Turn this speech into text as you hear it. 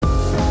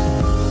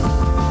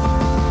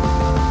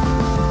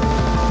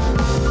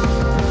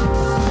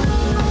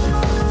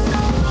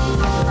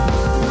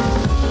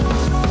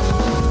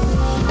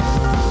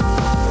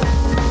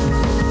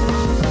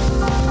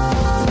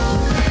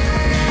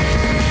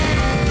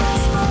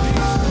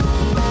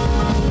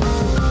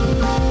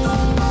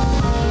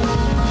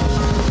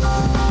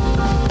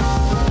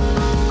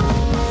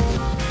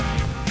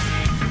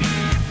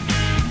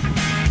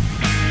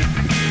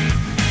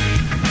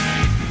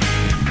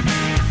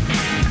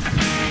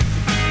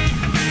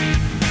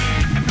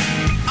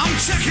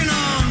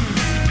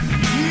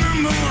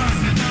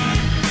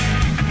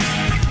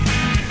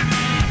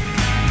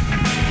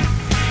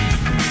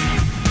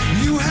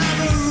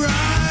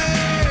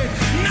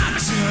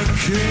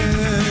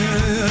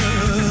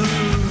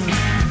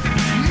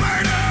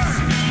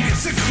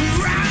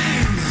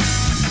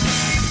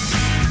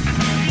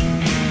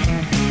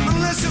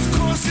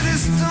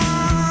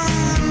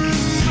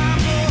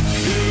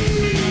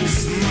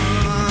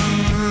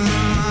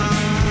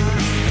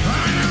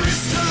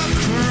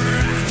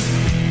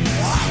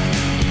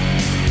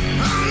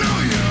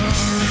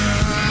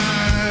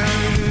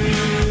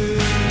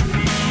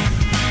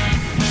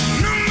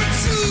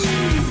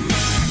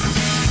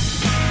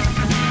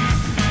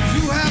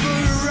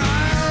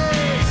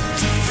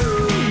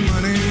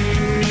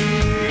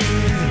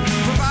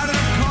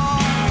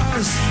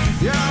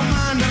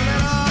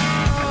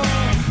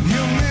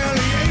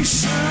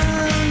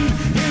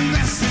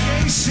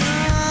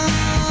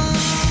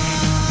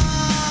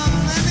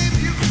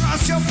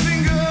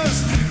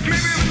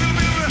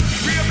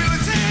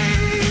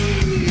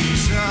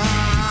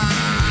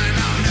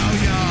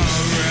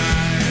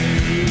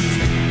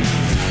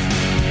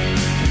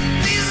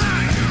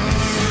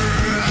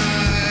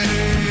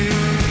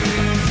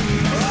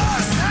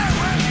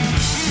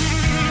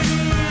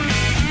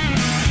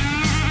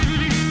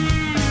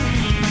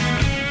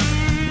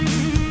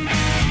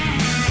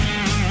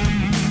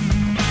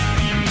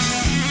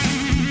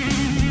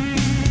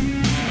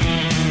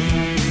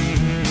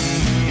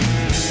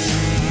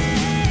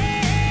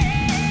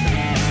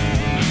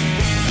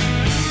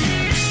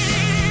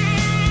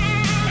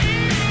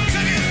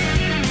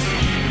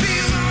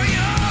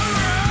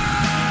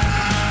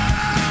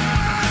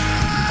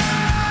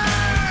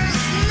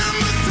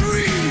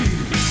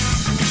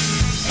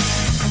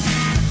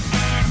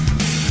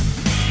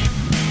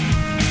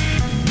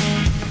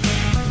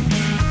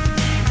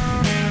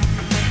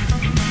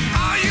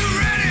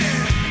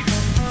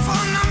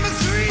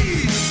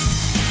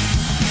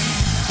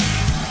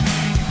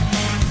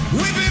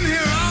We've been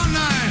here all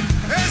night.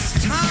 It's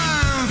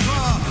time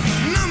for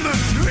number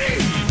 3.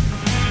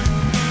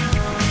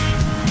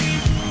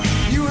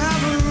 You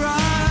have a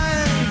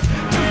right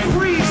to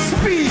free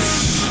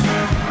speech,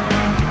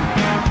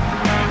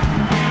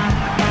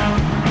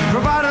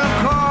 provided, of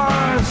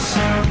course,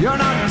 you're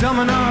not dumb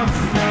enough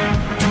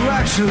to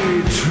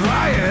actually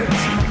try it.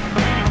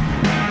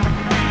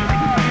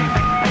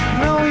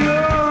 No,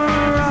 your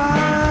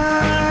rights,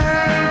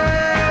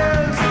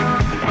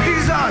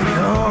 these are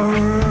your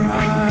rights.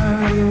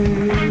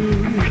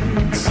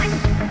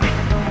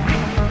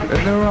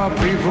 And there are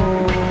people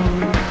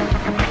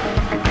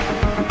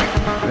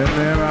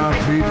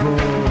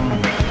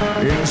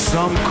in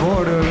some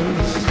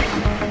quarters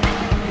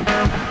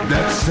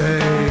that say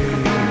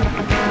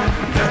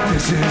that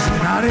this is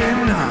not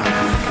enough.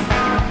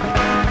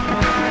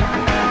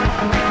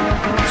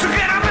 So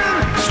get up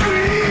and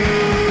scream.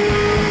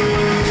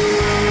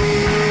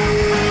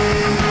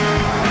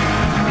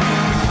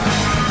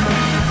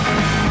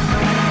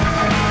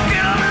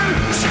 Get up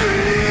and scream.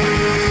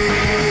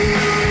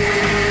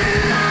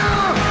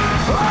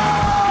 Oh!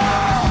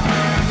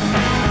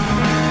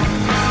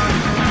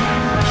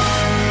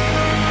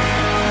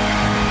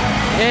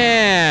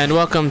 And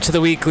welcome to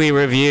the Weekly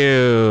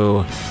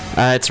Review.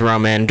 It's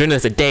Roman. Doing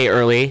this a day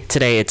early.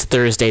 Today it's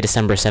Thursday,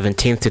 December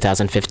 17th,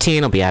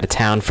 2015. I'll be out of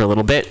town for a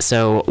little bit,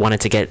 so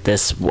wanted to get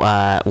this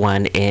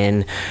one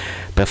in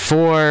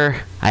before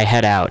I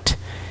head out.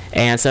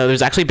 And so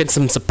there's actually been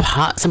some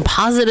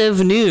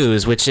positive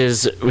news, which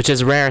is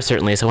rare,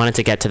 certainly, so I wanted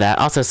to get to that.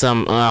 Also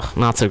some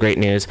not so great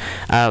news,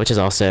 which is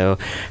also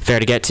fair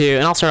to get to.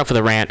 And I'll start off with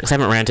a rant, because I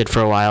haven't ranted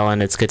for a while,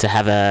 and it's good to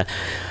have a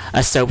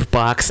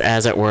soapbox,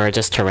 as it were,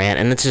 just to rant.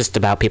 And it's just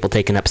about people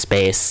taking up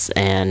space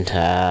and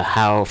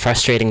how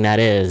frustrating that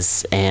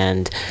is.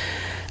 And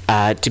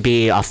to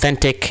be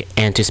authentic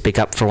and to speak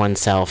up for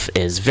oneself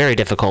is very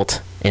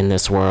difficult in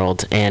this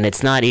world, and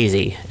it's not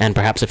easy. And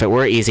perhaps if it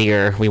were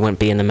easier, we wouldn't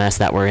be in the mess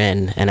that we're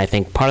in. And I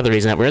think part of the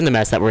reason that we're in the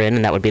mess that we're in,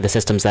 and that would be the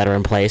systems that are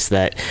in place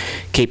that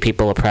keep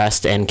people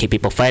oppressed and keep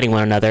people fighting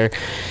one another,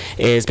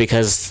 is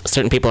because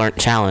certain people aren't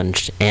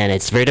challenged. And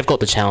it's very difficult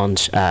to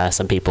challenge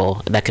some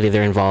people. That could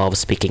either involve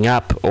speaking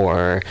up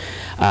or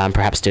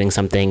perhaps doing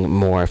something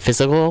more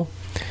physical,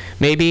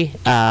 maybe,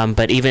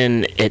 but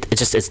even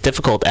it's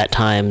difficult at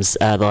times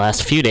the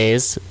last few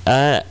days,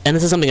 and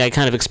this is something I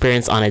kind of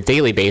experience on a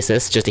daily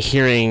basis, just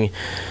hearing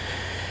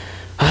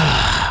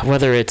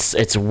whether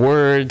it's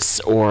words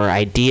or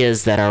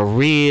ideas that are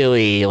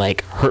really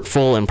like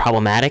hurtful and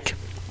problematic.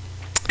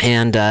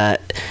 And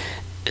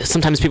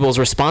sometimes people's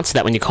response to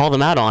that when you call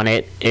them out on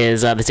it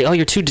is they say, "Oh,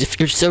 you're too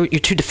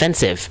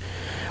defensive,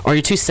 or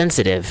you're too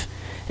sensitive,"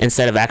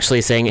 instead of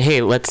actually saying,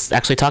 "Hey, let's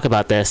actually talk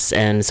about this,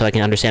 and so I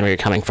can understand where you're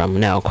coming from."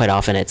 No, quite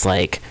often it's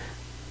like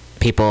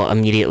people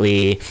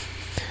immediately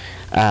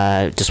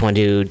just want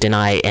to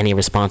deny any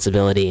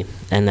responsibility,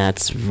 and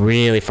that's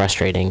really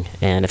frustrating.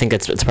 And I think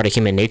it's part of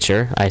human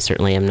nature. I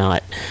certainly am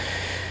not.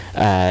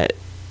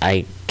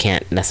 I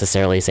can't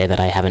necessarily say that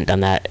I haven't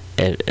done that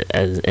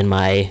in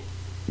my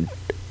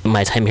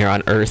time here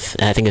on Earth.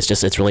 And I think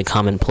it's really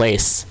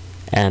commonplace.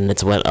 And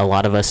it's what a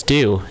lot of us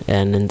do.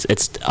 And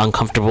it's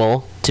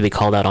uncomfortable to be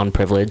called out on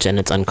privilege, and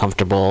it's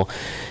uncomfortable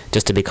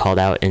just to be called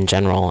out in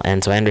general.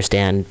 And so I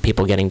understand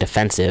people getting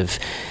defensive.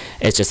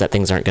 It's just that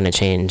things aren't going to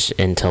change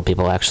until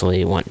people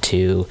actually want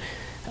to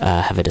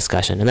have a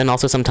discussion. And then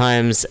also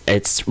sometimes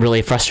it's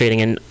really frustrating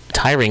and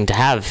tiring to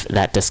have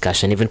that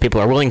discussion, even if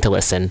people are willing to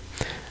listen.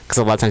 Because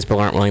a lot of times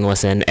people aren't willing to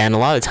listen. And a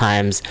lot of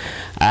times,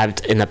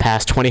 in the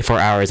past 24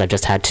 hours, I've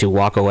just had to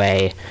walk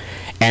away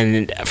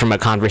and from a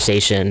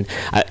conversation.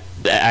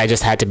 I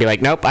just had to be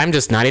like, nope, I'm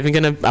not even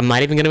gonna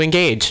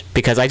engage,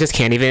 because I just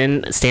can't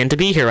even stand to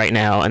be here right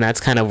now. And that's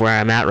kind of where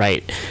I'm at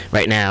right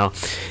now.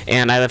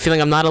 And I have a feeling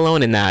I'm not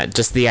alone in that.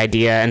 Just the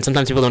idea, and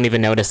sometimes people don't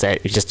even notice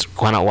it. You just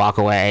want to walk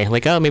away,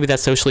 like, oh, maybe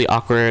that's socially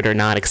awkward or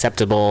not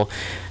acceptable.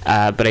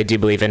 But I do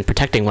believe in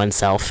protecting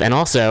oneself, and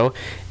also,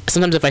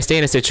 sometimes if I stay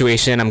in a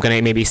situation, I'm going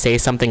to maybe say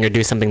something or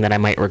do something that I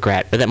might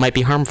regret, but that might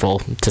be harmful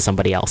to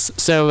somebody else.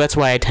 So that's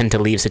why I tend to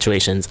leave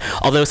situations.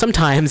 Although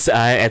sometimes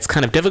it's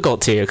kind of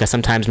difficult too, because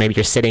sometimes maybe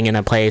you're sitting in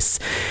a place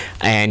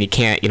and you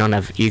don't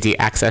have easy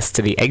access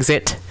to the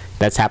exit.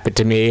 That's happened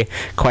to me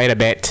quite a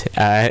bit.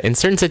 In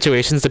certain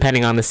situations,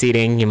 depending on the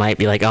seating, you might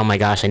be like, oh my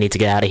gosh, I need to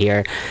get out of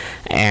here.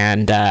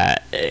 And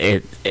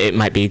it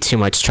might be too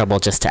much trouble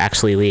just to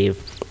actually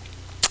leave.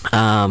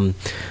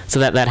 So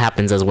that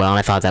happens as well, and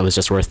I thought that was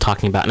just worth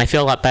talking about. And I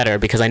feel a lot better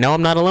because I know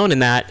I'm not alone in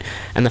that,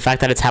 and the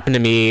fact that it's happened to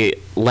me it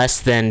has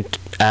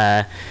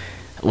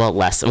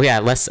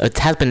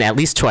happened at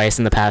least twice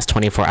in the past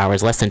 24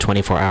 hours, less than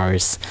 24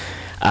 hours,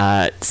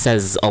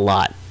 says a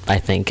lot, I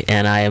think.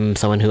 And I am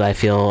someone who I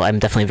feel I'm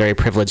definitely very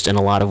privileged in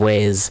a lot of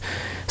ways.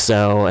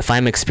 So if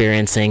I'm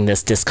experiencing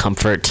this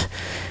discomfort,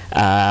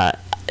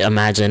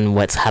 imagine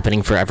what's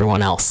happening for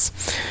everyone else.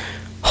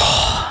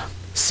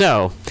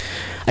 So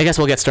I guess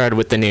we'll get started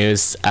with the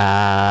news.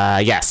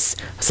 Yes.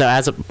 So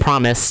as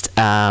promised,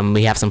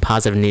 we have some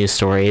positive news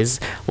stories.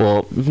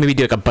 We'll maybe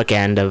do like a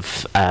bookend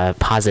of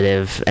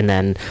positive and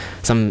then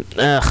some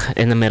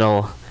in the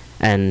middle,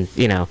 and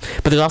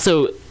But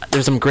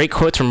there's some great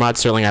quotes from Rod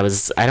Serling.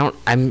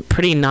 I'm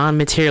pretty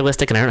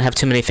non-materialistic, and I don't have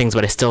too many things,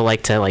 but I still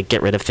like to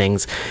get rid of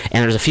things.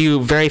 And there's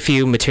very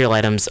few material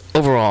items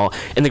overall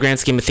in the grand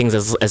scheme of things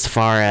as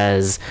far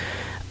as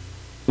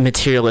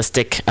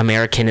materialistic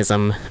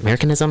Americanism.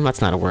 Americanism?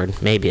 That's not a word.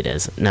 Maybe it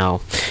is.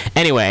 No.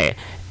 Anyway,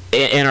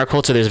 in our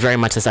culture, there's very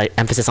much this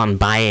emphasis on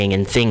buying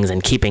and things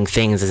and keeping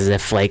things as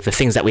if the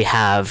things that we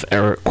have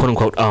or quote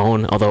unquote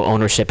own, although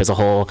ownership is a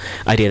whole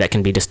idea that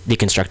can be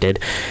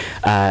deconstructed,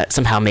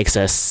 somehow makes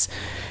us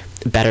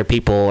better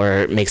people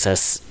or makes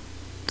us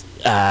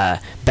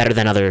better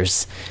than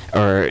others,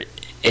 or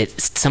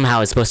it somehow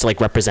is supposed to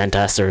represent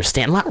us or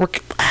stand.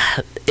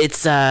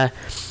 It's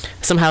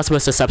somehow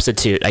supposed to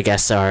substitute, I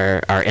guess,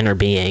 our inner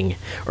being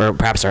or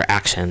perhaps our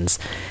actions,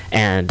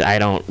 and I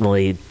don't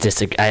really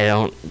disagree. I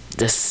don't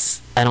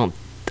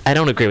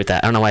agree with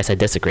that. I don't know why I said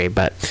disagree,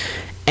 but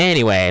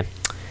anyway.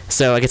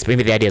 So I guess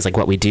maybe the idea is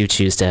what we do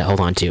choose to hold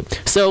on to.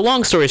 So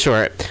long story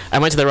short, I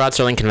went to the Rod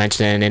Serling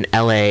convention in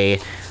LA.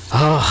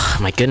 Oh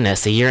my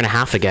goodness, a year and a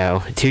half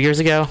ago, 2 years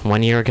ago,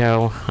 1 year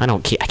ago. I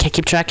can't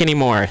keep track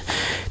anymore.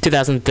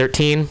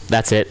 2013.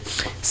 That's it.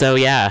 So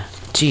yeah,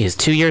 geez,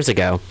 2 years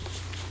ago.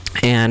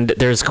 And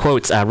there's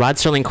quotes, Rod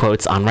Serling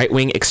quotes on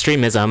right-wing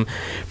extremism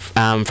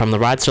from the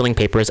Rod Serling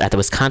papers at the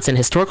Wisconsin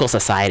Historical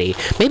Society.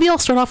 Maybe I'll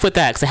start off with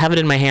that because I have it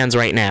in my hands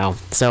right now.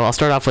 So I'll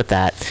start off with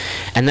that.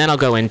 And then I'll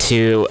go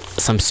into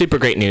some super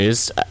great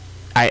news.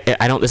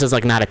 I don't, this is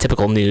not a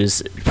typical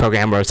news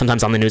program where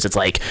sometimes on the news it's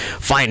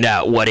find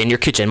out what in your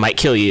kitchen might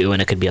kill you,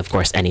 and it could be of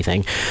course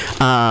anything,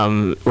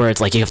 where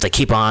it's you have to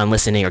keep on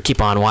listening or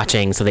keep on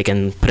watching so they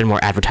can put in more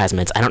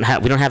advertisements.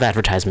 We don't have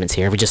advertisements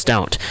here, we just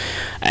don't.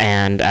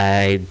 And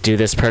I do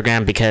this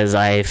program because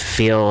I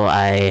feel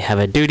I have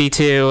a duty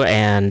to,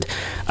 and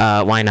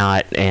why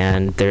not?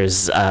 And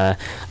there's a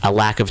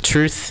lack of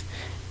truth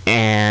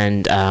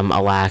and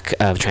a lack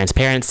of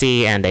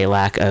transparency and a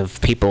lack of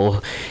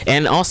people.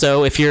 And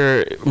also, if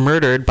you're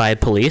murdered by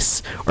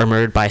police or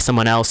murdered by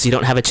someone else, you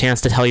don't have a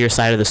chance to tell your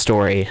side of the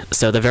story.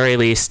 So the very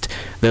least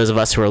those of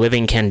us who are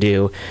living can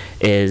do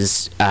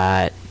is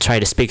try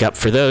to speak up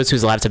for those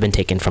whose lives have been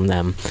taken from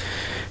them.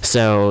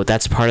 So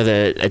that's part of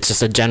it's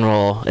just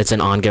it's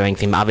an ongoing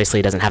theme. Obviously,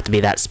 it doesn't have to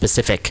be that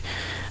specific.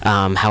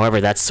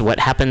 However, that's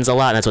what happens a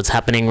lot, and that's what's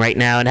happening right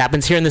now. It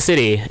happens here in the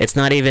city. It's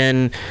not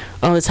even,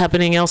 it's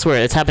happening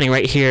elsewhere. It's happening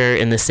right here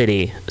in the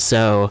city.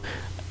 So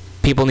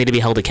people need to be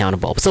held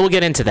accountable. So we'll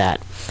get into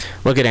that.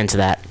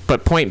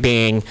 But point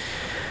being,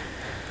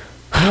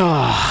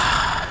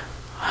 I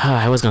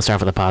was going to start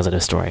off with a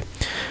positive story.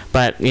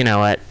 But you know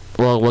what?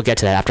 We'll get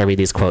to that after I read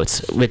these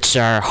quotes, which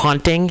are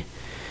haunting.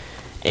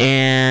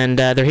 And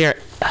they're here.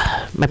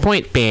 My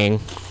point being,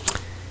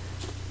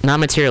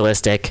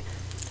 non-materialistic.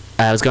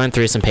 I was going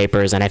through some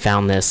papers and I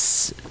found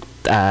this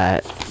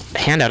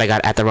handout I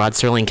got at the Rod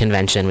Serling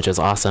convention, which was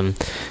awesome,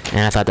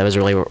 and I thought that was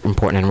really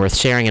important and worth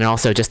sharing. And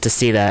also just to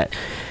see that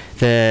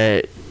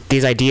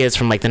these ideas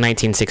from the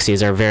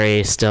 1960s are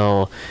very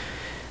still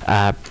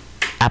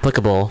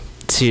applicable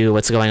to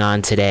what's going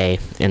on today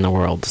in the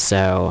world.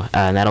 So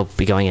that'll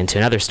be going into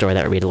another story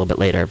that I'll read a little bit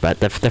later.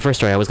 But the first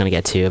story I was going to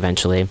get to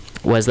eventually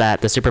was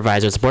that the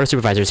Board of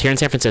Supervisors here in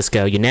San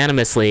Francisco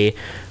unanimously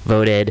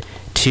voted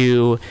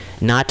to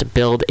not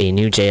build a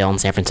new jail in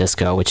San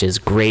Francisco, which is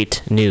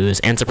great news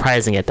and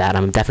surprising at that.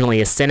 I'm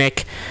definitely a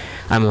cynic.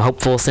 I'm a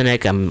hopeful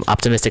cynic. I'm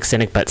optimistic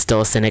cynic, but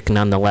still a cynic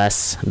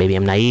nonetheless. Maybe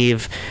I'm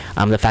naive.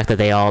 The fact that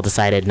they all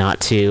decided not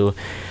to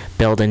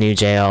build a new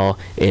jail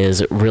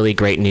is really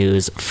great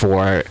news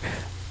for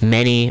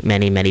many,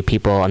 many, many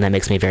people, and that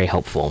makes me very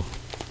hopeful.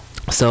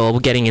 So we're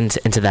getting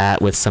into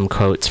that with some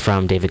quotes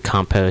from David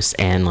Campos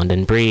and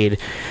London Breed,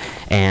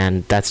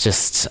 and that's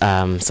just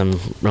some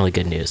really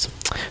good news.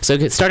 So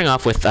starting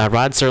off with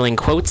Rod Serling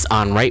quotes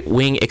on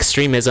right-wing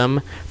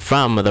extremism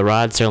from the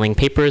Rod Serling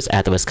papers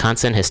at the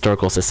Wisconsin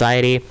Historical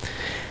Society.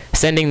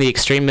 Sending the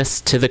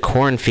extremists to the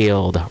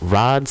cornfield,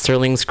 Rod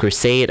Serling's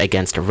crusade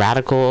against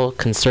radical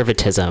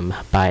conservatism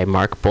by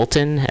Mark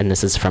Bolton, and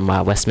this is from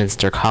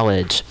Westminster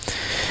College.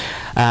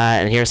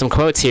 And here are some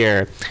quotes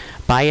here.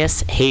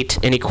 Bias, hate,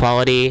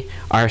 inequality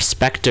are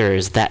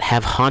specters that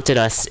have haunted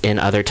us in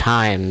other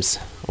times.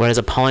 What is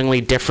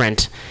appallingly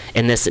different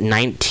in this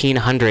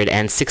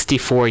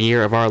 1964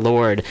 year of our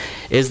Lord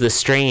is the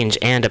strange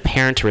and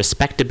apparent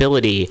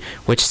respectability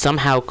which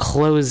somehow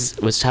clothes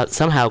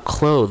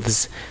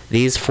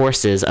these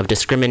forces of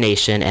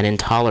discrimination and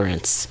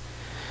intolerance.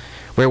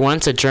 Where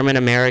once a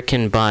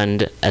German-American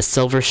Bund, a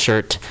Silver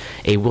Shirt,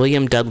 a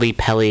William Dudley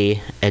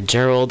Pelley, a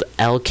Gerald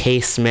L.K.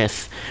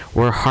 Smith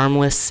were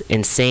harmless,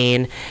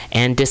 insane,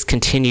 and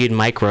discontinued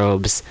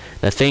microbes,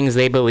 the things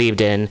they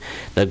believed in,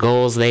 the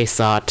goals they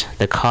sought,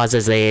 the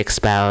causes they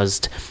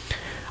espoused,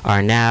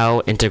 are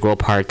now integral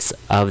parts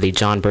of the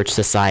John Birch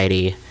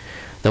Society,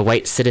 the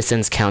White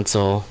Citizens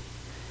Council,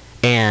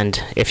 and,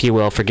 if you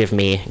will forgive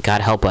me, God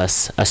help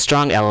us, a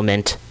strong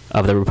element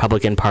of the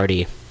Republican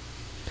Party.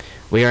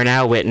 We are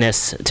now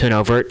witness to an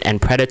overt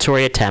and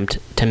predatory attempt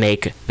to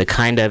make the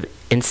kind of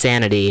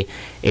insanity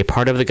a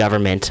part of the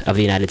government of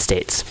the United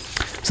States.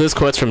 So this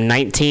quote's from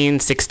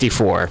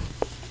 1964.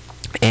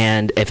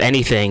 And if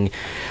anything,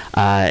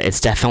 it's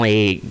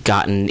definitely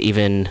gotten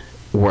even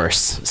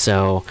worse.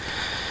 So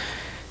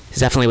he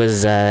definitely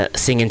was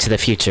seeing into the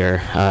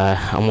future,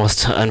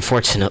 almost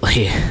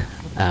unfortunately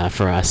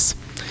for us.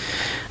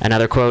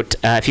 Another quote,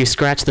 if you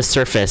scratch the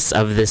surface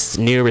of this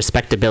new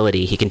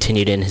respectability, he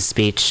continued in his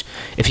speech,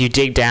 if you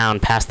dig down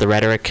past the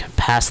rhetoric,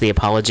 past the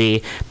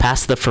apology,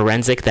 past the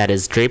forensic that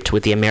is draped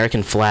with the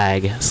American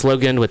flag,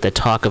 sloganed with the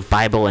talk of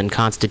Bible and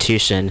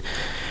Constitution,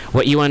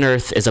 what you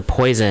unearth is a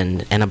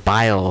poison and a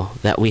bile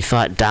that we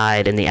thought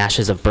died in the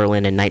ashes of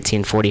Berlin in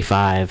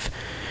 1945.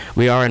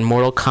 We are in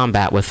mortal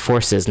combat with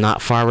forces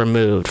not far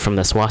removed from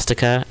the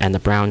swastika and the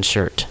brown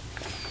shirt.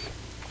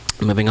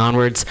 Moving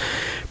onwards,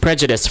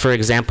 prejudice, for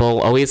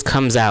example, always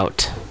comes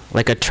out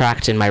like a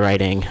tract in my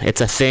writing.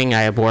 It's a thing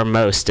I abhor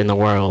most in the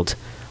world.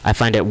 I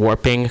find it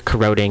warping,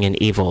 corroding, and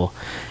evil.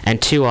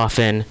 And too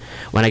often,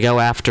 when I go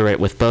after it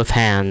with both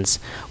hands,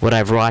 what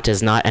I've wrought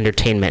is not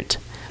entertainment,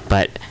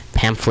 but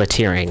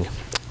pamphleteering.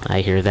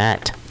 I hear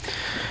that.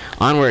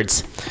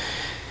 Onwards.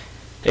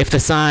 If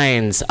the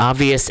signs,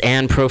 obvious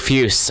and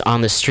profuse,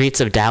 on the streets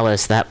of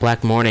Dallas that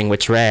black morning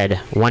which read,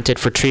 "Wanted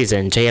for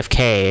treason,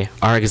 JFK,"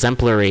 are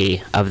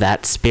exemplary of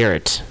that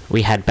spirit,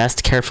 we had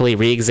best carefully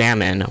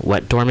re-examine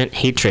what dormant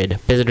hatred,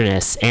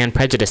 bitterness, and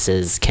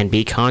prejudices can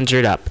be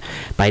conjured up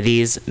by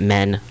these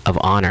men of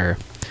honor.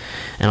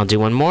 And I'll do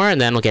one more, and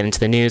then we'll get into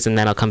the news, and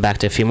then I'll come back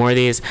to a few more of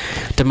these.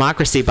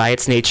 Democracy, by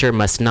its nature,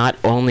 must not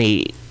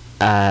only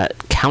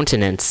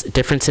countenance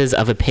differences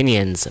of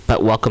opinions,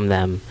 but welcome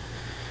them.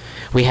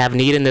 We have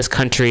need in this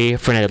country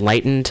for an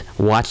enlightened,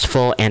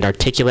 watchful, and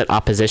articulate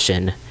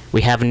opposition.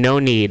 We have no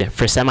need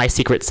for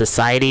semi-secret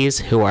societies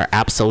who are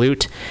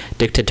absolute,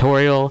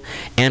 dictatorial,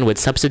 and would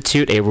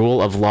substitute a rule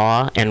of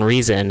law and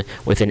reason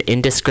with an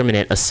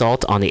indiscriminate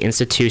assault on the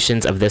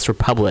institutions of this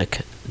republic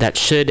that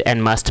should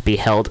and must be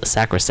held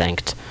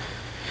sacrosanct.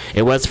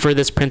 It was for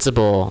this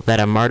principle that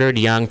a martyred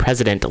young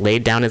president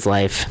laid down his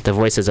life, the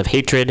voices of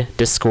hatred,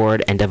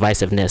 discord, and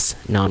divisiveness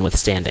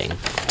notwithstanding.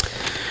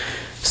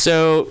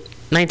 So,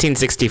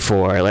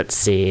 1964, let's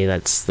see,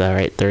 that's the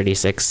right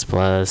 36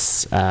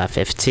 plus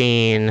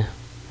 15,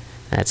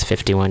 that's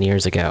 51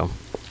 years ago.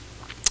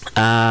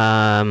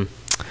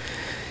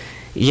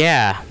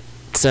 Yeah,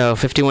 so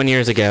 51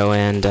 years ago,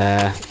 and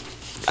a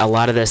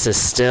lot of this is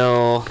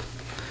still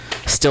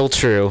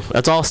true.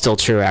 It's all still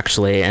true,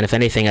 actually, and if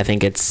anything, I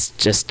think it's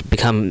just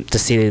become to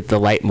see the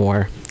light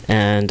more,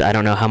 and I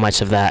don't know how much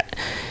of that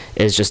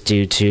is just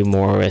due to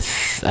more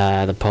with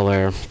the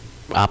polar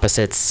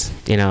opposites,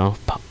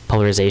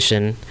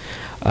 polarization.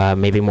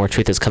 Maybe more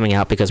truth is coming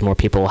out because more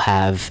people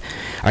are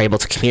able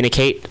to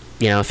communicate,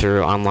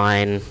 through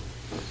online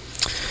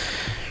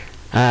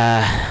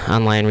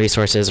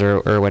resources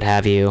or what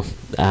have you,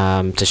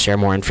 to share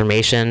more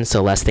information,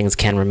 so less things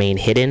can remain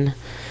hidden.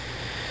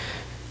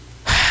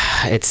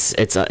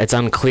 It's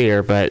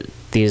unclear, but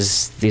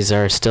these things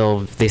are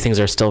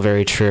still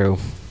very true,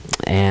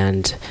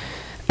 and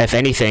if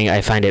anything,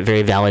 I find it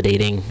very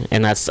validating,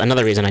 and that's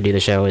another reason I do the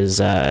show, is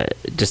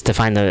just to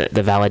find the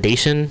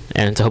validation,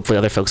 and to hopefully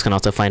other folks can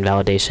also find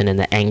validation in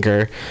the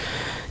anger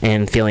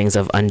and feelings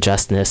of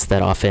unjustness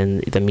that often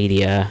the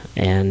media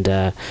and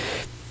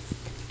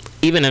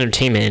even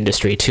entertainment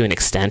industry, to an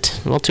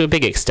extent, to a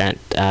big extent,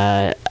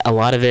 a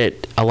lot of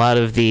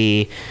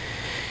the,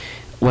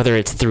 whether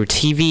it's through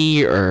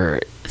TV or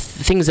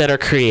things that are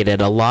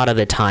created, a lot of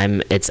the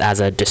time it's as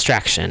a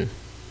distraction.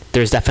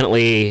 There's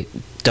definitely,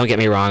 don't get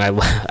me wrong,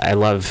 I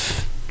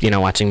love,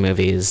 watching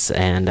movies,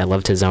 and I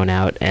love to zone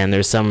out, and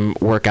there's some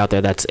work out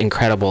there that's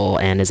incredible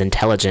and is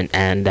intelligent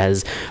and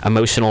has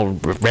emotional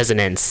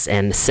resonance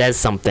and says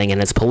something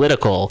and is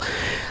political,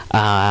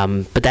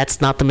 but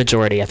that's not the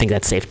majority. I think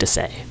that's safe to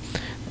say.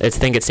 I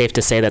think it's safe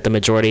to say that the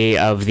majority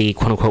of the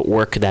quote-unquote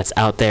work that's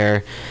out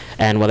there,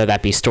 and whether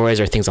that be stories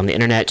or things on the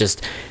internet,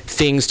 just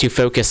things to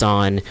focus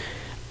on,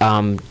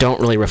 don't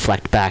really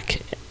reflect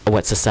back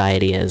what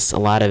society is. A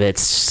lot of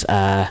it's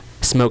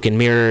smoke and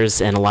mirrors,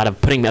 and a lot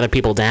of putting other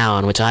people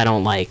down, which I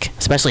don't like,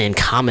 especially in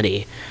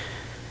comedy.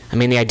 I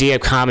mean, the idea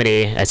of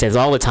comedy, I say this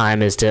all the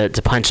time, is to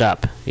punch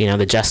up,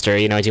 the jester.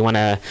 Do you want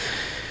to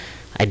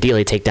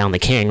ideally take down the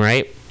king,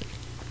 right?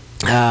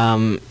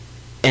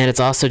 And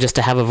it's also just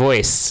to have a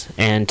voice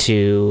and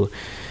to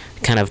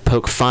kind of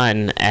poke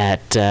fun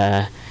at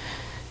the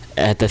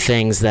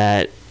things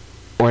that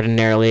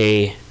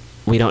ordinarily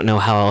we don't know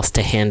how else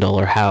to handle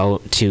or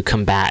how to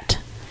combat.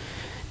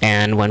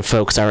 And when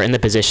folks are in the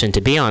position to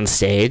be on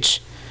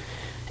stage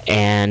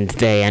and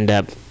they end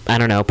up,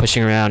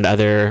 pushing around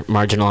other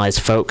marginalized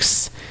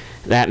folks,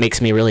 that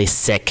makes me really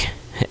sick.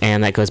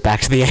 And that goes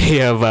back to the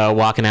idea of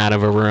walking out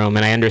of a room.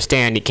 And I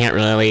understand you can't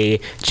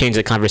really change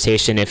the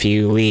conversation if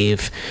you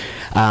leave,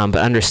 but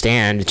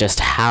understand just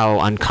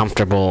how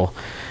uncomfortable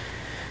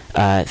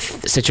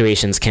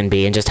situations can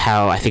be, and just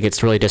how I think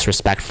it's really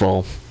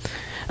disrespectful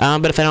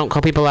But if I don't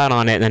call people out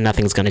on it, then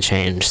nothing's going to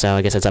change. So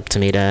I guess it's up to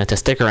me to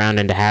stick around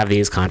and to have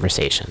these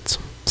conversations.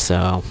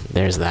 So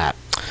there's that.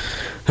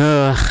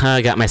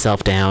 I got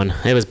myself down.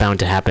 It was bound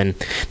to happen.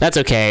 That's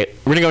okay.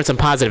 We're going to go with some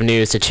positive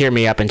news to cheer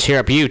me up and cheer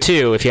up you,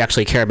 too, if you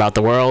actually care about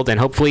the world, and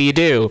hopefully you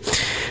do.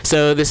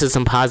 So this is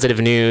some positive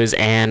news,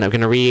 and I'm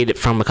going to read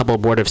from a couple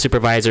of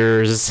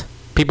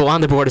people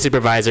on the Board of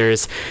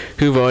Supervisors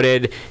who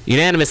voted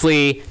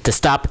unanimously to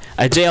stop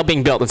a jail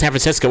being built in San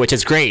Francisco, which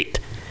is great.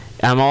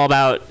 I'm all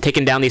about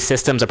taking down these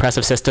systems,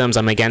 oppressive systems.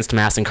 I'm against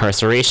mass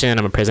incarceration.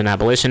 I'm a prison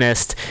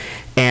abolitionist.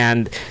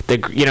 And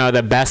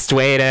the best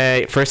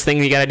way first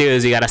thing you got to do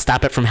is you got to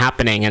stop it from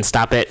happening and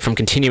stop it from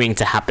continuing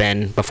to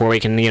happen before we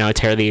can,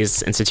 tear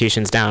these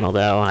institutions down.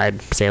 Although I'd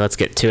say let's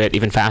get to it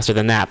even faster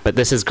than that. But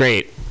this is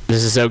great.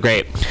 This is so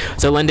great.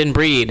 So London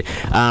Breed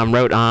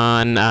wrote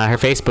on her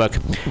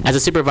Facebook, as a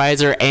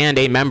supervisor and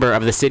a member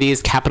of the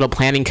city's capital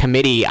planning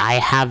committee, I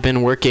have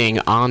been working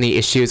on the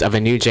issues of a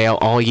new jail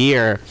all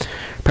year.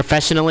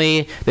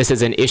 Professionally, this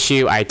is an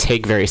issue I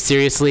take very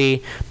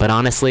seriously, but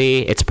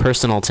honestly, it's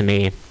personal to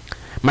me.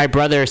 My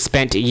brother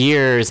spent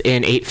years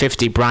in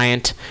 850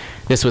 Bryant.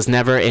 This was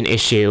never an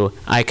issue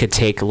I could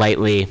take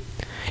lightly.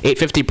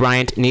 850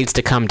 Bryant needs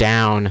to come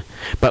down,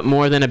 but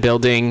more than a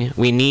building,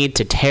 we need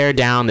to tear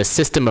down the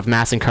system of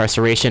mass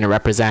incarceration it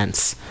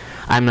represents.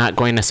 I'm not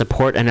going to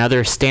support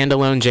another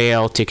standalone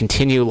jail to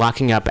continue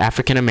locking up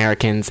African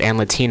Americans and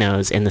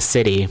Latinos in the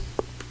city.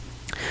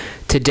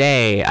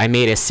 Today, I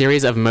made a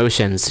series of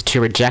motions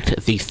to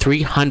reject the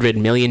 $300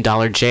 million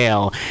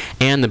jail,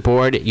 and the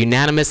board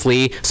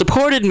unanimously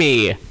supported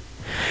me.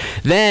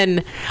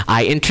 Then,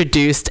 I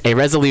introduced a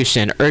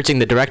resolution urging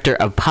the Director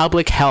of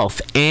Public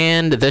Health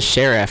and the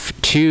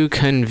Sheriff to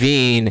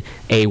convene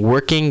a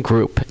working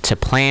group to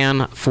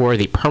plan for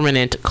the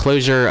permanent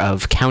closure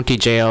of county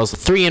jails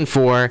 3 and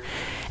 4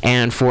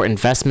 and for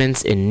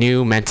investments in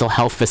new mental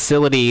health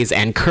facilities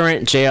and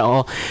current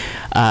jail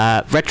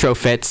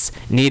retrofits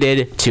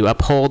needed to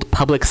uphold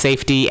public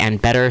safety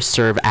and better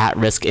serve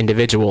at-risk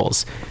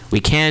individuals. We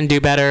can do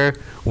better.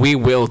 We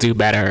will do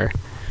better.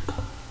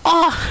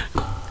 Oh,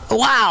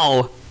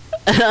 wow.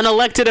 An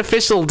elected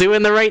official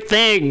doing the right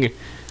thing.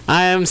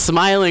 I'm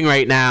smiling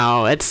right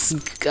now. That's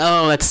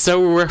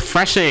so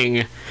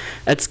refreshing.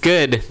 That's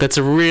good. That's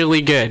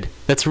really good.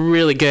 That's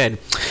really good.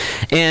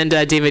 And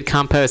David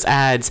Campos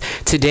adds,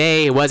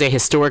 today was a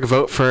historic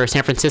vote for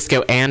San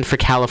Francisco and for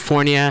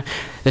California.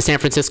 The San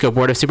Francisco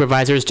Board of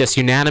Supervisors just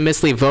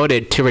unanimously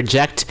voted to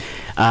reject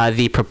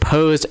the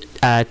proposed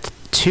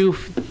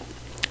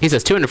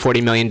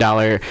 $240 million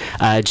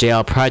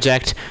jail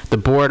project. The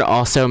board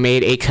also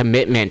made a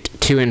commitment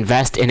to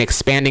invest in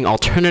expanding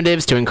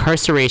alternatives to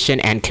incarceration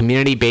and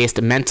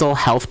community-based mental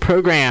health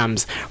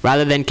programs,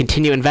 rather than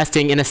continue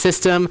investing in a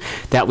system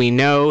that we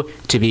know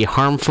to be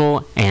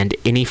harmful and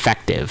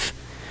ineffective.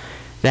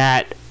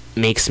 That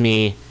makes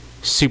me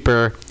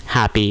super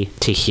happy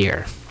to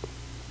hear.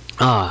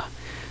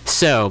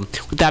 So,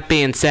 with that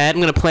being said,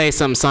 I'm going to play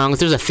some songs.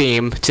 There's a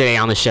theme today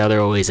on the show,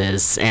 there always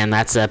is, and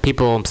that's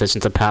people in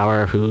positions of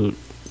power who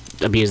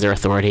abuse their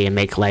authority and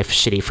make life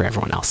shitty for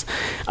everyone else.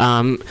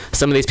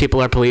 Some of these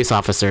people are police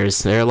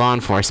officers. They're law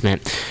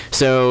enforcement.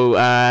 So,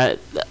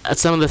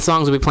 some of the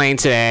songs we'll be playing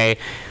today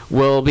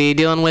will be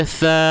dealing with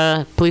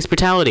police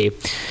brutality.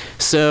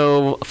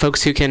 So,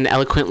 folks who can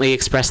eloquently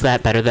express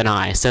that better than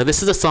I. So,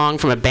 this is a song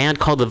from a band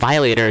called The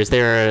Violators.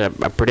 They're a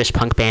British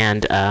punk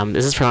band.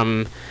 This is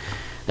from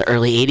the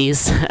early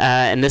 80s,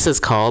 and this is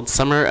called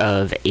Summer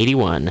of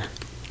 81.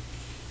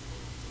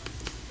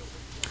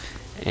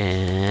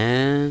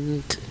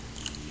 And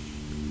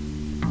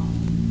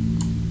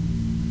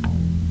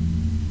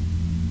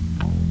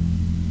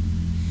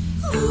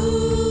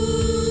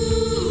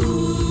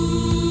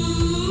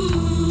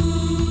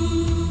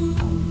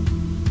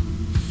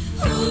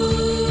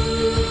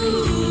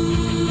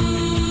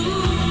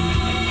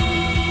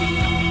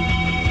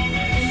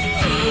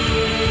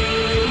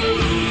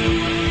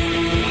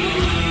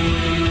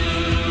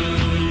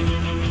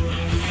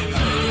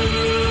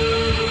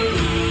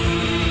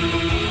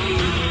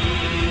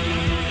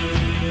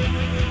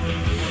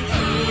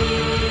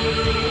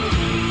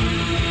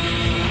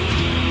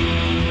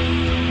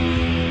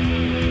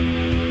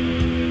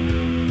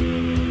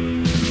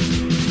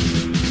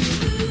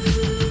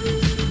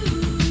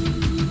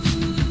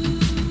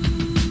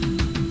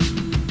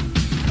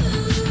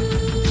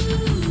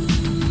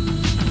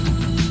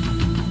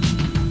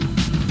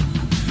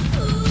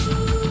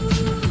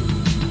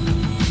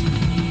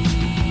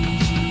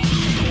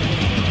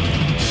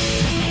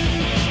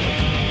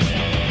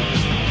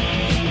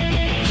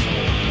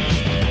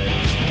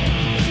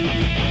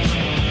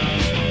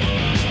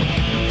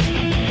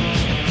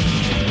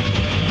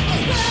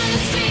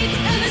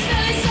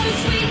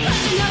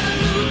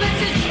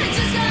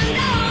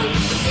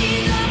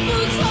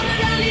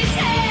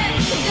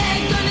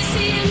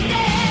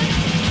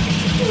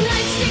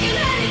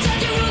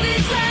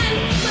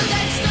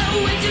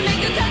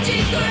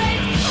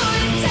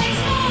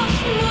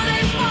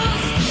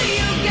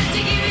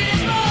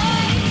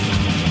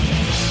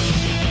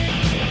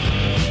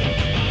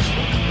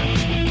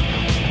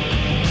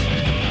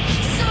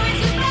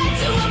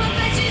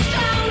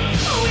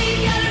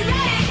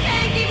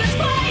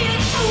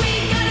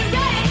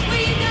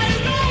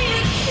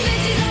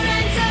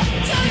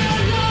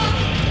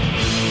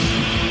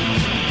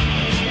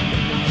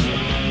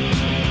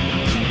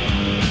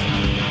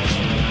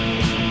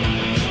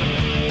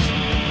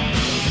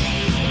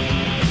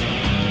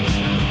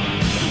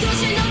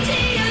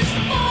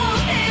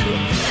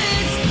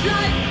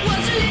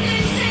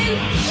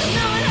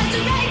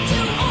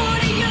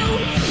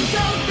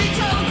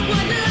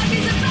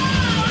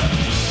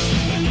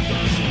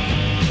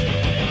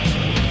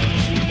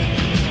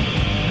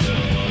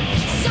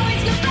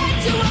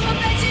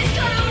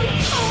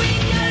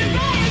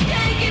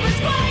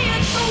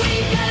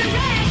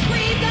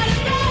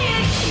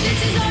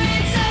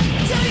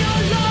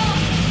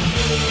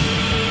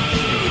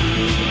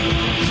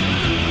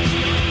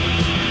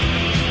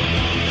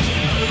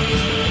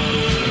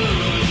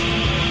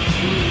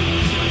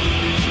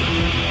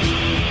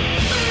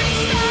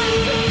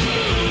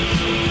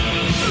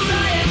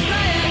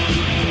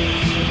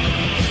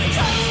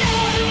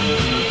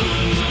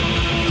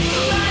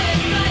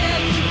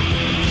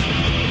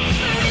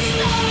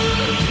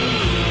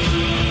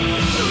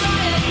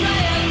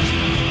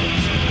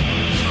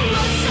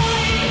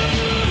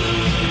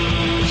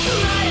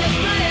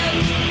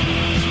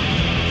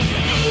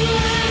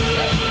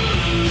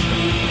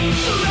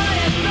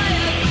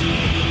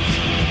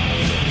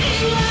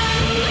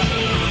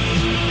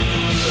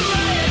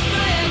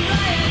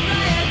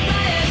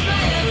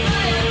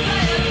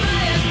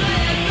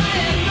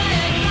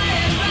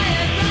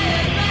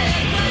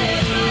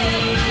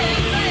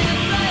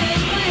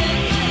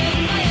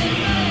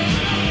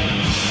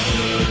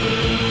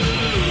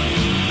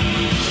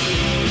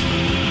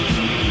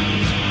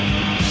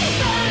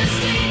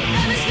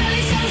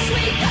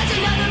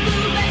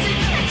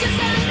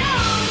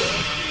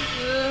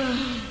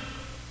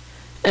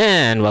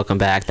and welcome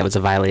back. That was The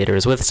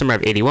Violators with Summer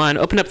of 81.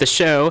 Opened up the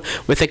show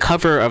with a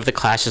cover of The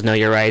Clash's Know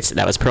Your Rights.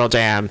 That was Pearl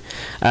Jam.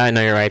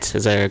 Know Your Rights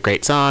is a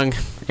great song,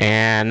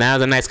 and that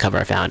was a nice cover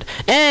I found.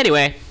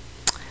 Anyway,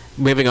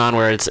 moving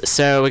onwards.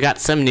 So we got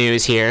some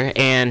news here,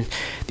 and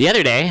the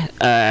other day,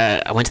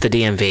 I went to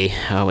the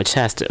DMV, which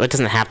it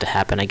doesn't have to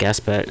happen, I guess,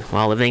 but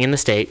while living in the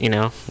state,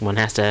 one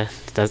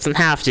doesn't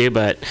have to,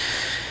 but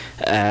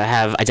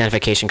have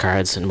identification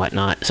cards and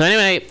whatnot. So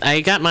anyway,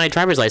 I got my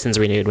driver's license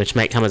renewed, which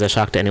might come as a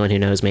shock to anyone who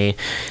knows me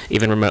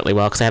even remotely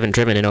well, because I haven't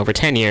driven in over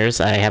 10 years.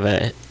 I have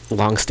a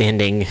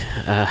long-standing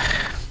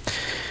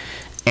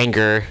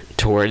anger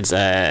towards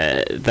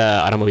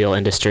the automobile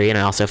industry, and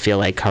I also feel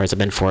like cars have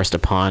been forced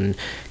upon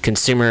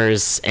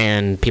consumers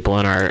and people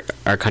in our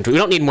country. We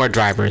don't need more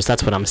drivers.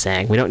 That's what I'm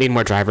saying. We don't need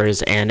more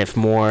drivers, and if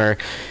more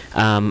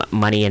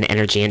money and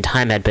energy and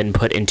time had been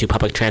put into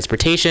public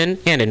transportation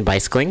and in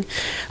bicycling,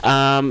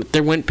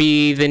 there wouldn't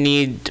be the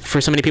need for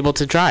so many people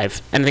to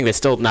drive. And I think there's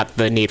still not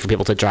the need for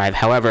people to drive.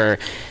 However,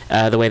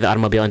 the way the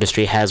automobile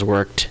industry has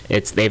worked,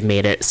 they've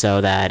made it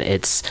so that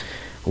it's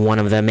one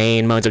of the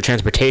main modes of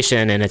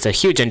transportation, and it's a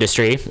huge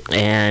industry,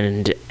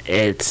 and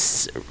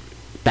it's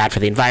bad for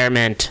the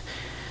environment.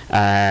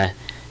 The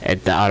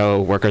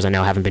auto workers I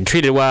know haven't been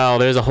treated well.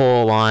 There's a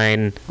whole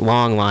long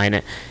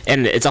line,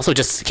 and it's also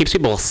just keeps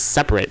people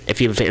separate.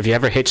 If you've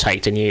ever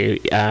hitchhiked and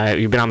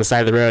you've been on the side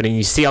of the road and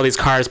you see all these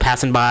cars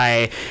passing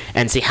by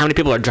and see how many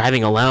people are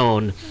driving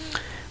alone,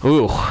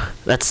 ooh,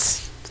 that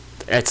says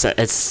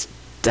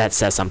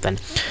something.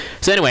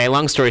 So anyway,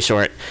 long story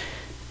short,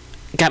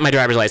 got my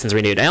driver's license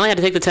renewed. I only had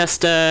to take the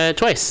test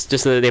twice.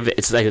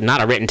 It's like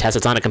not a written test.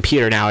 It's on a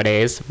computer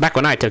nowadays. Back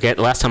when I took it,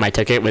 the last time I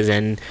took it was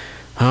in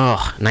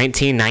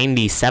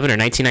 1997 or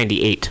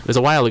 1998. It was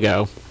a while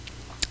ago.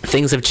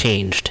 Things have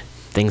changed.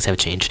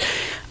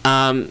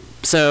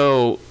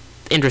 So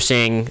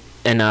interesting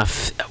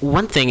enough.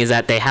 One thing is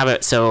that they have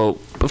it. So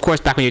of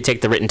course, back when you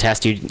take the written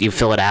test, you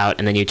fill it out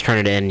and then you turn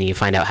it in and you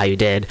find out how you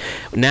did.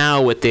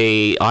 Now with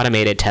the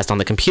automated test on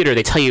the computer,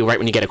 they tell you right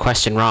when you get a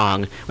question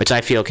wrong, which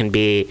I feel can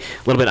be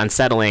a little bit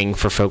unsettling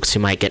for folks who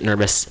might get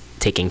nervous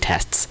taking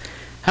tests.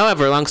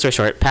 However, long story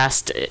short,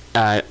 passed,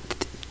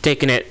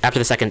 taking it after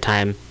the second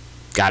time,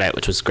 got it,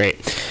 which was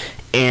great.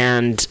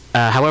 And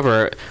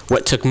however,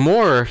 what took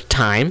more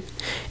time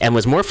and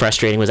was more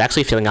frustrating was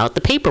actually filling out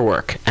the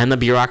paperwork and the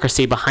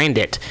bureaucracy behind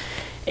it.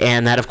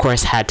 And that, of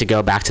course, had to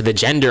go back to the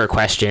gender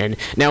question.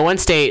 Now, one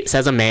state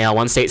says I'm male,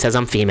 one state says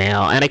I'm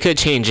female, and I could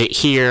change it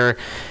here.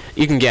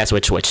 You can guess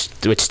which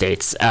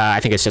states. I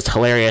think it's just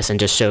hilarious and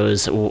just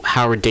shows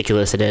how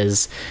ridiculous it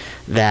is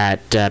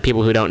that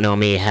people who don't know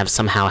me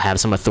somehow have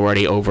some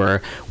authority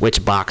over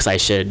which box I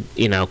should,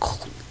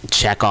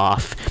 check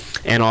off,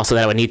 and also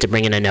that I would need to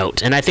bring in a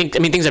note. And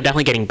things are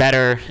definitely getting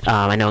better.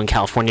 I know in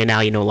California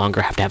now you no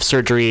longer have to have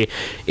surgery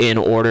in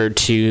order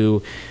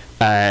to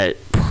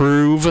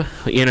prove,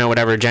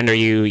 whatever gender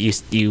you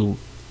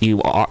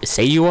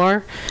say you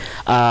are.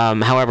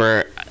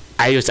 However,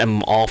 I just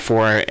am all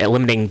for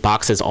eliminating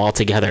boxes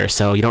altogether,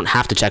 so you don't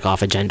have to check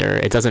off a gender.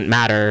 It doesn't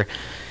matter.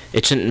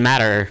 It shouldn't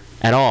matter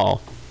at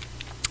all.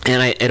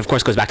 And it of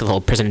course goes back to the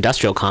whole prison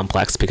industrial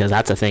complex, because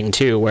that's a thing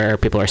too, where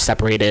people are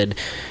separated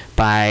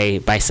by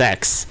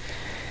sex.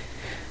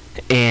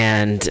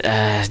 And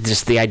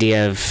just the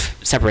idea of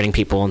separating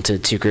people into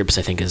two groups,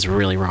 I think, is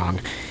really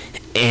wrong.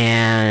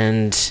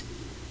 And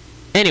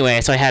anyway,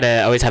 so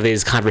I always have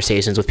these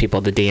conversations with people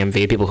at the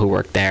DMV, people who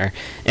work there,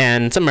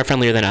 and some are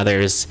friendlier than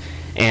others,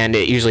 and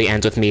it usually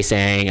ends with me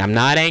saying, I'm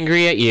not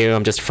angry at you,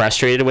 I'm just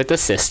frustrated with the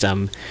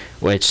system,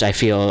 which I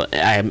feel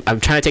I'm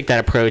trying to take that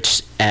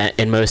approach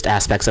in most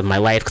aspects of my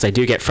life, because I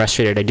do get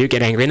frustrated, I do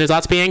get angry, and there's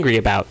lots to be angry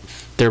about.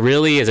 There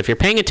really is. If you're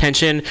paying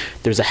attention,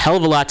 there's a hell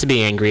of a lot to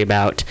be angry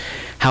about.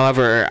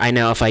 However, I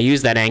know if I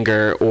use that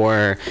anger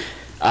or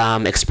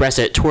express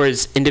it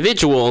towards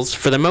individuals,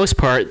 for the most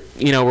part,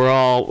 we're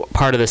all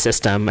part of the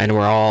system, and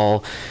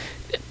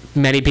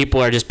many people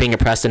are just being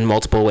oppressed in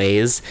multiple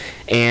ways.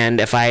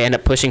 And if I end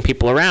up pushing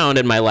people around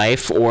in my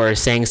life or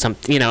saying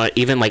something,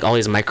 even like all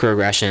these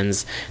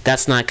microaggressions,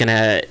 that's not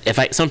gonna,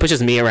 someone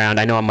pushes me around,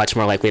 I know I'm much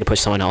more likely to push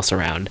someone else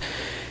around.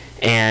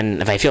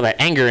 And if I feel that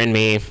anger in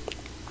me,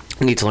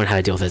 I need to learn how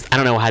to deal with this. I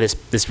don't know how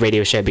this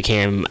radio show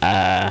became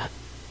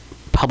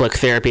public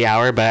therapy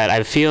hour, but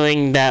I'm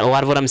feeling that a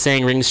lot of what I'm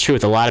saying rings true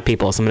with a lot of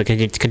people, so I'm going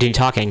to continue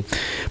talking.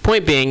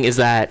 Point being is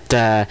that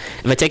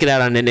if I take it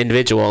out on an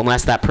individual,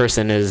 unless that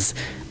person is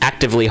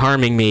actively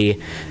harming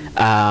me,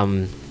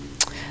 actively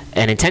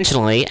and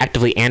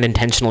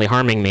intentionally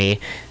harming me,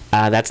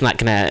 that's not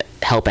going to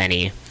help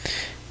any.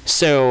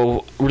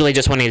 So really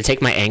just wanting to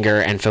take my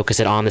anger and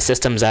focus it on the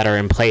systems that are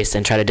in place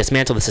and try to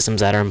dismantle the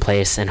systems that are in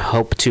place and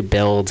hope to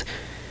build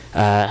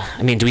do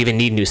we even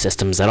need new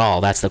systems at all?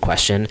 That's the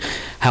question.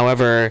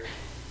 However,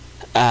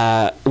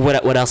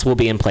 what else will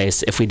be in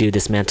place if we do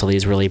dismantle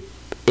these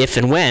if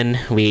and when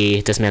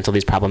we dismantle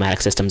these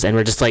problematic systems? And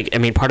we're just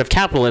part of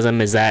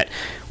capitalism is that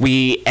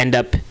we end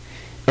up,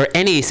 or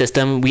any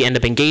system we end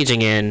up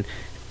engaging in,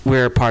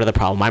 we're part of the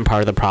problem. I'm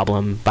part of the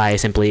problem by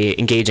simply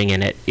engaging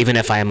in it. Even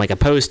if I am like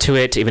opposed to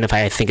it, even if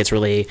I think it's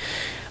really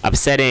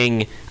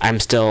upsetting, I'm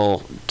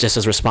still just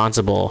as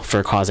responsible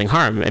for causing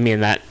harm. I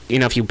mean that,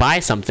 if you buy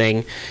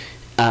something,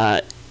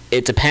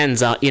 it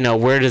depends on,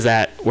 where is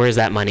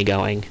that money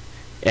going?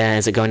 And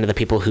is it going to the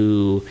people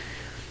who,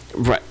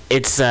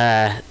 it's,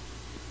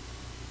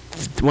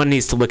 one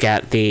needs to look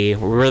at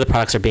where the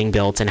products are being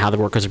built and how the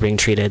workers are being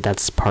treated.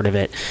 That's part of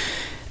it,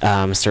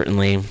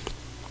 certainly.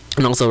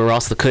 And also, where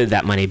else could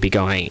that money be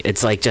going?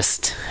 It's like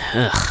just,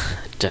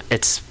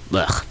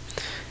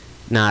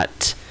 not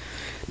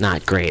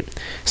great.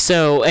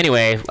 So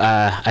anyway,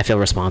 I feel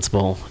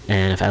responsible,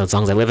 and as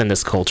long as I live in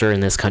this culture,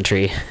 in this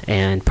country,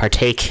 and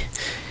partake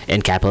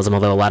in capitalism,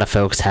 although a lot of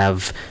folks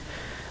have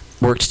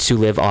worked to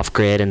live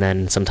off-grid, and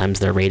then sometimes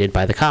they're raided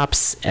by the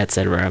cops,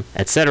 etc.,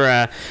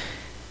 etc.,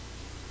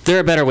 there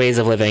are better ways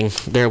of living.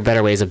 There are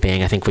better ways of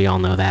being. I think we all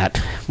know that.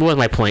 What was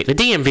my point? The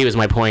DMV was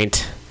my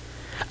point.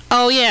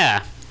 Oh,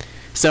 yeah.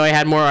 So I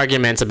had more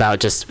arguments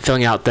about just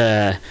filling out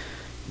the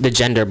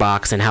gender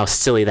box and how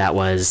silly that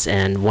was,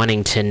 and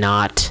wanting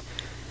not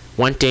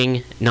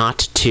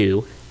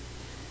to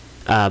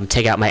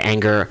take out my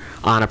anger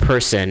on a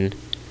person,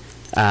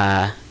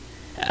 and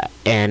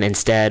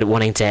instead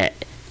wanting to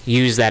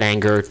use that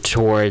anger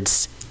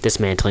towards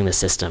dismantling the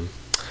system.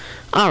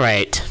 All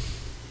right.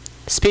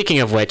 Speaking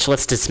of which,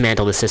 let's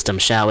dismantle the system,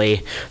 shall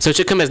we? So it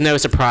should come as no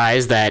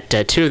surprise that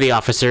two of the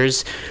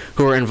officers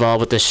who were involved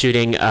with the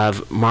shooting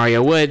of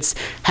Mario Woods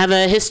have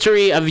a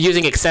history of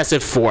using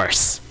excessive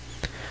force.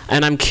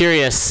 And I'm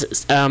curious,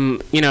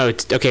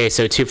 okay,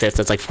 so 2/5,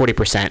 that's like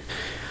 40%.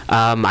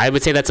 I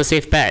would say that's a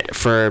safe bet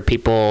for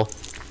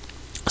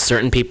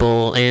certain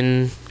people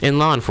in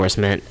law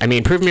enforcement. I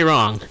mean, prove me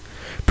wrong,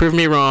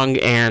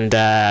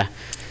 and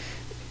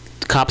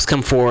cops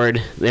come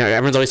forward.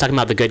 Everyone's always talking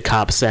about the good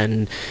cops,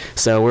 and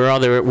so where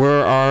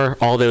are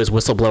all those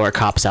whistleblower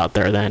cops out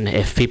there then?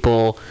 If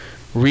people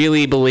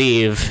really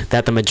believe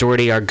that the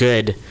majority are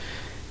good,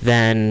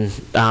 then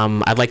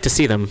I'd like to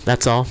see them.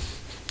 That's all.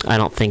 I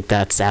don't think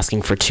that's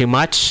asking for too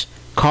much.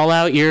 Call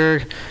out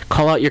your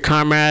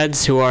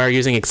comrades who are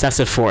using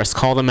excessive force.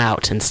 Call them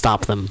out and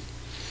stop them.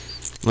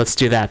 Let's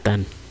do that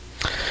then.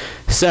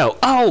 So,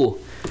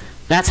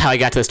 that's how I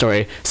got to the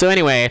story. So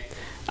anyway,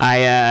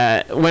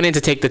 I went in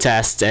to take the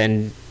test,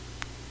 and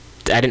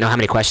I didn't know how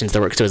many questions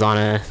there were because it was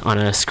on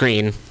a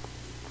screen.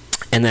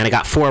 And then I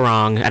got 4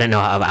 wrong. I didn't know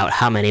about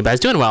how many, but I was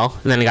doing well.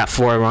 And then I got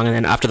 4 wrong, and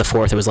then after the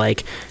 4th, it was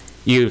like,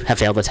 you have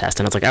failed the test.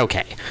 And I was like,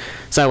 okay.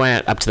 So I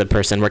went up to the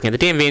person working at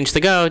the DMV, and she's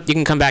like, oh, you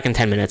can come back in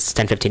 10,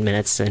 15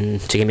 minutes,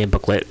 and she gave me a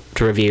booklet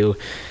to review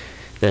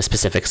the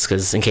specifics,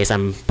 because in case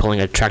I'm pulling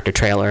a tractor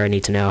trailer, I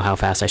need to know how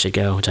fast I should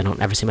go, which I don't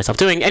ever see myself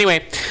doing.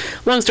 Anyway,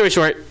 long story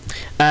short,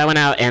 I went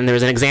out, and there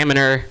was an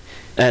examiner,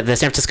 the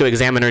San Francisco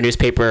Examiner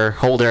newspaper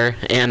holder,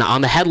 and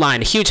on the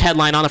headline, a huge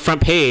headline on the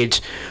front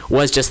page,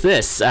 was just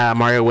this: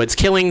 Mario Woods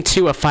killing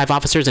 2 of 5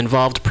 officers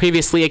involved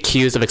previously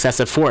accused of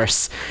excessive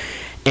force.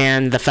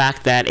 And the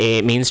fact that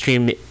a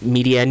mainstream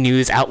media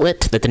news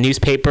outlet, that the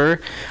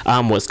newspaper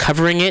was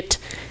covering it,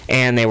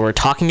 and they were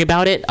talking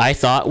about it, I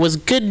thought was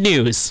good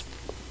news.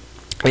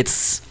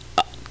 It's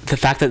the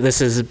fact that this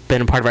has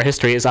been a part of our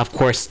history is, of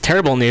course,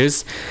 terrible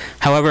news.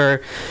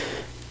 However,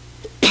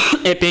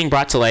 it being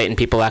brought to light and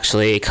people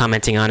actually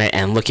commenting on it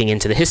and looking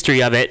into the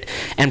history of it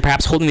and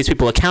perhaps holding these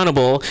people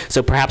accountable,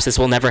 so perhaps this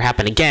will never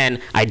happen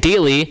again,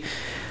 ideally,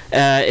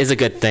 is a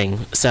good thing.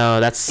 So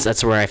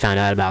that's where I found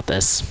out about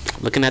this,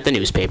 looking at the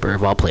newspaper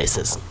of all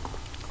places.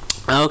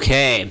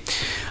 Okay.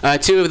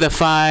 2 of the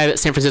 5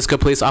 San Francisco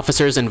police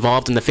officers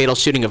involved in the fatal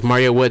shooting of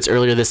Mario Woods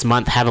earlier this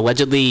month have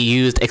allegedly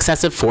used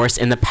excessive force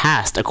in the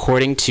past,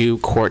 according to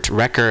court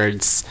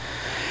records.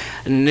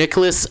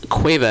 Nicholas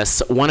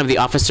Cuevas, one of the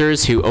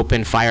officers who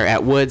opened fire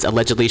at Woods,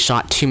 allegedly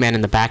shot 2 men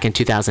in the back in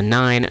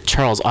 2009.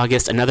 Charles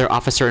August, another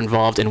officer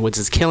involved in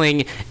Woods'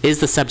 killing, is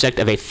the subject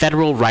of a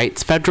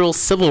federal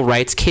civil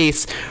rights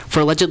case for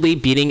allegedly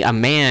beating a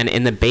man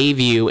in the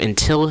Bayview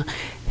until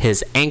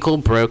his ankle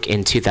broke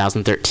in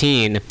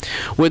 2013.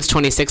 Woods,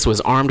 26, was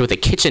armed with a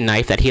kitchen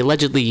knife that he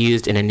allegedly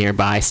used in a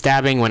nearby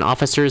stabbing when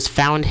officers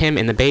found him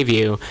in the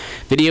Bayview.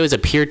 Videos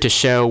appeared to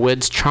show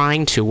Woods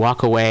trying to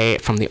walk away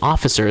from the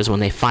officers when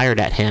they fired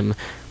at him,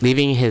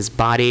 leaving his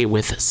body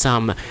with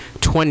some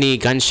 20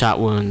 gunshot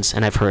wounds,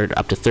 and I've heard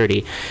up to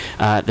 30,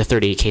 the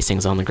 30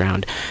 casings on the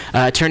ground.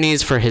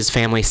 Attorneys for his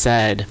family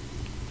said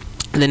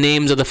the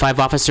names of the 5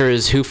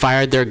 officers who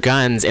fired their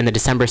guns in the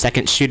December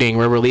 2nd shooting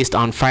were released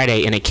on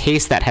Friday in a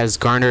case that has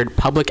garnered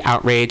public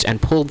outrage and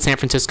pulled San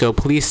Francisco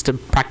police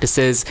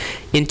practices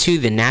into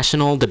the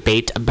national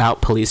debate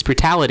about police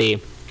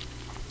brutality.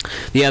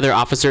 The other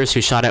officers who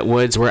shot at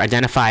Woods were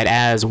identified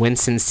as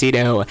Winston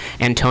Cito,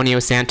 Antonio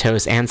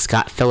Santos, and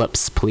Scott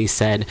Phillips, police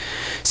said.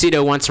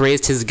 Cito once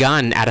raised his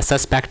gun at a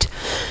suspect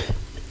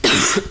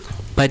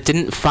but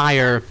didn't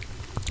fire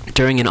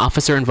During an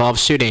officer-involved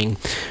shooting,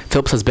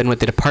 Phillips has been with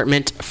the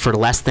department for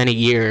less than a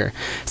year.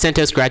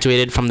 Santos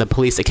graduated from the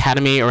police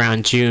academy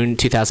around June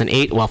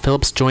 2008, while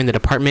Phillips joined the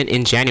department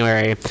in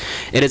January.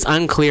 It is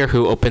unclear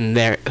who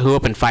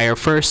opened fire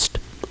first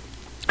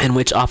and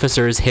which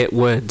officers hit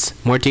Woods.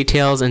 More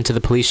details into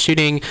the police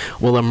shooting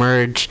will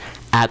emerge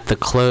at the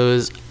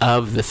close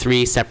of the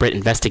 3 separate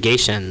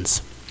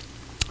investigations.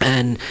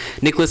 And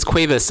Nicholas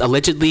Cuevas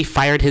allegedly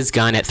fired his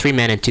gun at 3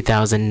 men in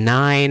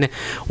 2009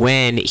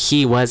 when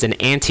he was an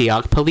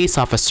Antioch police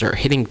officer,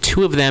 hitting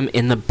 2 of them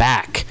in the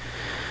back,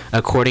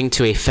 according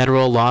to a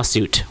federal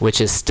lawsuit, which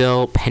is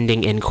still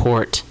pending in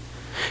court.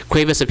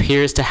 Cuevas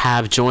appears to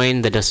have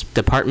joined the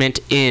department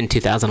in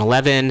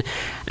 2011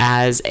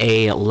 as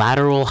a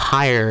lateral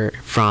hire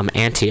from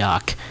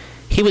Antioch.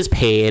 He was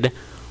paid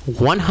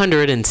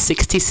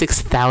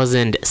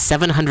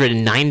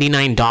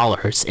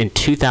 $166,799 in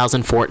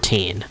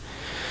 2014.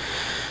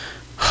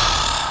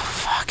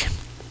 Fuck.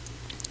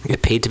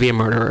 Get paid to be a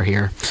murderer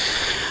here.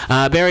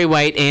 Barry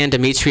White and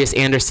Demetrius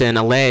Anderson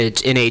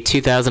allege in a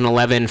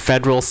 2011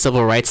 federal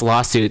civil rights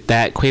lawsuit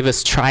that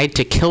Cuevas tried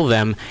to kill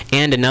them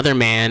and another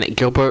man,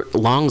 Gilbert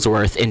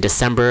Longsworth, in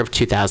December of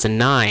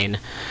 2009.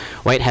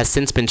 White has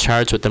since been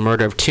charged with the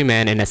murder of 2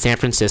 men in a San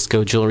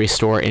Francisco jewelry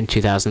store in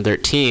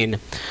 2013.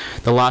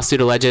 The lawsuit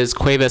alleges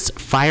Cuevas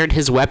fired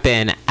his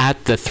weapon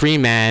at the 3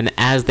 men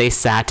as they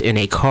sat in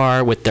a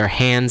car with their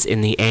hands in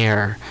the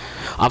air.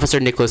 Officer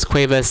Nicholas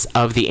Cuevas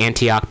of the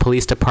Antioch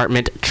Police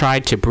Department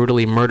tried to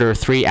brutally murder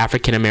 3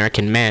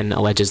 African-American men,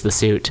 alleges the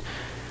suit.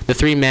 The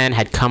 3 men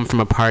had come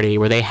from a party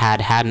where they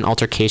had an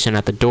altercation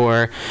at the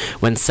door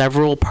when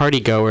several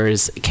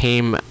partygoers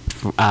came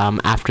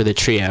after the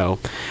trio.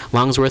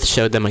 Longsworth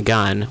showed them a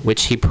gun,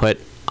 which he put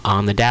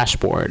on the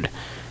dashboard.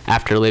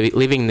 After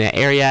leaving the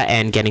area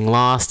and getting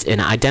lost, an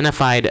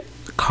identified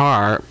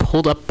car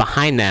pulled up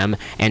behind them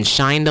and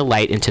shined a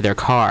light into their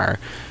car.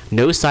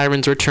 No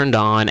sirens were turned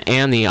on,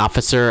 and the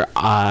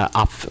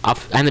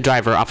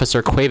driver,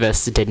 Officer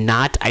Cuevas, did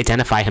not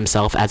identify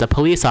himself as a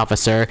police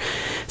officer,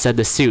 said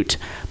the suit,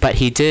 but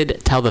he did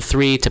tell the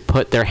 3 to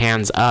put their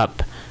hands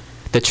up.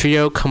 The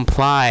trio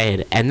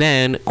complied, and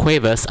then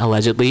Cuevas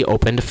allegedly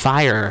opened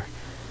fire.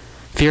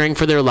 Fearing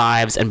for their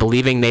lives and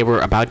believing they were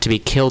about to be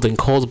killed in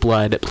cold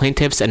blood,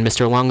 plaintiffs and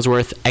Mr.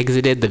 Longsworth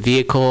exited the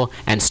vehicle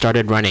and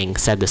started running,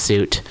 said the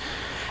suit.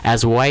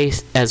 As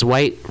White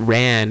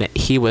ran,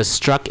 he was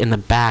struck in the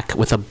back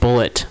with a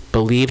bullet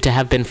believed to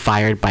have been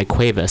fired by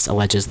Cuevas,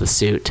 alleges the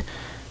suit.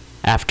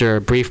 After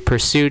a brief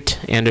pursuit,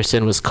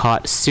 Anderson was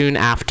caught soon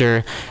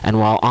after, and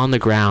while on the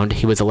ground,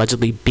 he was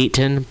allegedly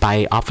beaten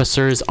by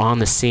officers on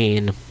the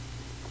scene.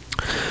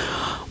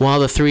 While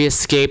the 3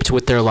 escaped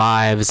with their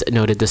lives,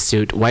 noted the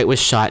suit, White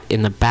was shot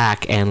in the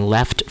back and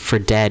left for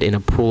dead in a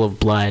pool of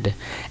blood,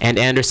 and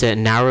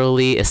Anderson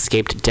narrowly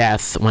escaped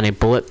death when a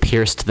bullet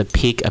pierced the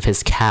peak of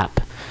his cap.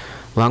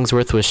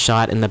 Longsworth was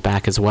shot in the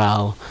back as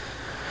well.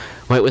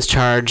 White was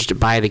charged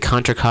by the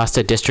Contra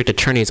Costa District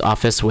Attorney's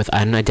Office with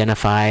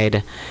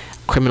unidentified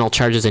criminal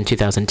charges in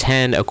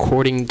 2010,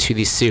 according to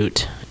the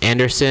suit.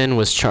 Anderson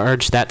was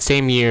charged that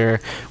same year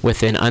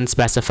with an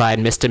unspecified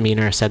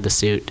misdemeanor, said the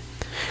suit.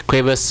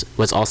 Cuevas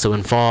was also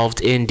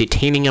involved in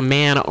detaining a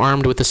man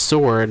armed with a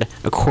sword,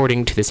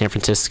 according to the San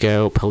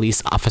Francisco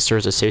Police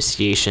Officers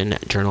Association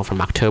Journal from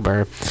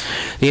October.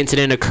 The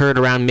incident occurred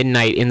around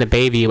midnight in the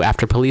Bayview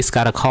after police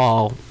got a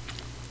call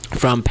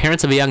from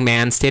parents of a young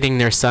man stating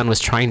their son was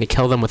trying to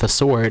kill them with a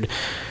sword.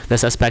 The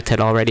suspect had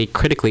already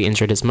critically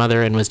injured his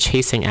mother and was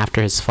chasing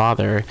after his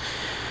father.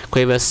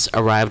 Cuevas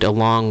arrived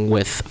along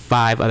with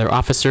 5 other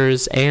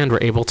officers and were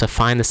able to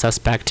find the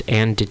suspect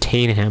and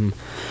detain him.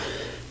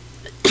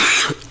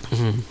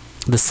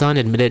 The son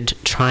admitted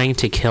trying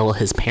to kill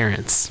his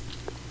parents.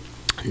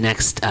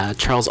 Next,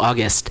 Charles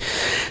August.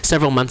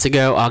 Several months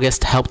ago,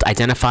 August helped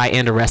identify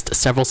and arrest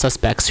several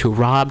suspects who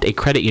robbed a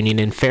credit union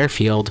in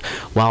Fairfield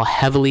while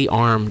heavily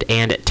armed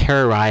and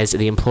terrorized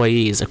the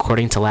employees,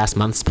 according to last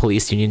month's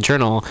Police Union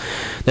Journal.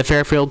 The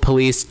Fairfield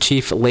police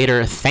chief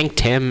later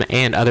thanked him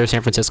and other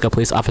San Francisco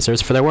police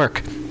officers for their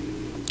work.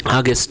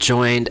 August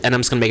joined, and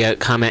I'm just going to make a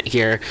comment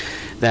here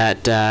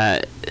that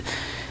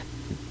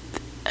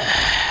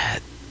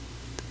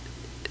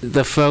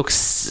the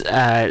folks...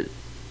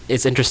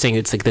 it's interesting.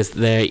 It's like this.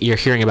 You're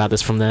hearing about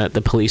this from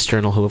the Police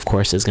Journal, who of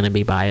course is going to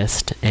be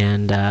biased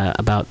and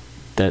about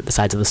the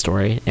sides of the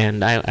story.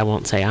 And I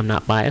won't say I'm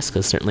not biased,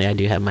 because certainly I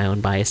do have my own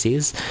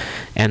biases,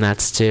 and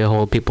that's to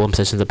hold people in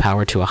positions of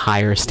power to a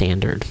higher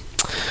standard.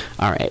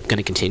 All right, I'm going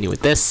to continue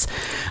with this.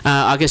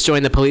 August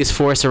joined the police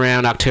force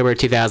around October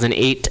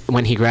 2008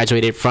 when he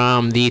graduated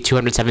from the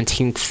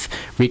 217th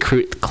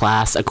recruit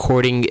class,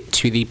 according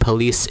to the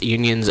Police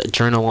Union's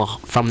Journal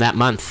from that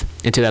month.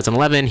 In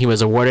 2011, he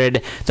was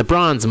awarded the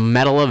Bronze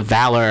Medal of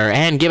Valor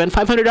and given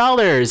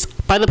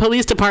 $500 by the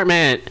police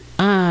department.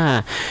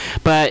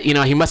 But,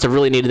 he must have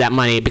really needed that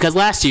money, because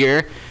last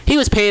year, he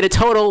was paid a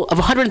total of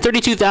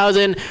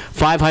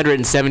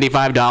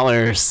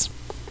 $132,575.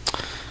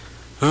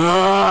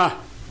 All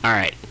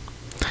right.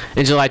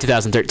 In July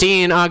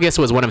 2013, August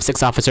was one of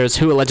 6 officers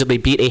who allegedly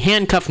beat a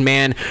handcuffed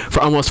man for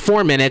almost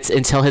 4 minutes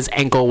until his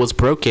ankle was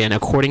broken,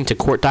 according to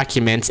court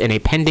documents in a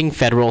pending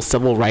federal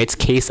civil rights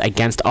case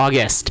against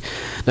August.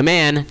 The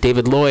man,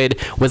 David Lloyd,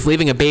 was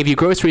leaving a Bayview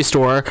grocery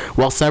store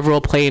while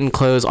several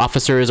plainclothes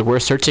officers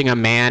were searching a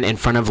man in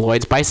front of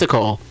Lloyd's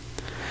bicycle.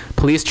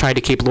 Police tried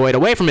to keep Lloyd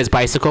away from his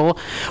bicycle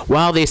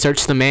while they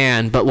searched the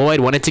man, but Lloyd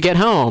wanted to get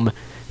home.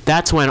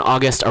 That's when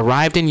August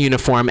arrived in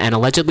uniform and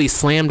allegedly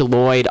slammed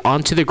Lloyd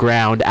onto the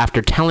ground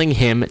after telling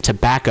him to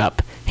back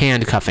up,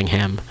 handcuffing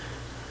him.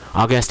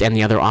 August and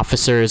the other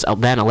officers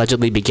then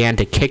allegedly began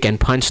to kick and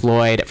punch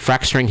Lloyd,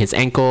 fracturing his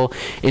ankle,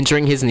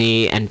 injuring his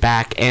knee and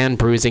back, and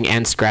bruising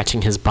and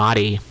scratching his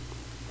body.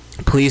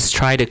 Police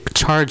tried to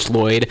charge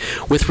Lloyd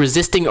with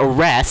resisting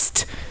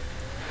arrest,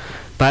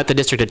 but the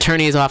district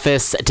attorney's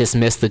office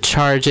dismissed the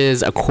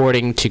charges,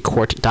 according to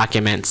court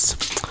documents.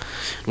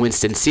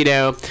 Winston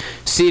Cito.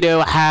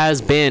 Cito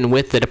has been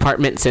with the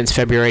department since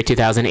February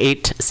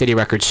 2008, City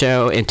Record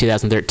show in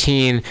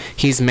 2013.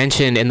 He's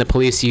mentioned in the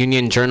Police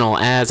Union Journal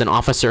as an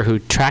officer who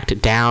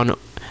tracked down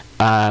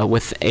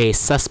with a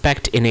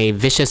suspect in a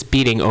vicious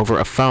beating over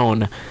a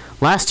phone.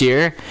 Last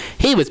year,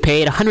 he was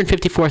paid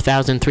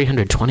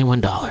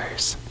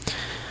 $154,321.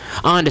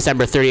 On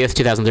December 30th,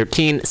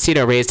 2013,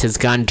 Cito raised his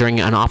gun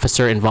during an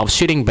officer-involved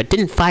shooting but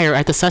didn't fire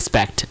at the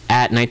suspect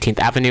at 19th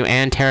Avenue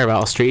and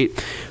Taraval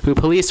Street, who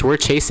police were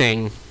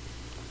chasing.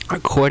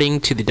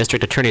 According to the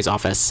district attorney's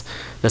office,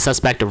 the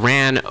suspect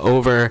ran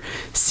over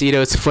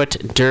Cito's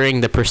foot during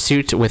the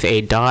pursuit with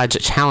a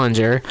Dodge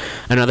Challenger.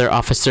 Another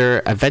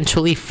officer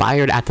eventually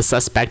fired at the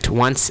suspect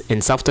once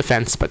in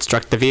self-defense but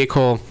struck the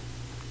vehicle,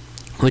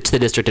 which the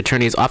district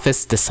attorney's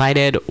office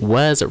decided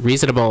was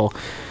reasonable.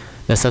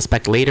 The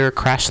suspect later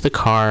crashed the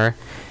car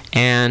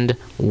and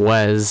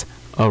was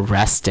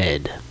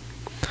arrested.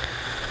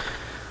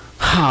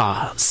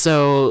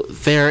 So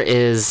there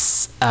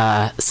is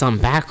some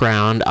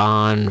background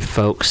on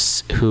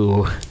folks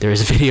who there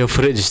is video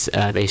footage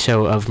they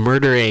show of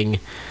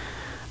murdering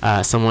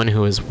someone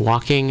who is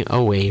walking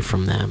away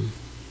from them.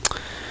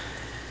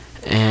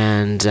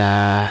 And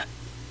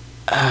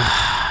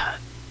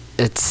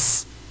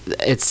it's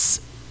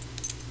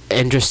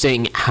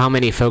interesting how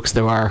many folks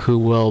there are who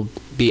will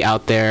be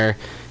out there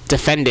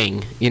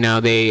defending. You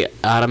know, they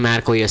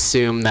automatically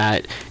assume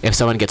that if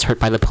someone gets hurt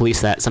by the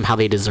police that somehow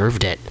they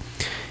deserved it.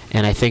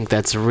 And I think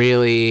that's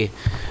really,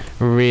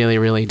 really,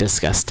 really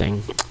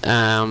disgusting. So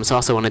I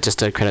also wanted just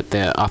to credit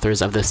the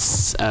authors of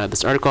this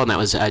article, and that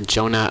was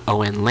Jonah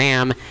Owen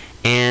Lamb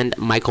and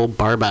Michael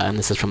Barba, and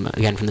this is from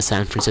the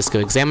San Francisco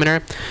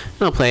Examiner.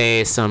 I'll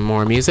play some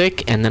more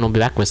music, and then we'll be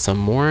back with some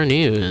more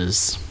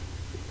news.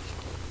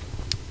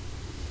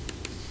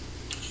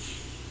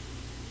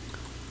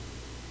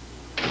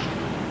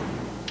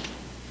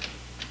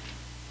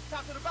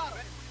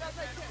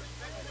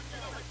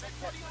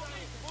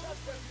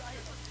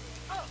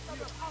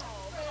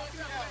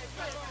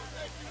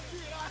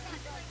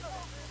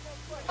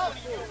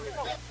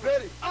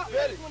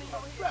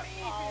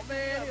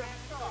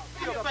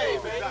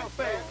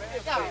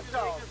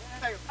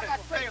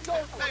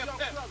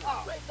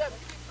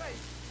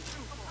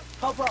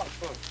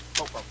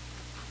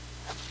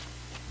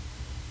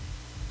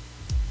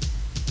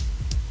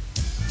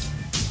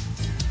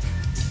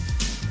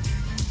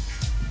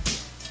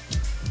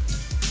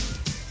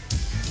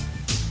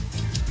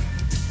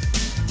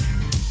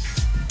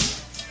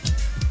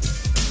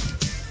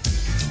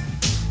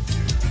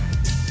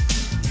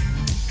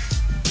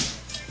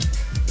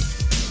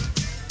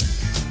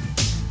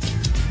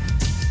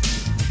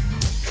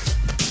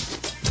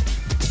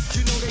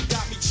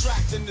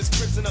 In this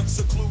prison of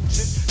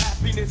seclusion,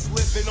 happiness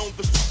living on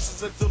the streets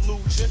is a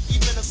delusion.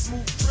 Even a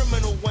smooth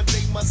criminal one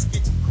day must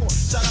get caught.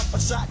 Shot up or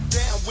shot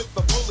down with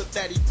the bullet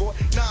that he bought.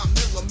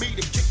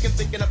 9mm kicking,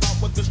 thinking about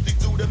what the street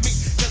do to me.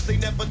 Cause they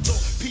never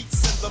taught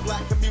peace in the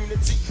black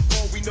community.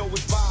 All we know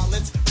is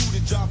violence, do the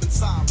job in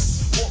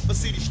silence. Walk the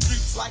city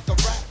streets like a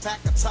rat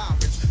pack of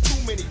tyrants. Too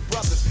many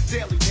brothers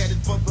daily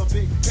headed for the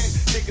big pen.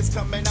 Niggas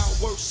coming out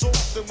worse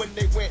off than when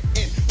they went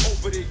in.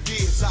 Over the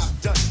years I've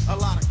done a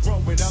lot of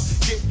growing up.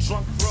 Get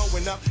drunk,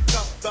 throwing up,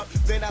 cuffed up.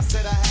 Then I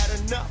said I had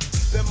enough.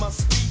 There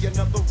must be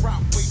another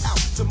route, way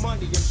out to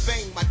money and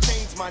fame. I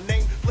changed my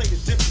name, played a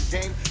different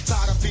game.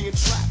 Tired of being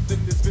trapped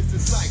in this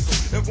vicious cycle.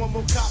 If one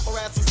more cop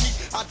harasses me,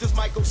 I just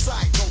might go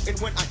psycho. And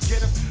when I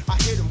get him, I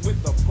hit him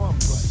with a bum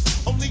rush.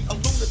 Only a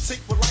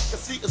lunatic would like to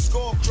see a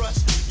skull crush.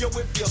 Yo,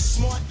 if you're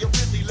smart, you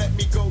really let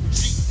me go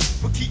G.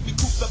 But keep me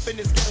cooped up in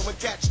this ghetto and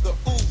catch the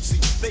Uzi.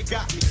 They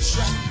got me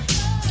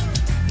trapped.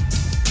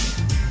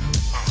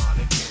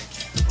 They can't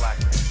keep the black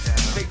man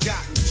down. They got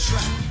me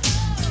trapped.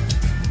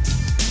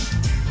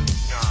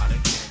 Nah,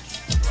 they can't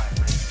keep the black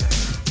man down.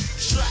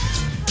 Trapped.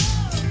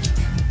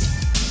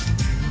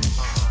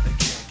 They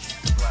can't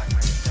keep the black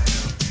man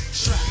down.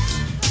 Trapped.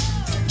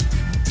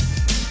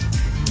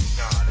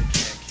 Nah, they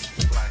can't keep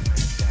the black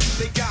man down.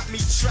 They got me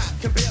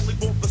trapped. Can barely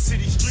walk the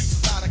city streets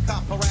without a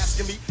cop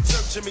harassing me,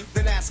 searching me,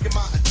 then asking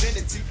my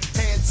identity.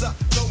 Hands up,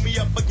 throw me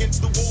up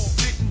against the wall.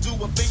 Didn't do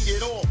a thing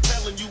at all.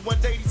 Telling you one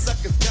day these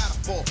suckers gotta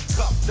fall.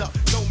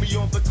 me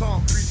on the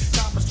concrete.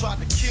 Coppers tried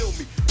to kill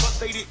me, but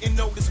they didn't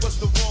know this was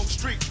the wrong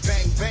street.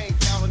 Bang, bang,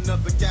 count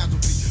another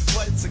casualty.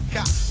 But it's a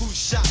cop who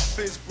shot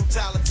for his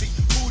brutality.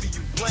 Who do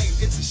you blame?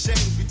 It's a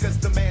shame because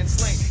the man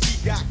slain, he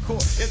got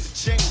caught in the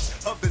chains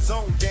of his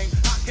own gang.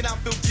 How can I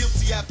feel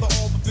guilty after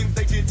all the things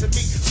they did to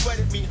me?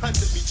 Sweated me,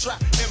 hunted me,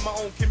 trapped in my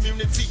own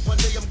community. One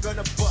day I'm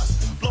gonna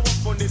bust, blow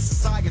up on this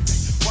society.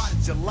 Why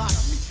did you lie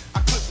to me? I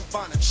couldn't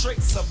find a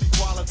trace of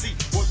equality.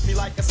 Worked me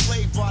like a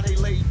slave while they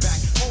laid back.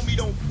 Homie,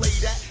 don't play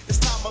that. It's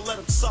time to let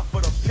them suffer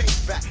the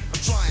payback.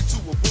 I'm trying to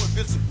avoid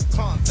physical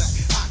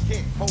contact. I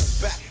can't hold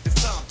back. It's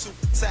time to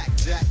attack,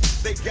 Jack.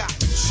 They got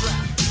me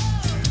trapped.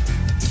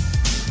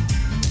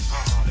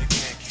 They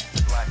can't keep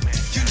the black man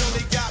down. You know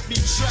they got me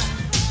trapped.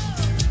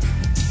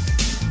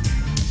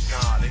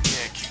 Nah, they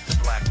can't keep the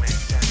black man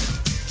down.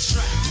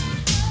 Trapped.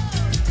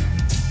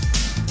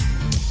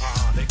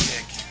 They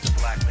can't keep the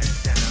black man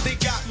down. They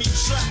got me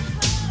trapped.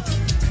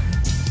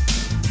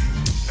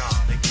 Nah,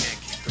 they can't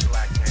keep the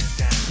black man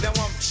down. Now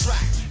I'm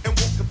trapped and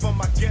walking from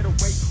my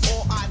getaway.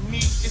 All I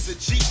need is a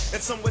G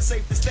and somewhere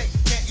safe to stay.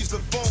 Can't use the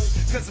phone,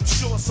 cause I'm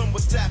sure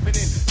someone's tapping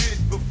in. Did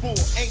it before,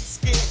 ain't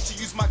scared to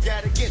use my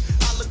gat again.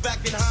 I look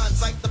back in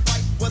hindsight, the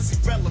fight was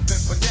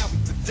irrelevant, but now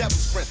he's the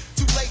devil's friend.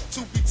 Too late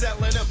to be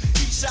telling him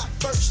he shot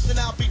first, and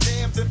I'll be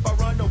damned if I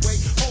run away.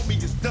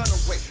 Homie is done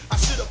away. I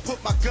should have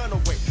put my gun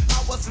away. I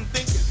wasn't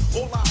thinking,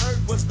 all I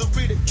heard was the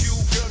ridicule.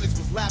 Girlies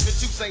was laughing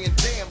too, saying,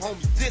 damn,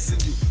 homie,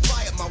 dissing you.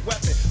 Fired my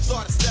weapon,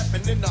 started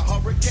stepping in the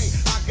hurricane.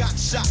 I got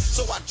shot,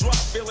 so I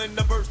dropped, feeling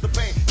the burst of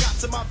pain. Got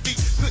to my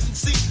feet, couldn't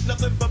see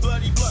nothing but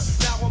bloody blood.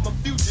 Now I'm a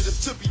fugitive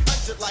to be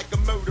hunted like a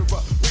murderer.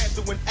 Ran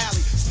through an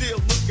alley, still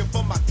looking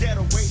for my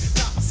getaway.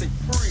 Now I say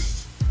free,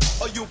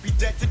 or you'll be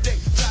dead today.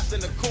 Trapped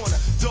in a corner,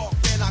 dark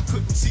and I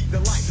couldn't see the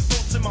light.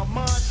 Thoughts in my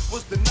mind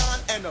was the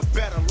nine and a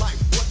better life.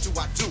 What do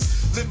I do?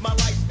 Live my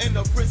life in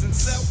a prison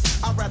cell?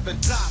 I'd rather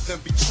die than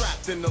be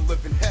trapped in a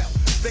living hell.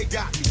 They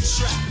got me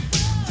trapped.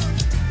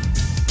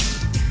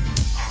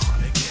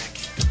 They can't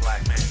keep the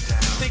black man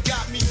down. They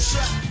got me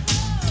trapped.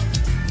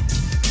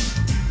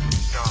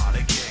 Nah,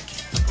 they can't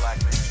keep the black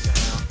man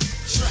down.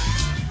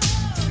 Trapped.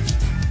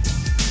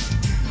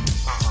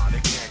 They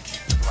can't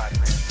keep the black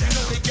man You down.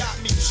 know they got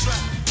me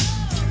trapped.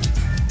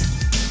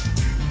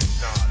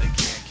 Nah, they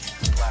can't keep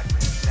the black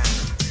man down.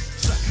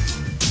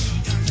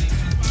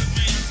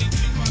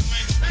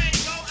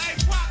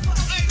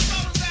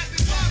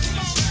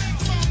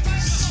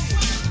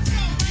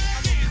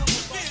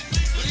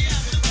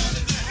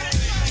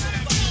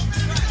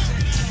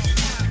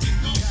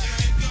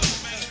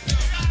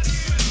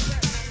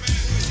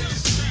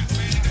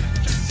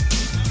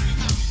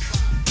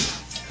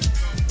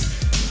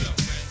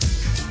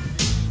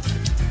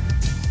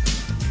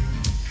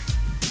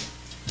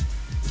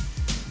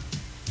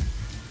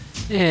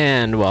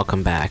 And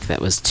welcome back. That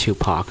was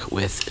Tupac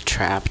with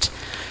Trapped.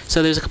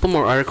 So there's a couple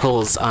more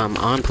articles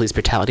on police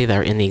brutality that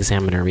are in the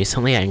Examiner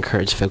recently. I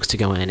encourage folks to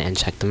go in and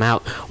check them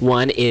out.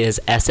 One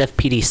is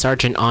SFPD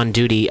Sergeant on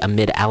duty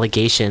amid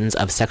allegations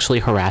of sexually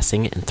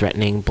harassing and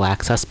threatening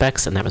black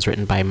suspects, and that was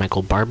written by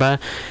Michael Barba,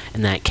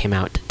 and that came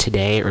out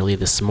today, early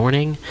this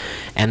morning.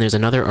 And there's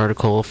another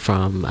article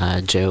from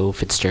Joe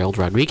Fitzgerald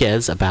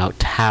Rodriguez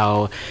about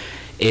how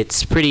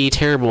it's pretty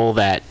terrible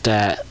that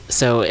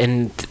so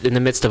in the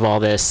midst of all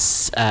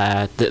this,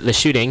 the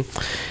shooting,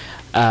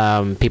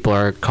 people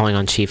are calling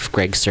on Chief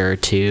Greg Sir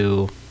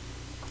to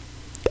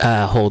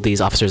hold these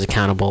officers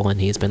accountable,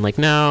 and he's been like,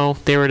 no,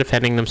 they were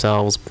defending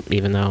themselves,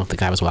 even though the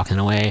guy was walking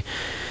away.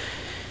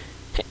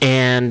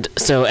 And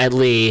so Ed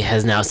Lee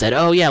has now said,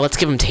 oh yeah, let's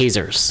give them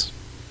tasers,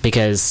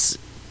 because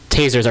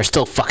tasers are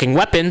still fucking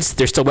weapons.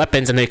 They're still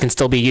weapons, and they can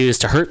still be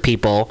used to hurt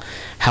people.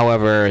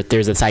 However,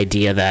 there's this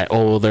idea that,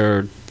 oh,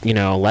 they're, you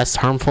know, less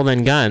harmful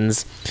than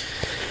guns.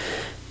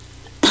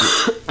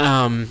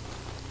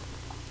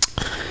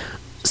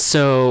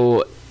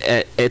 So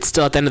it's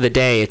still, at the end of the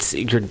day, it's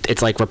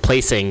like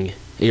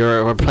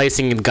you're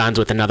replacing guns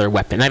with another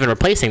weapon. Not even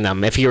replacing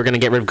them. If you were going to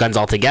get rid of guns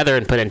altogether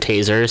and put in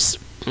tasers,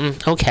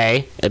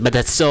 okay, but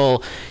that's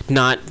still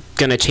not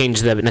going to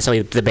change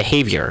necessarily the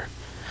behavior.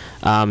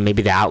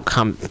 Maybe the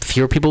outcome,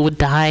 fewer people would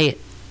die.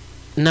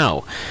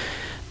 No,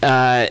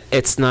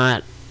 it's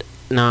not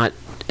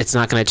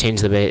going to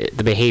change the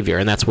behavior,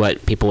 and that's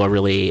what people are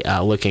really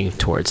looking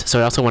towards. So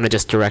I also want to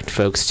just direct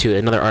folks to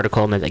another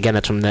article, and again,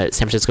 that's from the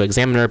San Francisco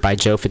Examiner by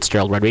Joe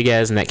Fitzgerald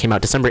Rodriguez, and that came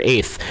out December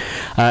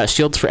 8th.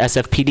 Shields for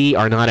SFPD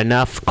are not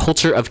enough.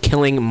 Culture of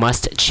killing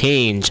must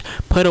change.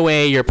 Put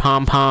away your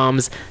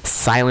pom-poms.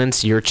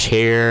 Silence your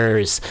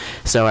chairs.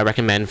 So I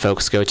recommend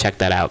folks go check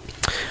that out.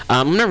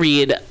 I'm going to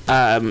read.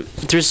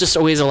 There's just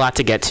always a lot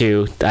to get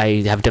to.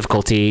 I have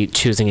difficulty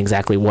choosing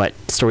exactly what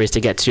stories to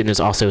get to, and there's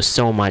also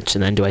so much,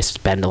 and then do I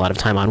spend a lot of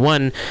time on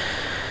one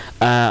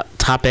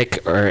topic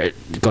or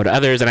go to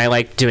others? And I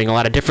like doing a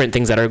lot of different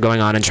things that are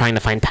going on and trying to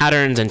find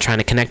patterns and trying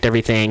to connect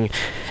everything,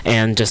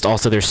 and just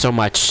also there's so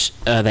much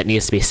that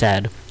needs to be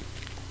said.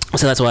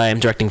 So that's why I'm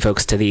directing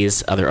folks to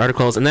these other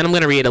articles. And then I'm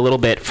going to read a little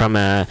bit from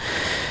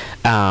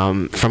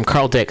from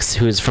Carl Dix,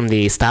 who's from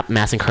the Stop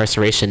Mass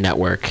Incarceration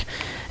Network.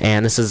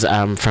 And this is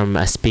from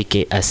a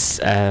speaking.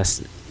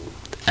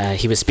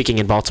 He was speaking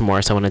in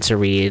Baltimore, so I wanted to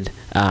read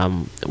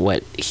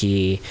what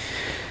he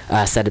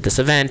said at this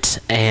event,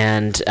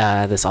 and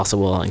this also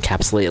will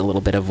encapsulate a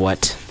little bit of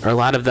a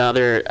lot of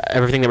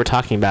everything that we're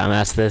talking about. And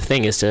that's the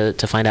thing, is to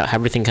find out how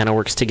everything kind of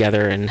works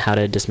together and how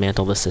to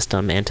dismantle the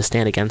system and to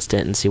stand against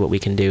it and see what we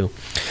can do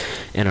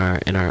in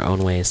our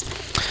own ways.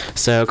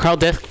 So Carl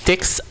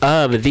Dix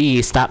of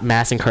the Stop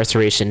Mass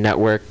Incarceration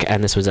Network,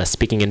 and this was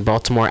speaking in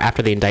Baltimore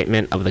after the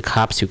indictment of the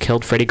cops who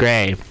killed Freddie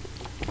Gray.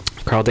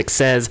 Carl Dix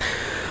says,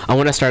 "I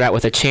want to start out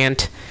with a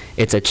chant.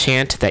 It's a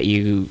chant that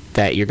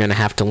you're going to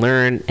have to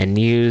learn and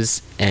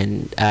use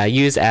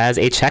as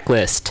a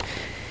checklist.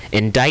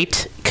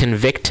 Indict,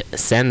 convict,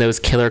 send those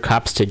killer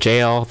cops to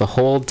jail. The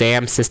whole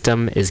damn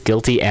system is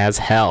guilty as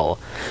hell."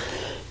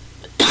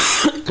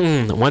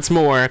 Once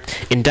more,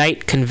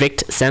 indict,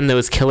 convict, send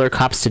those killer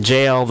cops to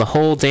jail. The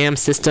whole damn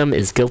system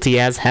is guilty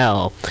as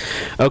hell.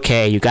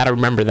 Okay, you gotta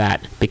remember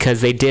that,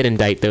 because they did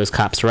indict those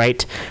cops,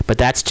 right? But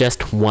that's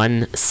just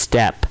one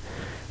step.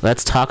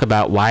 Let's talk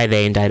about why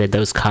they indicted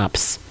those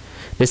cops.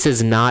 This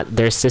is not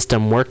their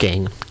system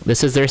working.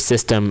 This is their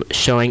system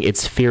showing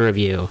its fear of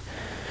you.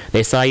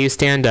 They saw you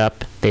stand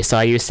up. They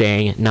saw you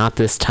saying, "Not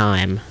this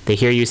time." They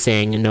hear you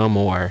saying, "No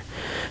more."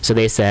 So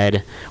they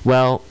said,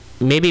 well,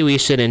 maybe we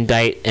should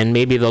indict, and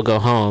maybe they'll go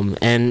home,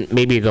 and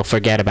maybe they'll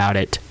forget about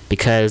it,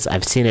 because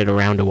I've seen it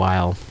around a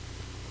while.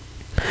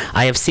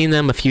 I have seen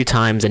them a few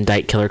times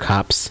indict killer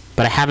cops,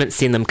 but I haven't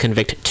seen them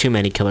convict too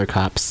many killer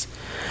cops.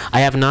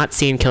 I have not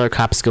seen killer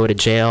cops go to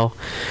jail.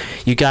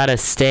 You gotta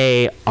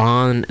stay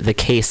on the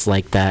case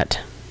like that.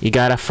 You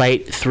gotta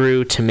fight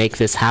through to make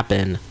this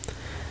happen.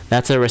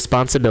 That's a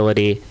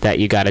responsibility that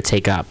you gotta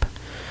take up.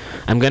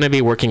 I'm gonna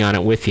be working on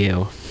it with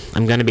you.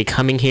 I'm gonna be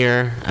coming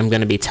here. I'm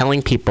gonna be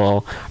telling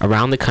people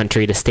around the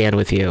country to stand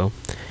with you.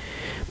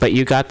 But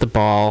you got the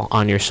ball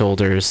on your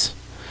shoulders.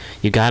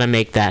 You gotta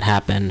make that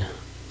happen.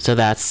 So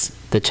that's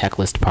the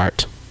checklist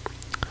part.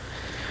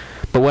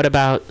 But what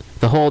about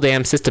the whole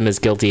damn system is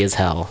guilty as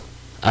hell?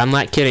 I'm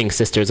not kidding,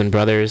 sisters and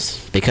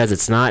brothers, because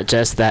it's not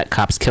just that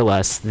cops kill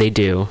us. They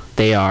do.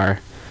 They are.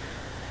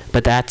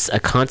 But that's a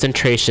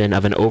concentration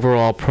of an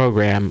overall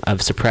program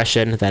of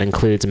suppression that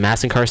includes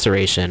mass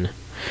incarceration.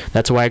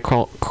 That's why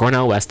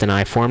Cornel West and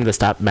I formed the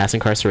Stop Mass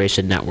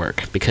Incarceration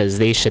Network, because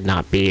they should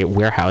not be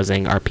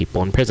warehousing our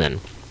people in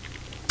prison.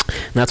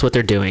 And that's what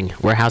they're doing,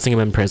 warehousing them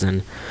in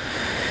prison.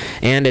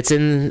 And it's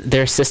in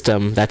their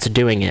system that's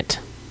doing it.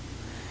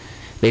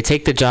 They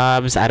take the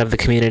jobs out of the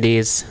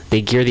communities.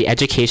 They gear the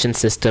education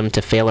system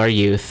to fail our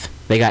youth.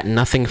 They got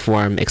nothing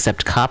for them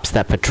except cops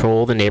that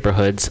patrol the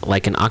neighborhoods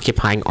like an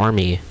occupying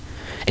army.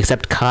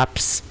 Except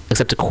courts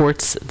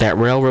that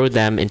railroad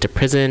them into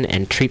prison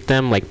and treat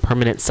them like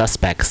permanent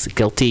suspects,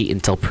 guilty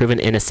until proven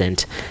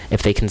innocent,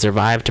 if they can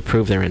survive to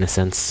prove their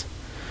innocence.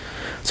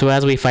 So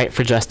as we fight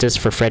for justice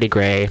for Freddie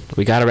Gray,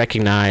 we gotta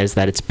recognize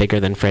that it's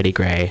bigger than Freddie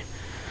Gray.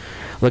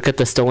 Look at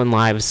the Stolen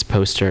Lives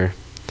poster.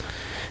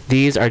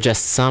 These are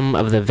just some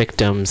of the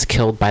victims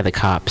killed by the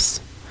cops.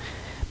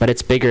 But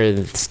it's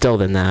bigger still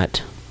than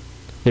that.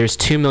 There's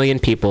 2 million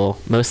people,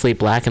 mostly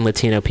black and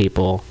Latino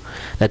people,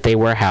 that they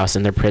warehouse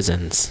in their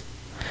prisons.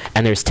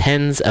 And there's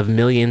tens of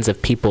millions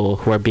of people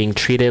who are being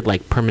treated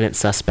like permanent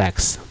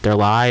suspects, their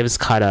lives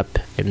caught up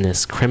in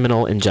this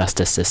criminal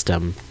injustice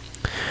system.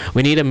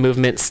 We need a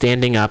movement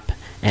standing up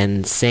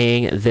and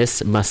saying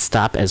this must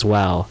stop as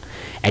well,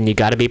 and you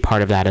gotta be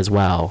part of that as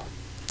well.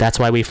 That's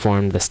why we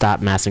formed the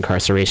Stop Mass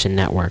Incarceration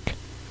Network.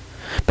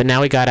 But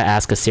now we gotta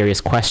ask a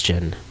serious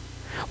question.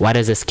 Why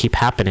does this keep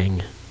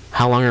happening?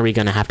 How long are we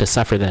gonna have to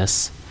suffer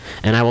this?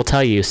 And I will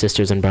tell you,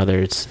 sisters and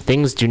brothers,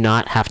 things do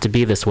not have to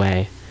be this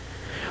way.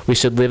 We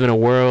should live in a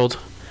world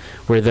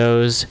where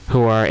those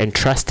who are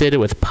entrusted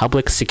with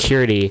public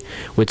security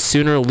would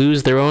sooner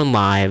lose their own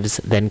lives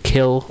than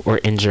kill or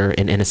injure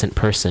an innocent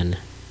person.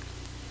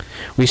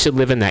 We should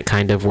live in that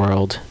kind of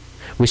world.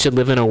 We should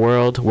live in a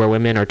world where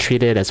women are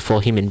treated as full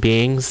human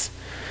beings.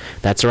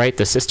 That's right,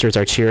 the sisters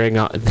are cheering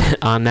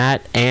on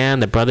that,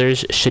 and the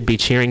brothers should be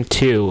cheering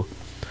too,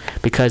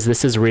 because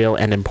this is real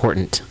and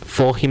important.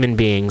 Full human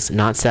beings,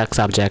 not sex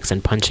objects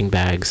and punching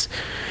bags.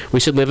 We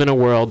should live in a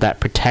world that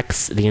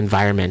protects the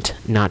environment,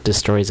 not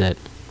destroys it.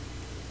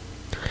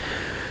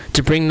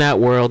 To bring that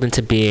world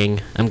into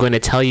being, I'm going to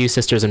tell you,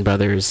 sisters and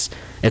brothers,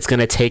 it's going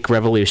to take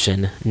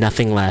revolution,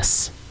 nothing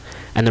less.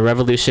 And the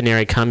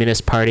Revolutionary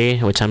Communist Party,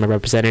 which I'm a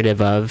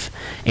representative of,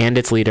 and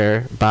its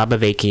leader, Bob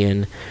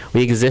Avakian,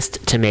 we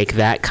exist to make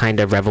that kind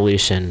of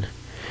revolution.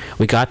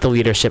 We got the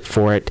leadership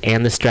for it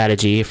and the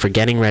strategy for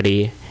getting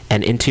ready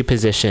and into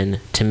position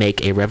to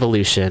make a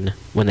revolution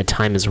when the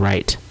time is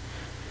right.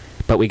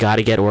 But we got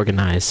to get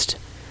organized.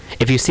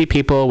 If you see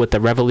people with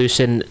the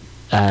Revolution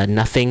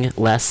Nothing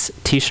Less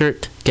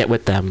t-shirt, get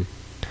with them.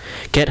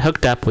 Get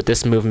hooked up with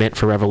this movement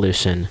for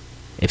revolution.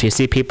 If you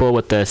see people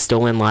with the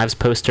Stolen Lives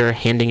poster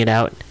handing it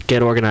out,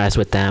 get organized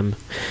with them,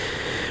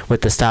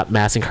 with the Stop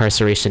Mass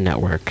Incarceration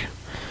Network.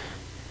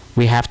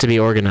 We have to be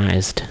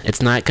organized.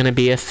 It's not going to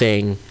be a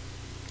thing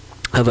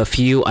of a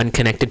few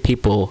unconnected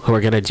people who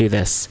are going to do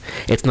this.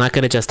 It's not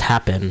going to just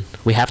happen.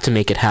 We have to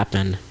make it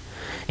happen.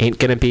 Ain't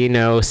going to be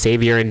no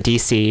savior in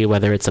D.C.,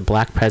 whether it's a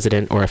black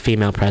president or a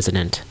female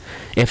president.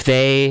 If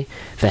they,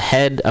 the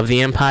head of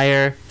the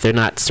empire, they're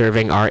not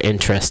serving our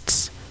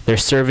interests. They're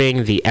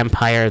serving the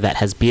empire that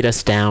has beat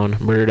us down,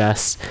 murdered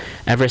us,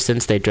 ever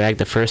since they dragged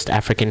the first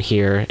African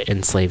here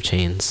in slave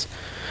chains.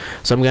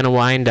 So I'm going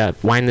to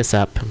wind this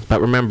up.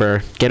 But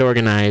remember, get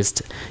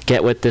organized.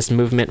 Get with this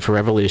movement for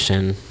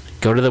revolution.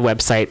 Go to the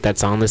website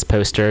that's on this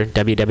poster,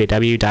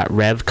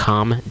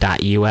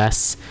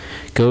 www.revcom.us.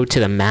 Go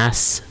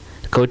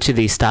to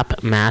the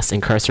Stop Mass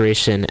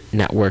Incarceration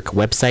Network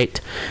website.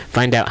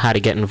 Find out how to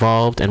get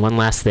involved. And one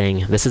last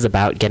thing, this is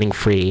about getting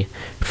free.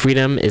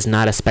 Freedom is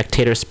not a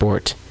spectator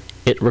sport.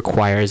 It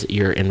requires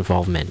your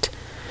involvement.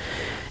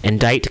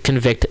 Indict,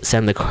 convict,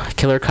 send the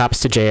killer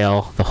cops to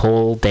jail. The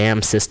whole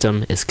damn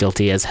system is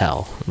guilty as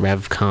hell.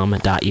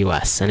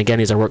 Revcom.us. And again,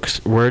 these are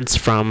words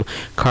from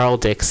Carl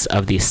Dix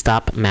of the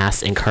Stop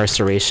Mass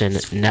Incarceration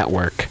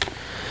Network.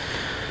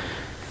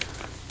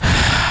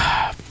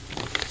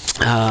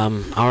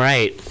 All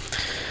right.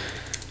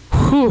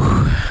 Whew.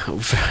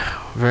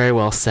 Very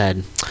well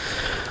said.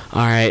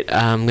 All right,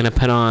 I'm going to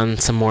put on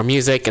some more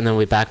music, and then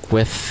we'll be back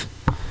with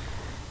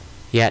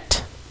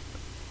yet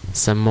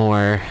some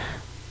more...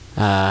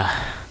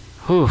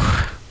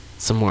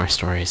 some more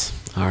stories.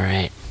 All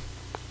right.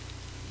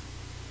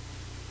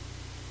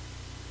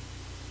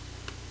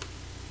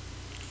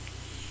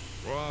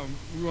 Well,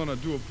 we want to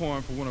do a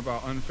poem for one of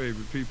our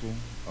unfavored people,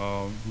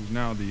 who's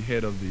now the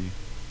head of the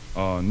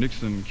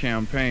Nixon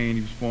campaign.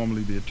 He was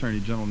formerly the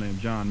Attorney General named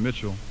John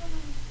Mitchell.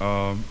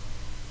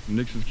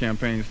 Nixon's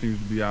campaign seems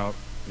to be out,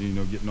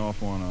 getting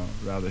off on a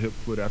rather hip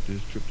foot after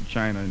his trip to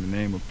China in the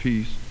name of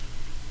peace,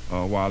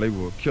 while they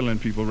were killing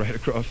people right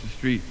across the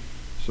street,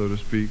 so to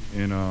speak,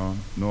 in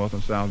North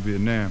and South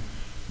Vietnam.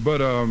 But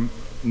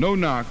no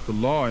knock, the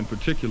law in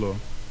particular,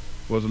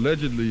 was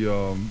allegedly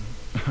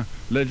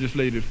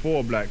legislated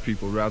for black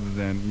people rather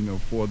than,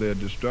 for their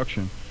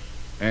destruction.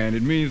 And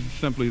it means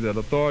simply that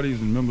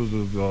authorities and members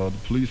of the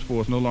police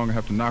force no longer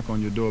have to knock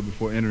on your door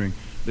before entering.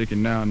 They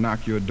can now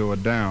knock your door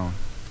down.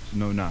 It's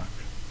no knock.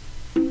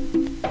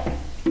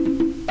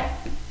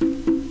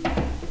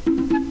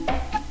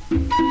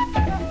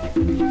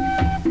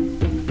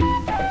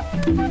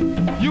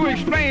 You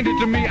explained it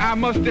to me, I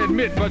must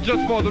admit, but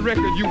just for the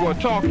record, you were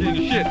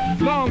talking shit.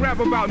 Long rap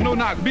about no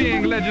knock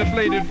being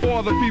legislated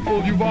for the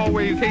people you've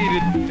always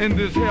hated in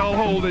this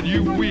hellhole that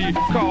we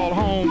call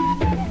home.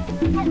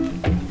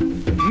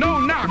 No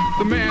knock,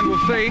 the man will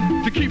say,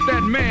 to keep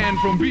that man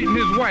from beating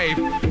his wife.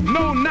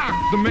 No knock,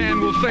 the man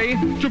will say,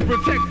 to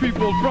protect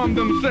people from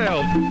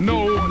themselves.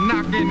 No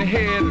knocking,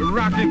 head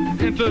rocking,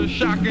 into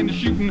shocking,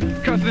 shooting,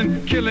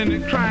 cussing,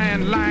 killing,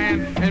 crying,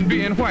 lying, and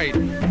being white.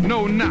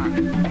 No knock.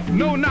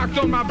 No knocked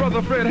on my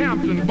brother Fred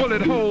Hampton,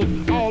 bullet holes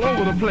all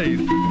over the place.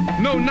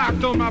 No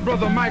knocked on my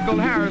brother Michael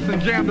Harrison,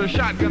 jammed a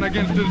shotgun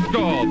against his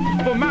skull.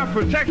 For my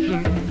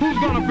protection, who's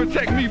gonna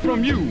protect me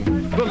from you?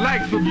 The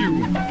likes of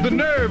you, the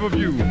nerve of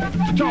you,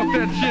 to talk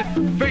that shit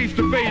face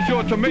to face,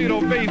 your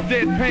tomato-faced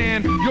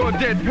deadpan, your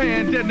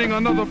deadpan deadening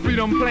another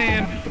freedom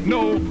plan.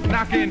 No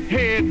knocking,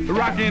 head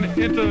rocking,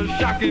 into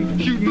shocking,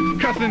 shooting,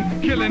 cussing,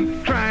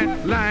 killing,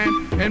 crying,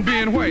 lying, and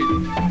being white.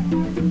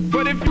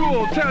 But if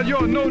you'll tell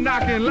your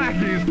no-knocking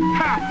lackeys,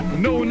 ha,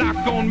 no knock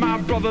on my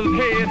brother's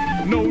head,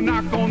 no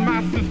knock on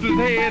my sister's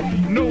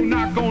head, no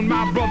knock on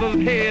my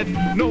brother's head,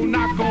 no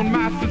knock on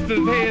my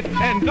sister's head,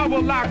 and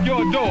double lock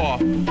your door,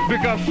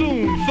 because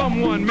soon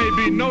someone may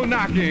be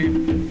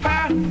no-knocking,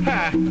 ha,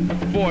 ha,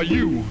 for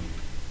you.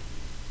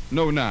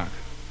 No knock.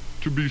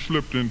 To be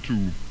slipped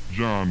into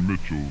John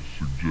Mitchell's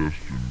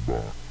suggestion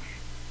box.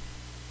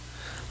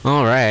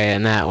 All right,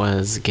 and that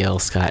was Gil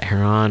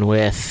Scott-Heron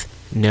with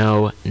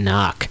No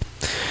Knock.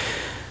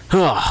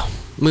 Oh,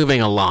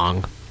 moving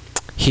along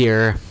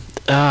here,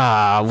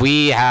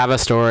 we have a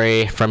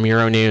story from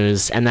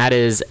Euronews, and that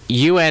is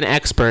UN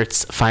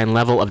experts find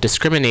level of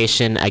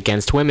discrimination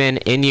against women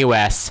in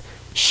U.S.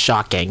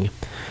 shocking.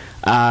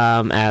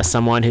 As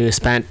someone who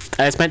spent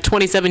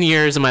 27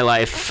 years of my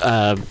life,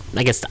 I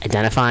guess,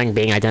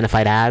 being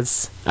identified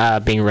as,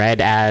 being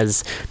read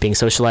as, being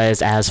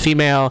socialized as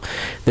female,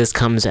 this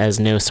comes as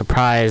no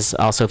surprise.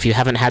 Also, if you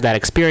haven't had that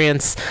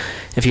experience,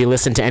 if you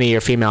listen to any of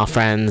your female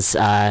friends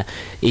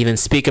even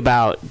speak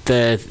about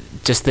the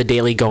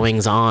daily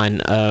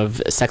goings-on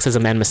of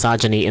sexism and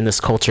misogyny in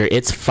this culture,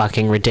 it's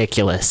fucking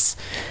ridiculous.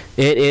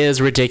 It is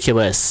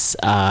ridiculous.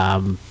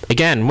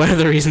 Again, one of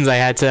the reasons I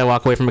had to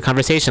walk away from a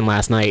conversation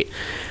last night,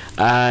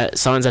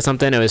 someone said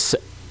something, it was,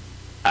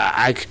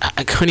 I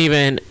couldn't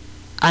even,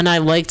 and I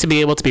like to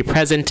be able to be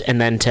present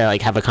and then to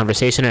have a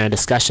conversation and a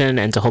discussion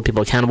and to hold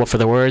people accountable for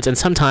their words, and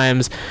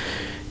sometimes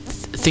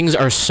things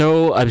are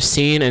so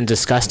obscene and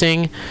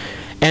disgusting,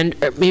 and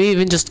maybe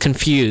even just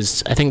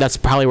confused. I think that's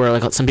probably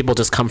where some people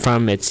just come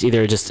from. It's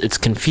either it's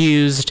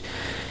confused,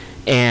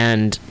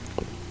 and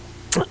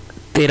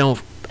they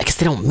don't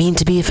mean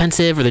to be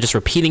offensive, or they're just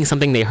repeating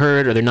something they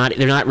heard, or they're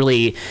not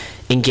really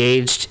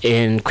engaged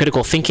in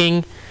critical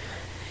thinking.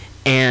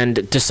 and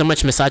there's so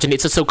much misogyny.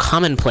 It's just so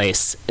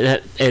commonplace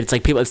that it's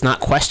like it's not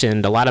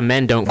questioned. A lot of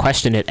men don't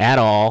question it at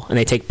all, and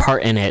they take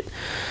part in it.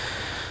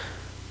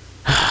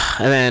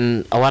 And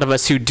then a lot of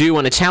us who do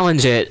want to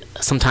challenge it,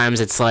 sometimes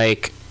it's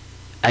like,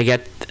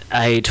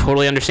 I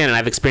totally understand, and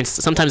I've experienced,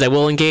 sometimes I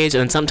will engage,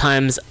 and then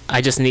sometimes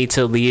I just need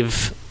to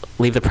leave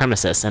the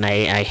premises, and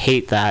I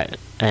hate that,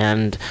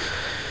 and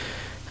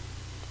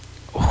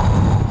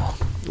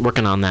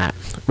working on that,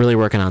 really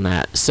working on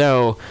that.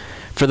 So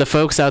for the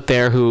folks out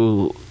there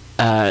who,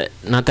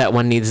 not that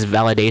one needs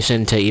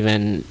validation to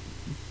even,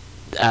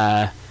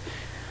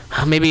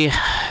 maybe,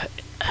 I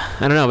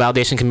don't know,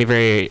 validation can be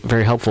very,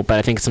 very helpful, but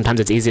I think sometimes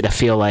it's easy to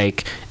feel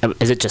like,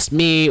 is it just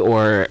me,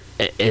 or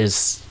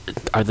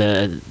are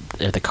the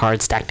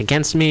cards stacked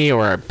against me,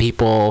 or are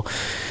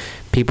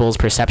people's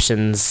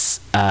perceptions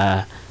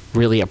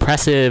really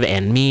oppressive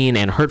and mean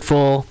and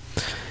hurtful?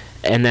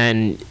 And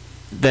then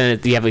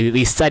you have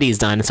these studies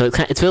done, so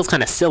it feels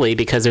kind of silly,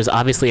 because there's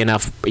obviously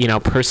enough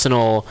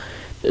personal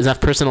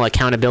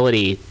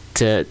accountability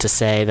to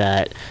say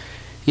that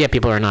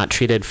people are not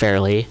treated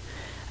fairly,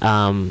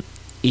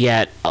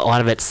 yet a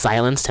lot of it's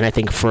silenced. And I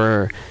think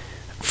for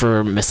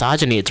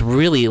misogyny, it's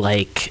really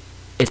like,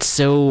 it's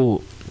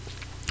so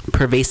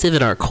pervasive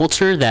in our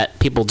culture that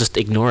people just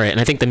ignore it.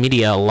 And I think the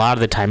media, a lot of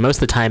the time, most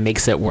of the time,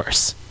 makes it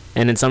worse.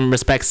 And in some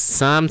respects,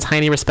 some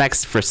tiny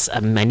respects, for a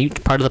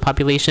minute part of the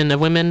population of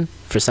women,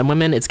 for some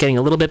women, it's getting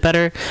a little bit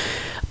better,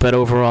 but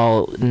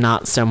overall,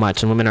 not so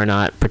much. And women are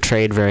not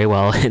portrayed very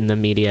well in the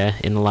media,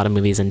 in a lot of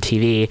movies and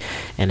TV,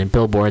 and in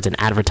billboards and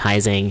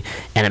advertising,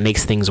 and it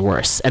makes things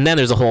worse. And then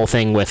there's a whole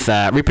thing with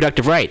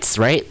reproductive rights,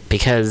 right?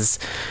 Because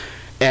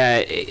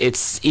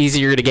it's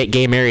easier to get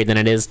gay married than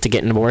it is to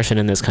get an abortion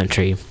in this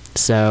country.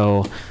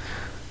 So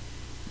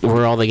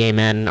we're all the gay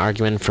men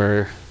arguing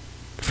for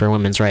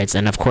women's rights.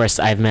 And of course,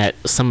 I've met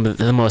some of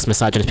the most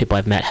misogynist people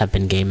I've met have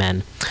been gay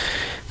men.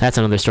 That's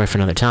another story for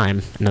another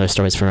time. Another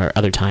stories for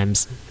other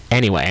times.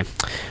 Anyway,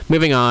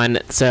 moving on.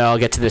 So I'll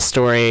get to this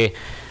story.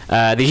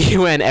 The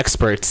UN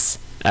experts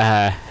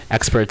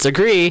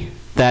agree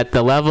that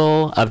the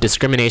level of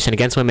discrimination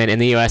against women in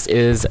the U.S.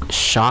 is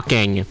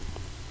shocking.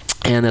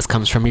 And this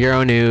comes from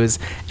Euronews,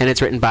 and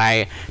it's written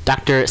by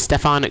Dr.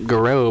 Stefan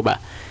Garob.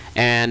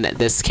 And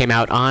this came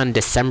out on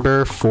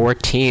December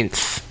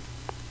 14th.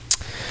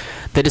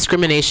 The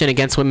discrimination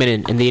against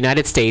women in the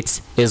United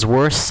States is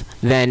worse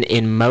than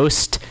in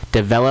most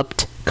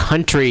developed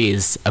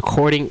countries,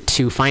 according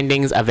to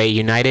findings of a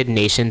United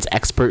Nations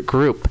expert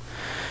group.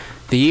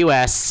 The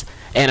U.S.,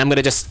 and I'm going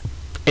to just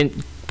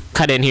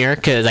cut in here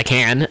because I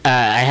can.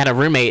 I had a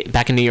roommate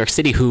back in New York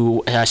City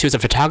who, she was a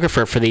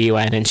photographer for the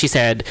UN, and she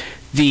said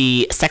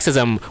the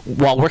sexism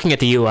while working at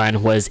the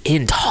UN was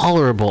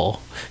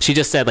intolerable. She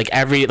just said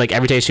every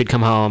day she'd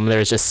come home, there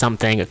was just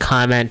something, a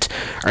comment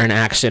or an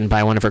action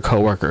by one of her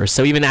coworkers.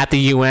 So even at the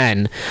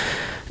UN,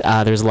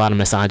 there's a lot of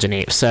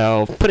misogyny.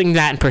 So putting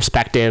that in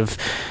perspective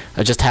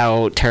of just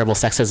how terrible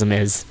sexism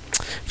is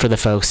for the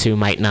folks who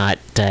might not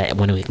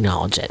want to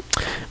acknowledge it.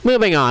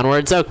 Moving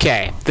onwards,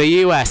 okay. The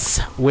U.S.,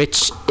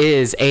 which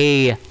is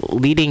a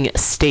leading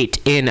state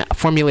in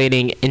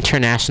formulating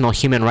international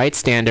human rights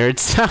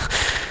standards,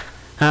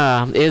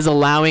 is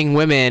allowing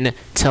women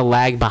to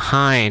lag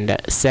behind,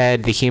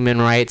 said the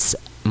human rights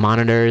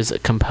monitors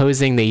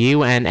composing the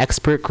UN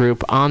expert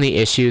group on the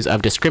issues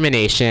of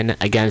discrimination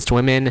against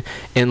women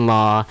in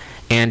law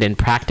and in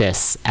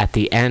practice at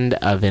the end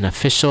of an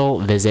official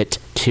visit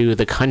to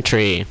the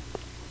country.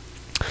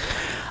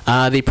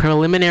 The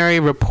preliminary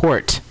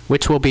report,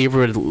 which will be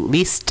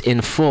released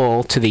in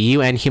full to the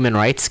UN Human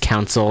Rights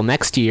Council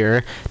next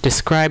year,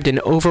 described an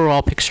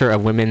overall picture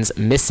of women's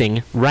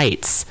missing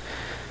rights.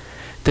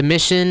 The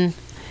mission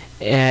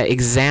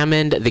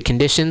examined the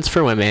conditions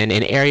for women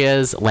in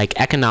areas like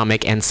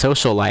economic and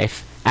social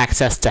life,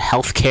 access to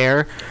health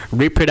care,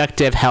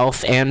 reproductive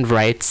health and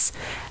rights,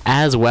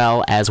 as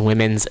well as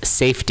women's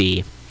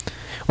safety.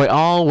 While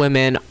all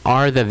women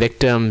are the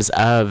victims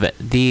of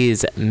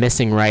these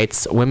missing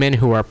rights, women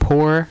who are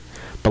poor,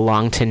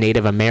 belong to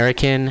Native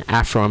American,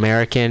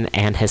 Afro-American,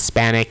 and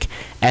Hispanic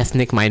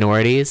ethnic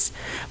minorities,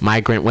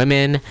 migrant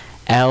women,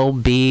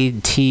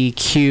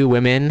 LGBTQ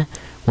women,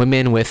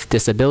 women with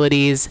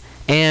disabilities,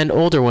 and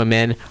older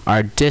women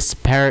are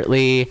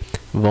disparately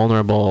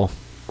vulnerable,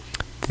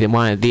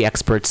 the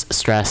experts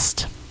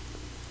stressed.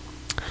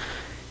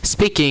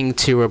 Speaking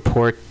to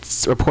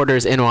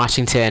reporters in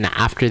Washington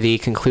after the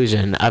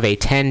conclusion of a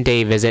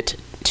 10-day visit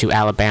to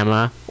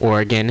Alabama,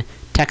 Oregon,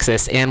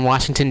 Texas, and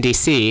Washington,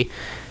 D.C.,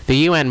 the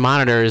UN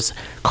monitors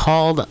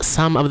called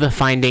some of the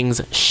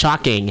findings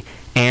shocking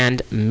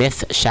and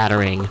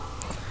myth-shattering.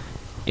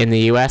 In the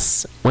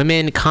U.S.,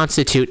 women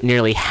constitute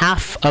nearly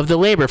half of the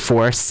labor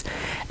force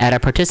at a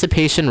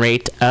participation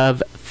rate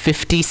of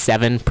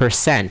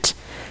 57%,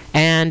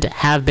 and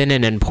have been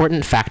an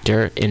important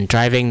factor in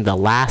driving the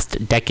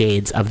last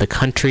decades of the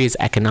country's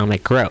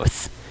economic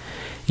growth.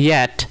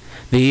 Yet,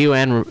 the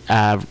UN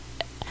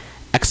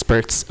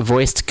experts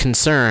voiced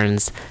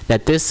concerns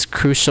that this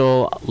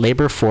crucial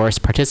labor force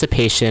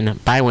participation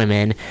by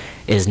women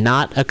is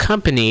not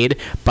accompanied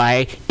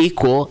by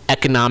equal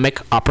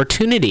economic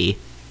opportunity.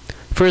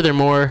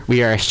 Furthermore,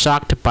 we are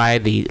shocked by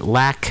the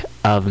lack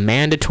of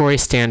mandatory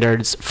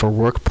standards for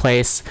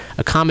workplace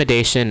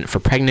accommodation for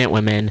pregnant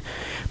women,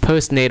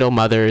 postnatal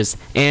mothers,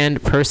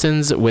 and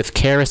persons with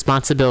care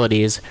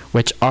responsibilities,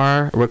 which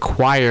are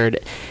required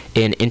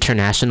in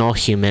international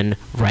human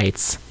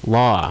rights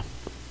law.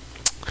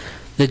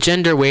 The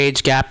gender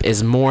wage gap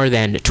is more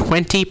than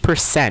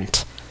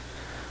 20%,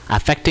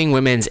 affecting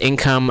women's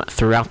income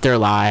throughout their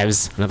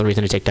lives, another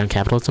reason to take down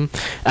capitalism,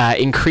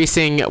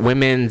 increasing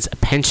women's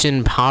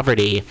pension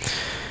poverty.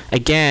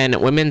 Again,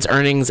 women's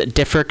earnings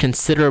differ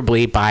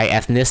considerably by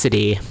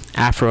ethnicity.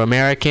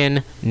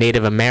 Afro-American,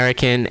 Native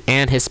American,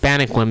 and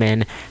Hispanic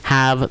women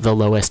have the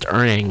lowest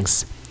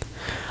earnings.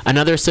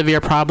 Another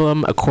severe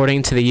problem,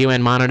 according to the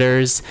UN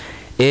monitors,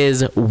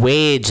 is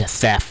wage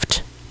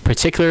theft,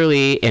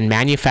 particularly in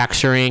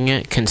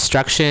manufacturing,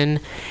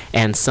 construction,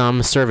 and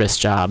some service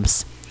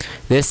jobs.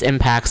 This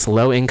impacts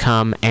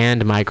low-income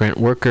and migrant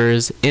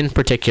workers, in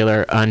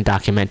particular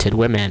undocumented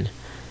women.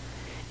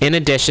 In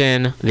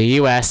addition, the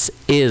U.S.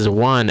 is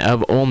one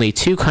of only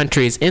 2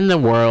 countries in the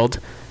world,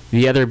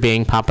 the other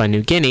being Papua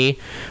New Guinea,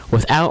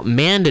 without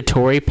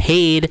mandatory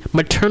paid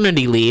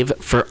maternity leave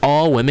for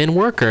all women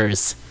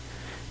workers.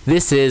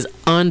 This is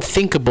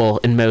unthinkable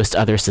in most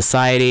other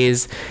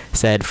societies,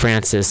 said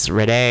Francis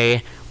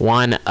Rede,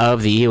 one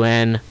of the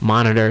UN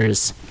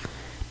monitors.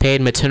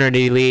 Paid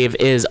maternity leave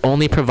is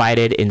only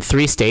provided in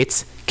 3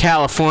 states,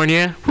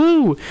 California,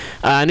 New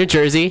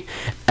Jersey,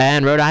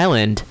 and Rhode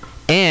Island,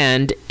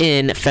 and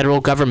in federal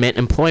government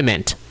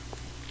employment.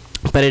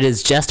 But it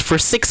is just for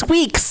 6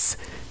 weeks.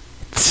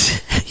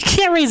 You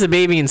can't raise a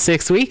baby in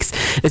 6 weeks.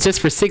 It's just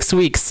for 6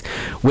 weeks,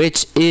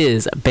 which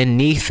is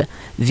beneath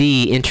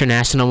the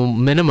international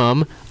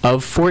minimum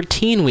of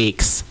 14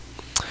 weeks.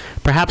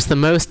 Perhaps the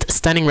most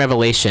stunning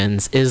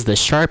revelations is the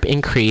sharp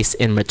increase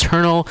in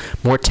maternal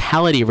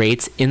mortality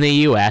rates in the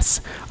U.S.,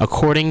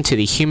 according to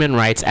the human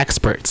rights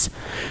experts.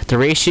 The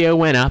ratio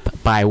went up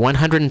by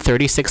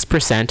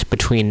 136%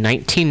 between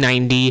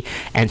 1990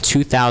 and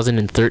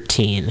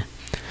 2013.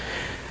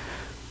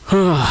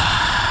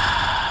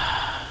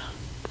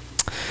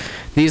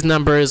 These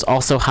numbers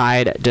also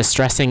hide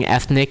distressing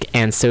ethnic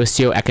and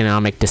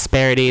socioeconomic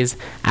disparities.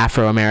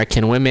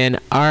 Afro-American women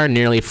are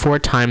nearly 4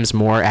 times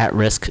more at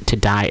risk to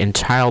die in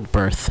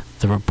childbirth,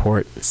 the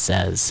report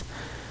says.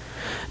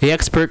 The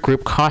expert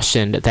group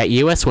cautioned that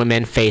U.S.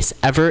 women face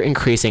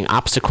ever-increasing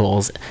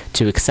obstacles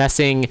to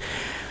accessing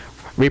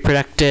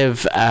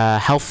reproductive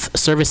health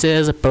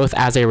services, both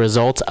as a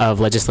result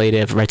of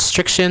legislative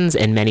restrictions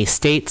in many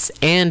states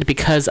and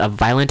because of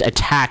violent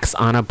attacks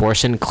on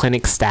abortion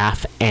clinic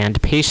staff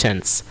and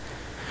patients.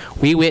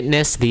 We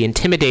witnessed the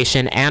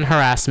intimidation and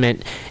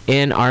harassment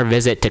in our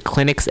visit to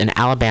clinics in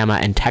Alabama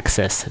and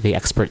Texas, the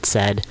expert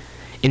said.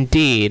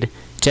 Indeed,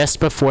 just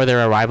before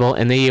their arrival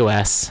in the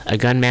U.S., a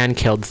gunman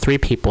killed 3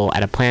 people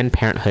at a Planned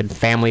Parenthood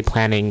family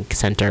planning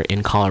center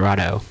in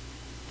Colorado.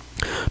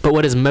 But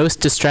what is most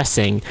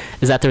distressing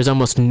is that there's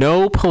almost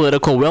no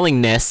political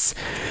willingness,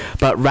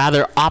 but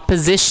rather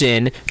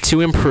opposition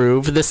to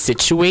improve the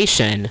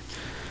situation.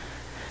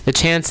 The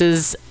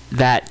chances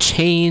that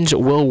change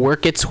will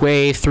work its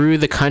way through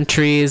the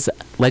country's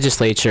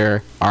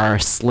legislature are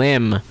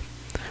slim.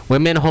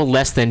 Women hold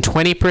less than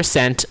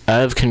 20%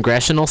 of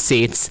congressional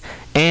seats,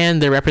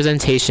 and their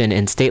representation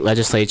in state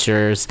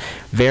legislatures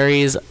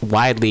varies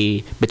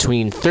widely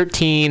between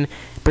 13%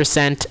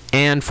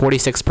 and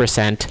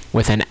 46%,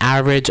 with an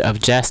average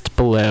of just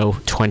below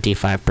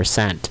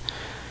 25%.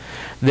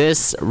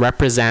 This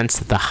represents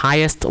the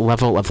highest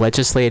level of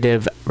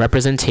legislative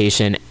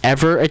representation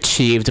ever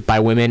achieved by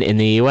women in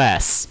the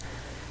U.S.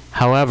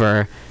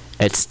 However,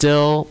 it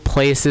still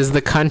places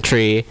the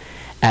country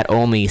at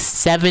only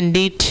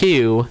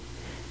 72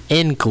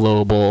 in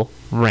global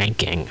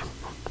ranking.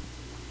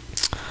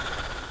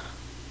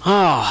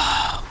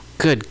 Oh,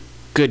 good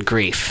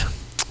grief.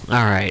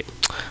 All right.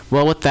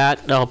 Well, with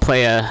that, I'll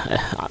play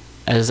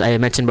as I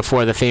mentioned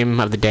before, the theme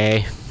of the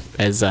day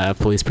is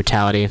police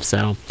brutality.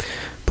 So,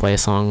 play a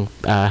song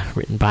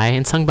written by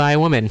and sung by a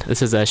woman.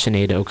 This is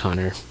Sinead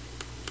O'Connor.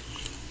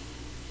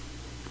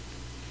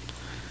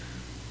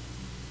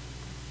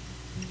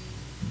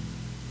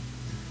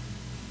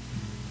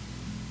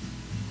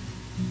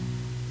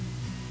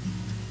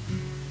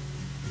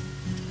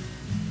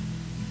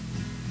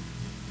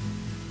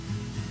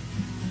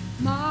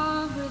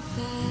 Margaret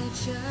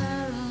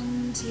Thatcher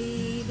on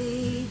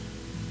TV,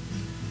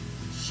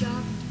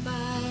 shocked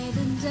by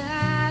the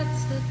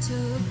deaths that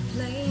took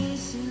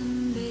place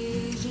in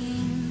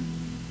Beijing.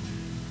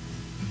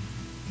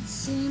 It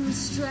seems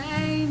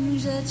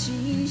strange that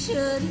she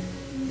should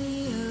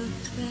be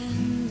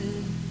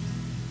offended.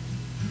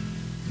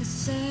 The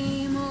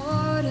same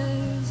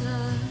orders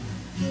are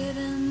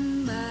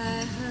given by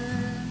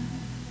her.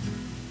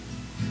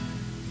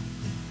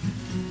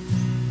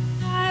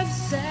 I've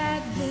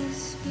said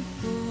this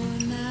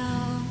before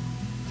now.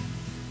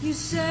 You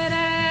said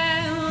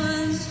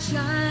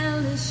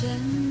much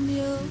and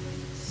you'll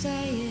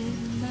say it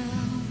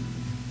now.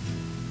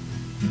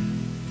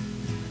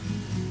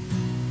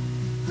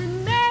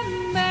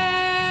 Remember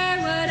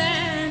what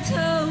I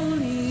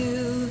told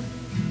you.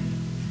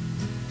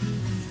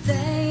 If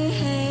they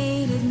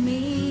hated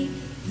me,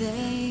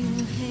 they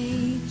will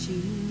hate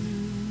you.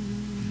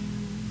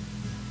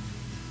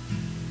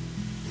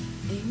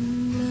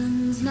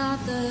 England's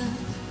not the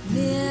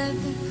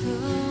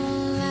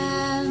mythical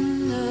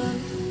land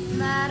of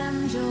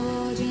Madame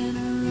George and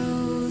her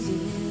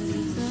roses.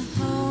 It's the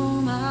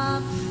home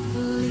of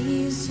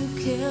police who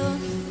kill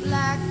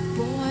black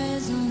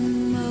boys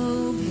on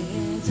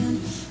mopeds. And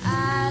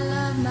I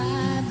love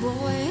my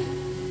boy,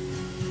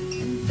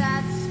 and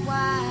that's why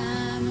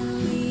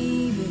I'm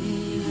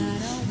leaving. I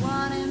don't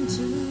want him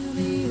to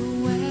be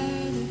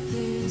aware that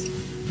there's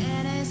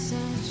any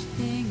such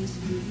thing as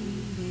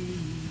grieving.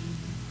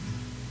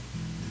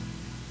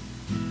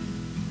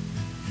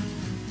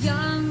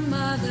 Young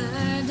mother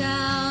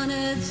down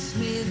at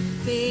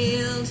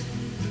Smithfield,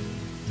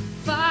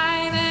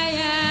 5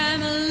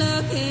 a.m.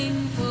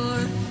 looking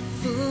for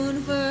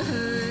food for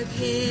her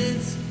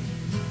kids.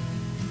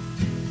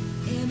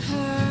 In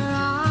her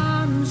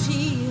arms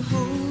she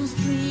holds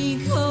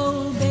 3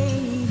 cold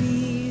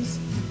babies,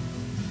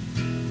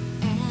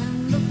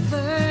 and the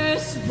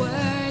first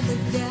word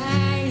that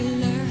I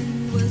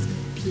learned was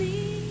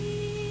please.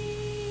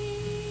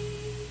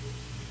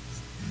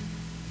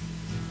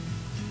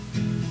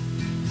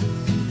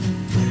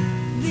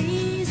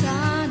 These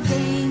are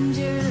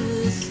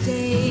dangerous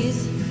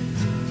days.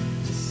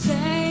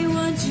 Say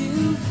what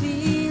you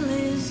feel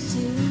is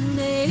to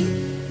make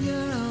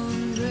your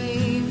own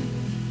grave.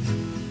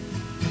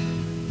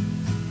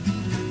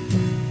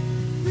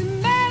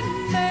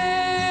 Remember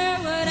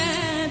what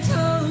I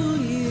told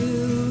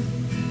you.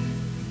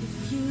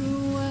 If you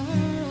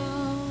were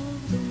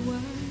of the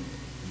world,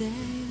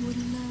 they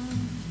would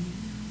love you.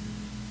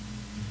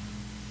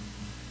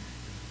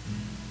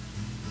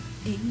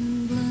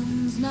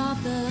 England's not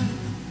the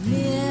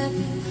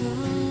mythical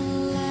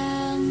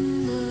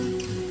land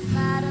of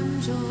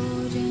Madame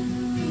George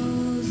and her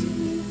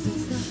roses.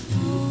 It's the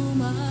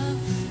home of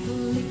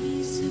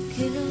police who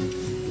kill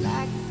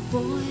black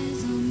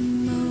boys on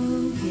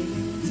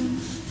mopeds.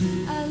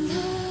 And I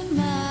love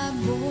my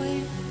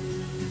boy,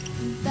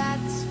 and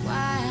that's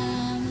why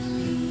I'm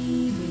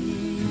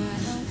leaving. I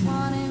don't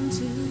want him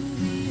to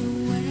be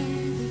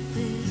aware that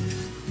there's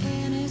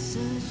any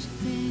such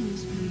thing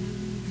as grieving.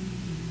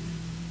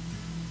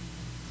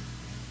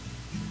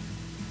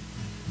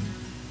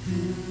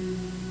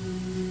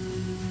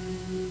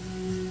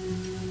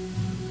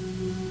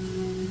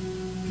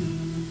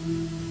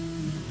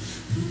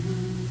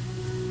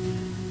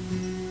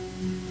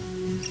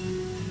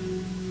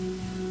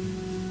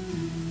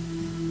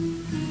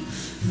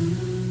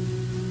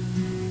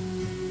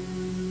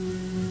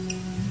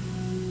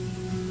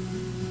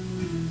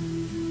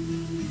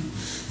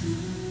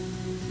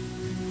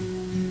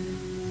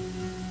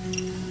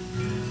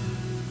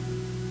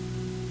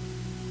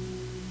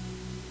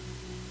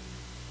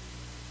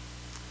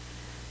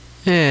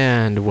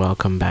 And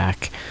welcome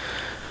back.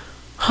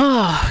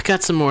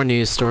 Got some more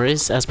news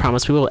stories. As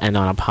promised, we will end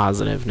on a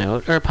positive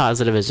note. Or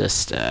positive is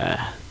just,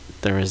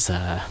 there is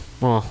a...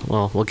 Well,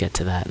 we'll get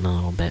to that in a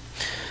little bit.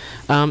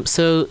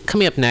 So,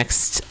 coming up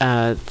next,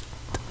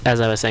 as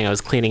I was saying, I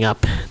was cleaning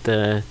up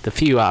the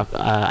few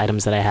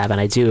items that I have,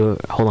 and I do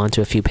hold on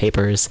to a few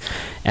papers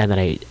and that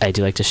I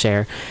do like to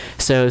share.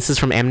 So this is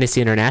from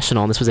Amnesty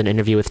International, and this was an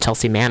interview with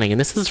Chelsea Manning, and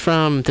this is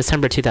from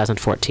December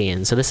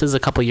 2014. So this is a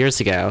couple years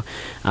ago,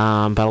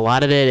 but a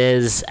lot of it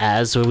is,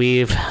 as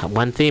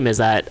one theme is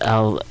that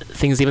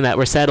things even that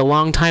were said a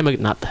long time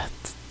ago, not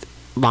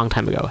long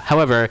time ago.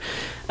 However,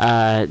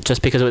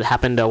 just because it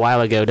happened a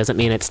while ago doesn't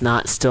mean it's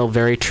not still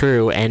very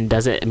true, and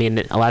doesn't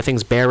mean a lot of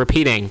things bear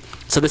repeating.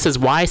 So this is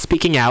why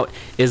speaking out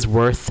is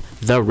worth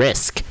the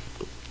risk.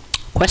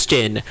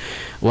 Question: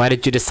 why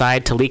did you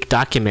decide to leak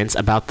documents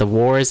about the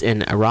wars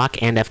in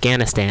Iraq and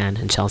Afghanistan?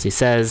 And Chelsea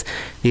says,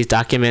 these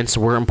documents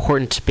were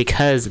important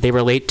because they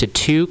relate to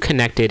 2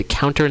 connected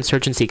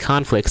counterinsurgency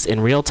conflicts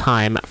in real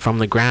time from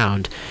the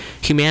ground.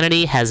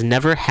 Humanity has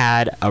never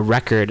had a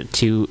record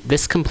to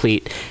this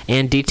complete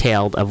and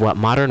detailed of what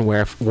modern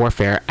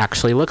warfare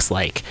actually looks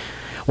like.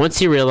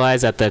 Once you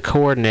realize that the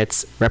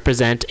coordinates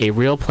represent a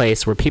real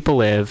place where people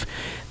live,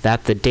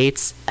 that the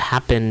dates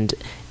happened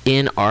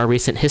in our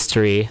recent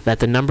history, that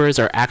the numbers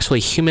are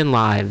actually human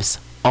lives,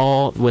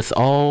 with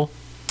all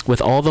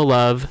the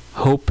love,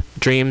 hope,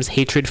 dreams,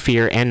 hatred,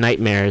 fear, and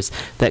nightmares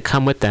that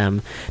come with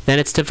them, then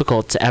it's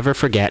difficult to ever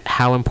forget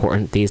how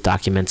important these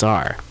documents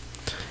are.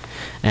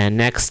 And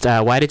next,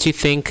 why did you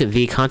think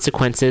the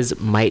consequences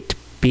might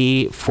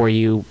be for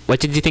you? What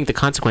did you think the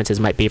consequences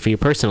might be for you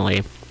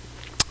personally?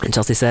 And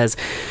Chelsea says,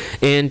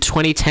 in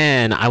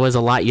 2010, I was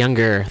a lot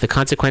younger. The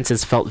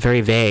consequences felt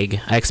very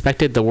vague. I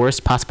expected the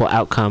worst possible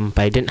outcome,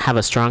 but I didn't have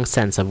a strong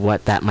sense of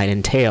what that might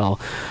entail.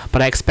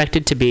 But I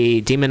expected to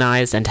be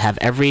demonized and to have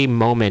every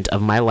moment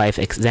of my life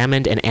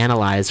examined and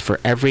analyzed for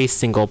every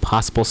single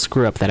possible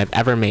screw-up that I've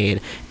ever made,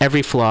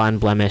 every flaw and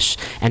blemish,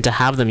 and to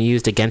have them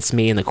used against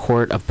me in the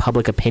court of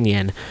public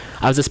opinion.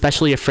 I was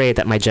especially afraid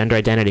that my gender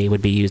identity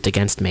would be used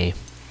against me.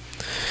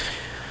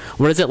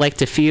 What is it like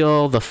to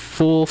feel the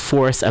full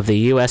force of the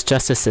U.S.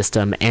 justice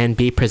system and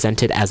be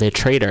presented as a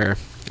traitor?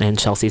 And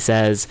Chelsea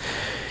says,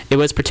 it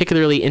was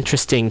particularly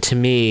interesting to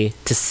me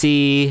to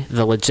see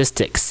the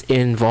logistics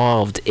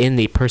involved in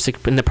the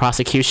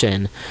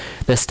prosecution,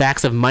 the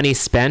stacks of money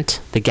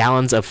spent, the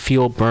gallons of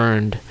fuel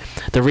burned,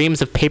 the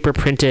reams of paper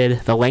printed,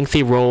 the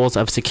lengthy rolls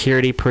of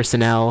security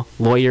personnel,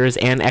 lawyers,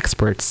 and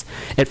experts.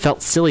 It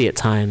felt silly at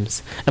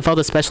times. It felt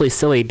especially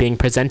silly being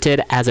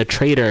presented as a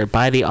traitor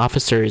by the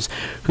officers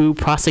who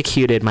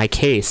prosecuted my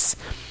case.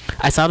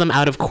 I saw them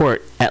out of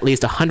court at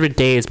least 100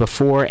 days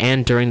before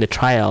and during the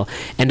trial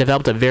and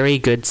developed a very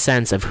good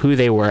sense of who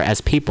they were as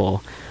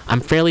people.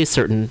 I'm fairly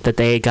certain that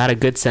they got a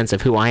good sense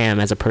of who I am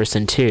as a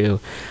person,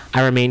 too.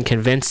 I remain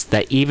convinced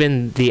that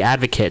even the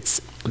advocates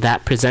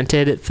that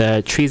presented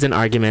the treason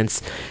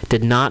arguments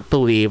did not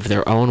believe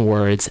their own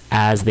words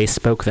as they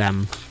spoke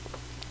them.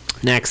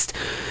 Next,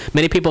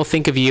 many people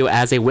think of you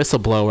as a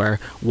whistleblower.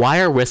 Why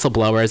are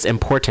whistleblowers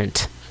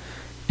important?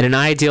 In an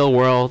ideal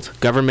world,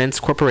 governments,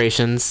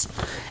 corporations,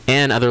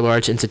 and other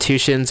large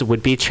institutions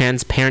would be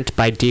transparent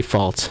by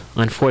default.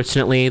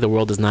 Unfortunately, the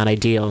world is not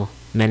ideal.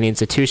 Many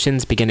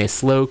institutions begin a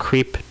slow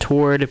creep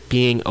toward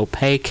being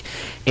opaque,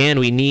 and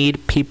we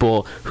need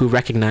people who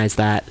recognize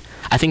that.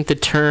 I think the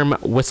term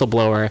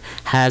whistleblower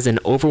has an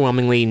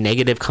overwhelmingly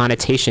negative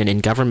connotation in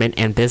government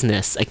and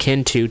business,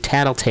 akin to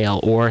tattletale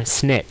or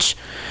snitch.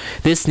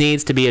 This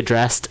needs to be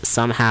addressed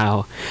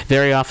somehow.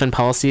 Very often,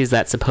 policies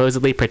that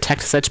supposedly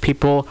protect such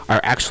people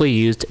are actually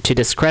used to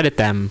discredit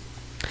them.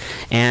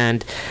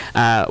 And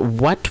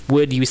what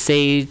would you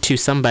say to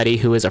somebody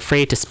who is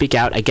afraid to speak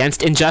out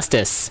against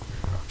injustice?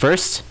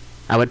 First,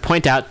 I would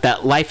point out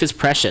that life is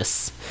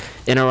precious.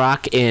 In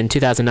Iraq in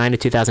 2009 to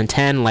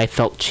 2010, life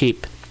felt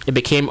cheap. It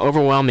became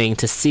overwhelming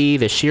to see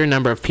the sheer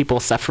number of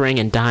people suffering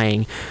and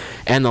dying,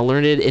 and the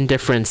learned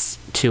indifference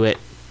to it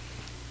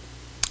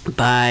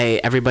by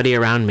everybody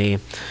around me,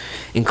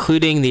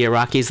 including the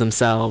Iraqis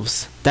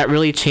themselves. That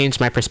really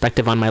changed my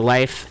perspective on my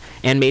life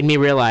and made me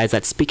realize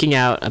that speaking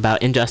out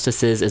about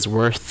injustices is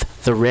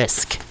worth the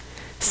risk.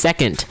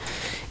 Second,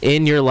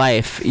 in your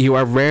life, you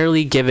are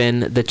rarely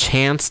given the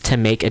chance to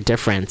make a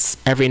difference.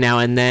 Every now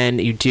and then,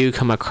 you do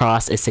come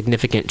across a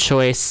significant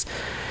choice.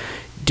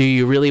 Do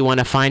you really want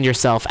to find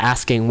yourself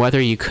asking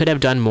whether you could have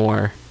done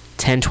more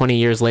 10, 20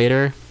 years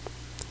later?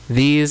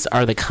 These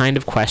are the kind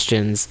of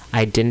questions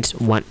I didn't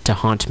want to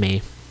haunt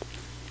me.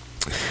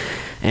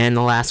 And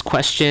the last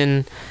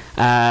question,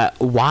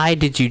 why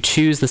did you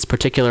choose this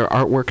particular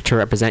artwork to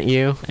represent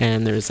you?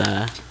 And there's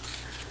a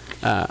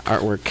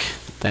artwork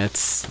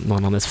that's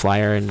not on this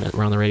flyer, and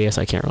we're on the radio,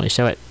 so I can't really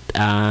show it.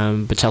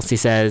 But Chelsea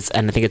says,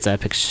 and I think it's a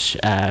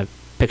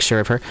picture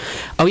of her.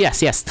 Oh,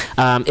 yes.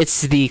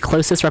 It's the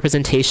closest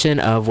representation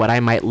of what I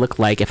might look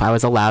like if I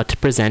was allowed to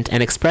present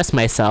and express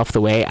myself the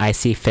way I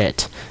see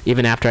fit.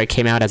 Even after I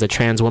came out as a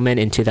trans woman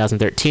in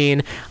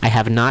 2013, I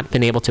have not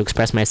been able to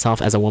express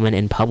myself as a woman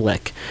in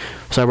public.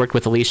 So I worked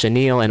with Alicia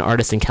Neal, an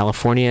artist in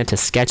California, to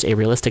sketch a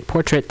realistic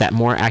portrait that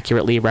more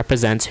accurately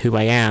represents who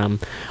I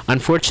am.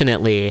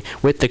 Unfortunately,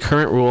 with the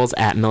current rules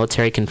at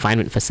military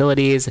confinement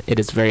facilities, it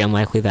is very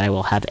unlikely that I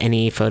will have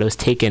any photos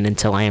taken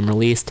until I am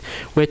released,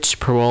 which,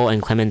 parole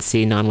and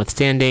clemency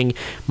notwithstanding,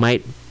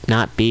 might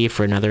not be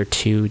for another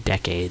 2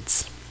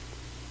 decades.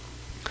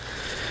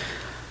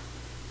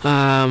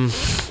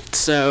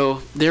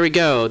 So there we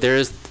go.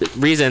 There's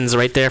reasons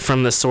right there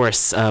from the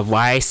source of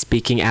why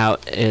speaking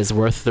out is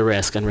worth the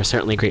risk, and we're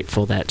certainly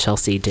grateful that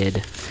Chelsea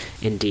did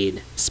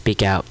indeed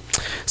speak out.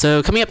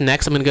 So coming up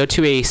next, I'm going to go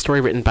to a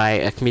story written by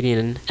a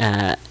comedian,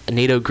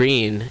 Nato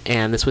Green,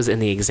 and this was in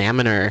the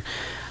Examiner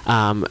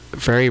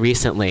very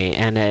recently,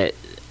 and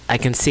I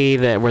can see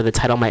that where the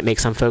title might make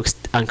some folks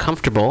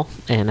uncomfortable,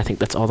 and I think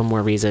that's all the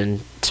more reason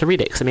to read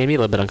it, because it made me a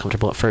little bit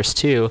uncomfortable at first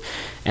too,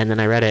 and then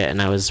I read it,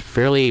 and I was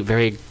really,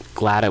 very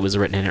glad it was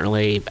written, and it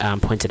really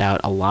pointed out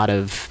a lot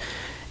of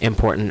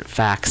important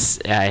facts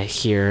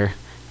here,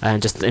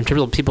 just in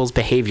terms of people's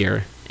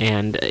behavior,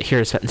 and here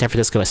in San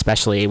Francisco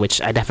especially,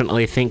 which I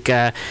definitely think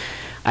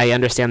I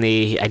understand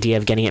the idea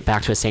of getting it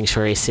back to a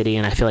sanctuary city,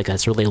 and I feel like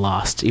that's really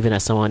lost. Even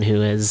as someone who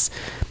has,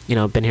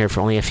 been here for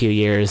only a few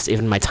years,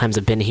 even my times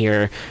have been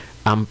here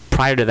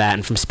prior to that,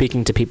 and from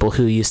speaking to people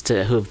who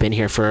have been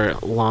here for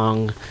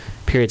long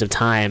periods of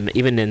time,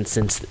 even in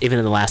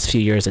the last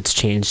few years, it's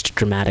changed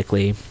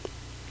dramatically.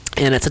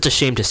 And it's such a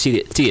shame to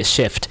see a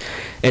shift.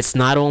 It's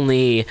not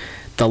only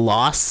the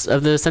loss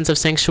of the sense of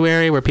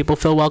sanctuary where people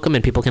feel welcome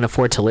and people can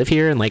afford to live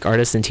here, and like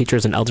artists and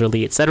teachers and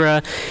elderly,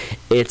 etc.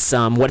 It's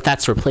what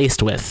that's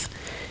replaced with.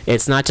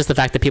 It's not just the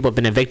fact that people have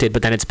been evicted,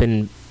 but then it's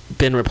been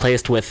been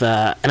replaced with,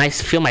 and I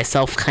feel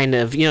myself kind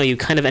of, you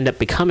kind of end up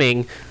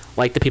becoming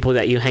like the people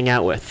that you hang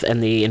out with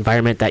and the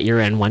environment that you're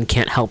in. One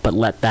can't help but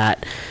let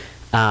that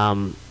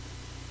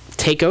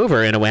take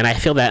over in a way, and I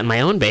feel that in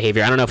my own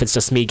behavior. I don't know if it's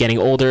just me getting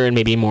older and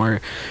maybe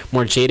more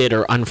jaded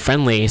or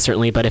unfriendly,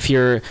 certainly, but if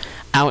you're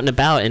out and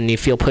about and you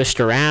feel pushed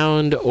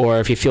around, or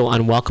if you feel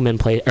unwelcome in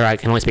place, or I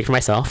can only speak for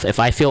myself, if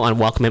I feel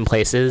unwelcome in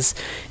places,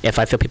 if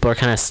I feel people are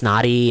kind of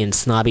snotty and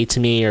snobby to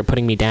me or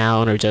putting me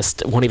down or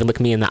just won't even look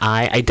me in the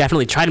eye, I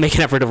definitely try to make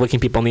an effort of looking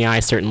people in the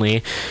eye,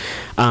 certainly.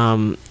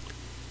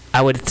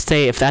 I would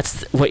say if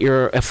that's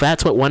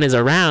what one is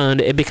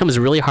around, it becomes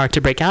really hard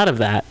to break out of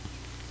that.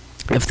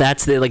 If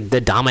that's the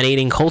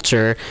dominating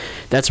culture,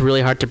 that's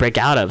really hard to break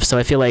out of. So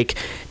I feel like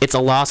it's a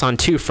loss on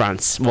two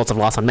fronts. Well, it's a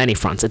loss on many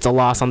fronts. It's a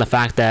loss on the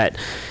fact that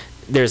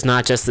there's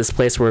not just this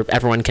place where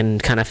everyone can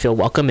kind of feel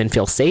welcome and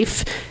feel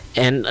safe.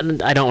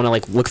 And I don't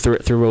want to look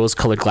through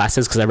rose-colored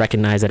glasses, because I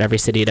recognize that every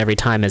city at every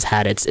time has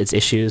had its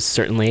issues,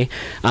 certainly.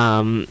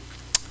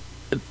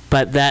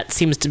 But that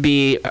seems to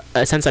be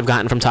a sense I've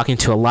gotten from talking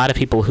to a lot of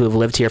people who have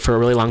lived here for a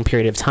really long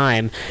period of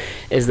time,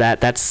 is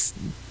that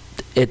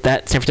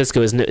that San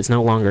Francisco is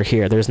no longer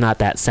here. There's not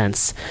that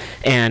sense,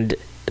 and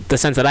the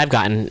sense that I've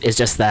gotten is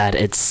just that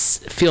it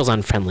feels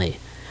unfriendly.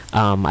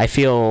 I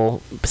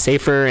feel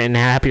safer and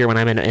happier when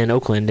I'm in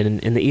Oakland and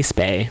in the East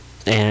Bay,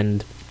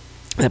 and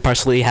that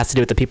partially has to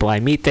do with the people I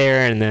meet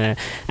there and the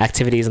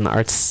activities and the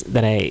arts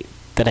that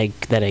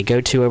I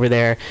go to over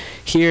there.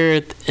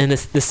 Here in the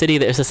city,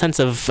 there's a sense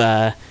of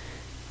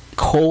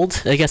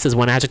cold, I guess is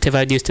one adjective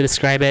I'd use to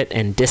describe it,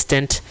 and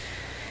distant.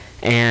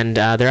 And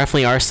there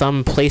definitely are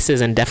some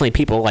places and definitely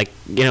people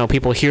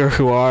people here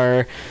who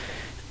are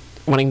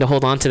wanting to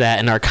hold on to that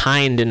and are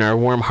kind and are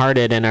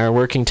warm-hearted and are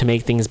working to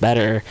make things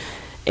better.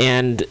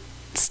 And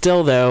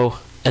still, though,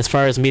 as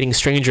far as meeting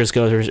strangers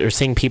goes, or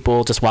seeing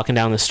people just walking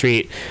down the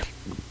street,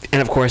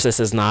 and of course this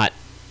is not,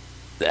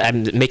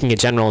 I'm making a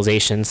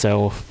generalization,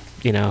 so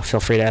feel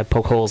free to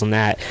poke holes in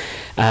that.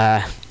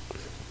 I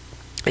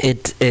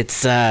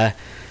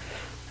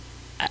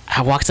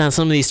walk down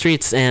some of these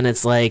streets and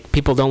it's like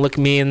people don't look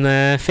me in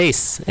the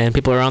face, and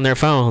people are on their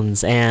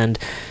phones, and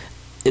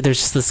there's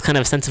just this kind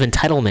of sense of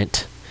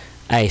entitlement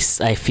I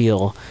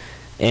feel,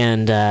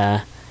 and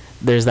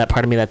there's that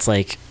part of me that's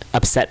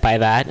upset by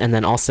that, and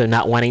then also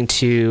not wanting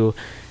to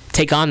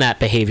take on that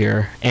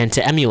behavior and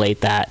to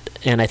emulate that.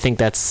 And I think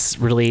that's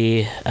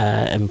really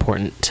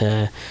important.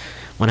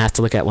 One has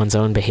to look at one's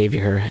own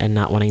behavior and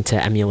not wanting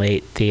to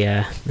emulate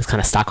this kind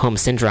of Stockholm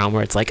syndrome,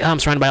 where it's I'm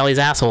surrounded by all these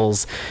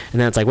assholes,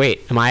 and then it's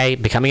wait, am I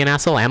becoming an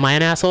asshole? Am I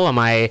an asshole? Am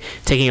I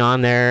taking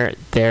on their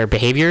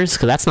behaviors?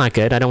 Because that's not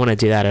good. I don't want to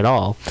do that at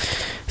all.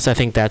 So I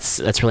think that's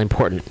really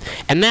important,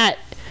 and that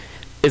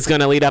is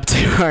going to lead up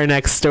to our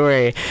next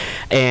story.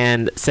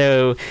 And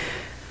so,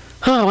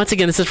 once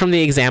again, this is from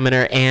the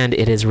Examiner, and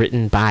it is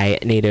written by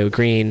Nato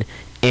Green,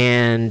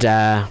 and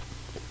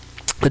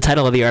the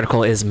title of the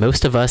article is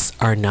 "Most of Us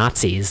Are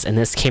Nazis," and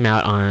this came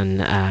out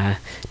on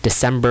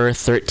December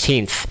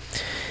 13th.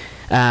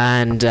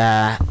 And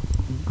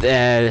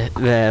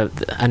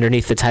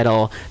underneath the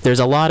title, there's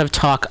a lot of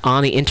talk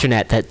on the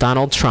internet that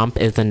Donald Trump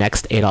is the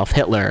next Adolf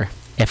Hitler.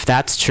 If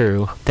that's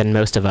true, then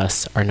most of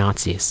us are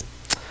Nazis.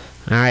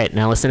 All right,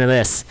 now listen to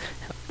this.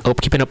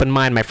 Keep an open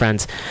mind, my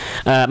friends.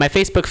 My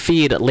Facebook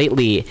feed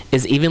lately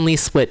is evenly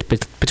split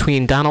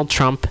between Donald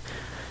Trump,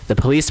 the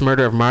police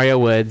murder of Mario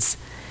Woods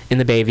in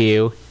the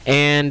Bayview,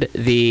 and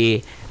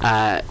the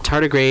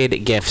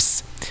tardigrade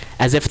gifts,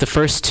 as if the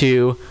first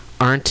two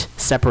aren't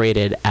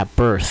separated at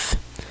birth.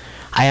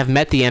 I have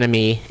met the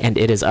enemy, and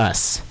it is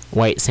us,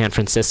 white San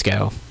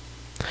Francisco.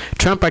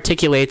 Trump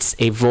articulates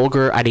a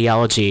vulgar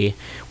ideology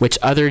which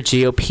other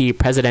GOP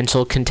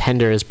presidential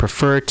contenders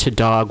prefer to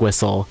dog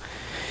whistle.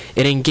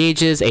 It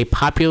engages a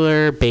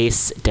popular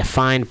base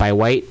defined by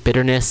white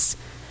bitterness,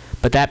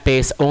 but that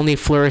base only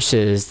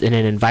flourishes in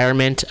an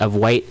environment of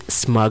white,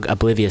 smug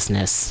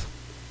obliviousness.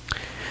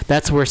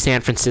 That's where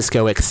San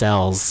Francisco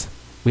excels.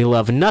 We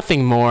love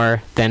nothing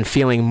more than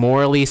feeling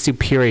morally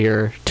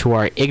superior to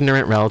our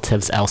ignorant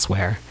relatives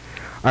elsewhere.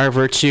 Our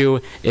virtue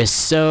is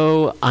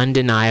so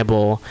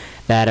undeniable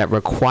that it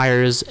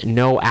requires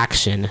no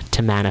action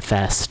to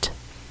manifest.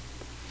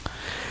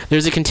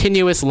 There's a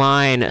continuous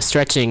line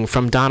stretching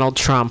from Donald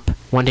Trump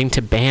wanting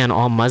to ban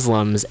all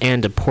Muslims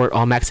and deport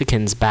all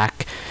Mexicans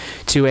back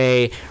to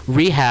a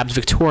rehabbed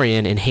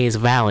Victorian in Hayes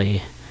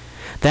Valley.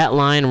 That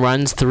line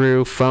runs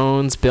through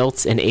phones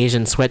built in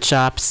Asian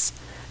sweatshops,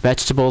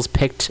 vegetables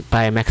picked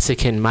by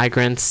Mexican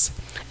migrants,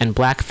 and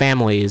black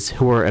families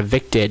who were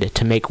evicted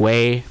to make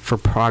way for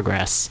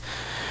progress.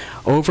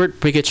 Overt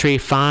bigotry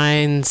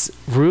finds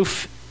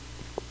root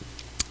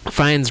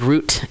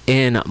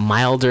in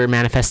milder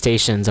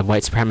manifestations of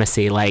white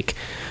supremacy, like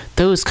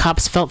 "those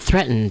cops felt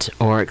threatened,"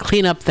 or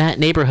 "clean up that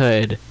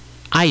neighborhood,"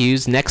 "I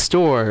used next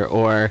door,"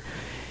 or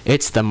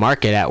 "it's the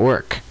market at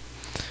work."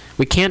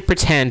 We can't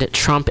pretend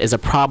Trump is a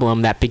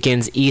problem that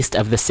begins east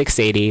of the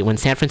 680 when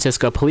San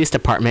Francisco Police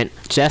Department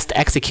just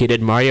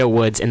executed Mario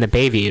Woods in the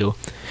Bayview.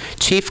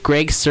 Chief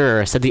Greg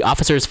Suhr said the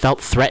officers felt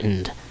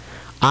threatened.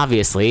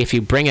 Obviously, if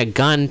you bring a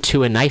gun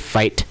to a knife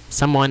fight,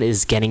 someone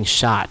is getting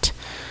shot.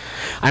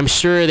 I'm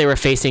sure they were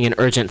facing an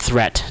urgent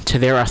threat to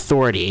their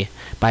authority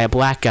by a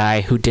black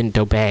guy who didn't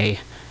obey.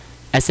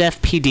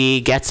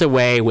 SFPD gets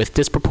away with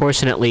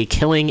disproportionately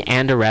killing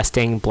and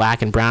arresting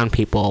black and brown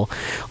people,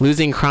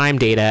 losing crime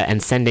data,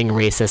 and sending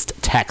racist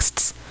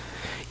texts.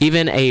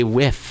 Even a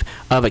whiff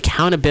of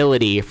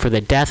accountability for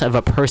the death of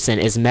a person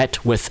is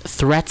met with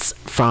threats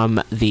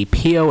from the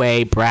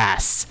POA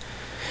brass.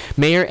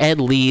 Mayor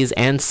Ed Lee's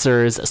and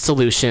SIR's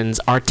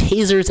solutions are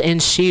tasers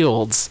and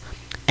shields.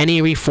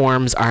 Any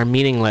reforms are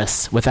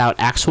meaningless without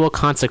actual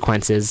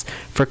consequences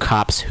for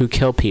cops who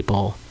kill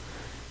people.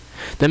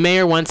 The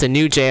mayor wants a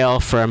new jail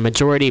for a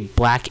majority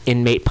black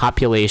inmate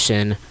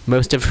population,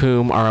 most of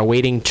whom are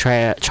awaiting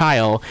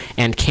trial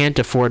and can't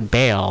afford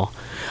bail,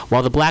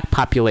 while the black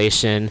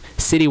population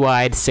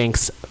citywide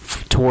sinks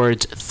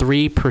towards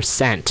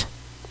 3%.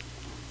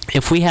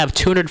 If we have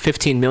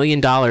 $215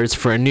 million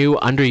for a new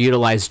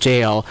underutilized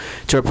jail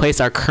to replace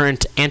our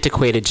current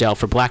antiquated jail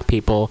for black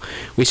people,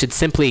 we should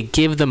simply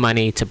give the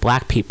money to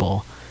black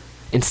people.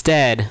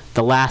 Instead,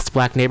 the last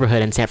black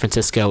neighborhood in San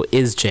Francisco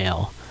is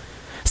jail.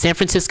 San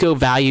Francisco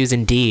values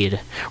indeed.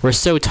 We're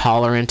so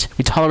tolerant.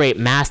 We tolerate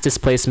mass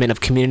displacement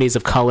of communities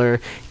of color,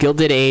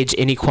 Gilded Age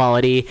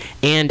inequality,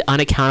 and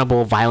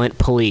unaccountable violent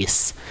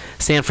police.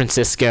 San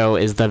Francisco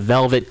is the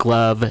velvet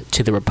glove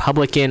to the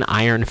Republican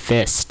iron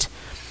fist.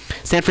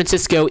 San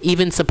Francisco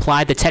even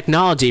supplied the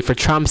technology for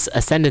Trump's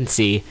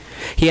ascendancy.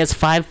 He has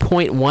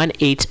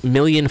 5.18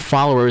 million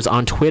followers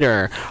on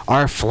Twitter,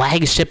 our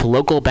flagship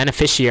local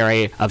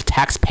beneficiary of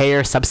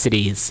taxpayer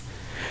subsidies.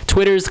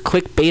 Twitter's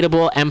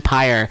clickbaitable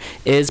empire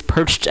is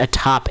perched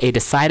atop a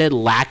decided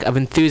lack of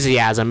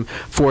enthusiasm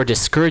for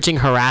discouraging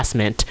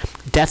harassment,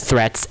 death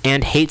threats,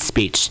 and hate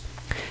speech.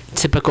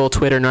 Typical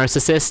Twitter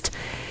narcissist,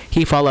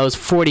 he follows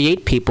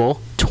 48 people,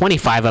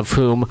 25 of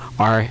whom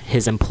are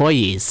his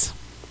employees.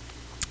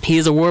 He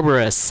is a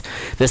Ouroboros,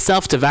 the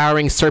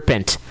self-devouring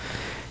serpent.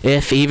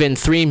 If even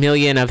 3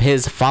 million of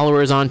his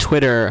followers on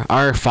Twitter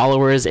are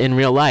followers in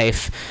real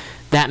life,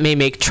 that may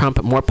make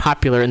Trump more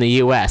popular in the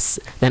U.S.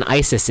 than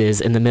ISIS is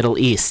in the Middle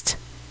East.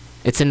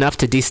 It's enough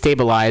to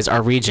destabilize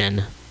our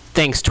region.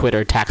 Thanks,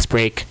 Twitter tax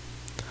break.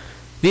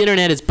 The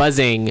internet is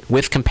buzzing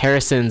with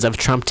comparisons of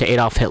Trump to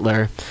Adolf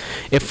Hitler.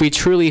 If we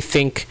truly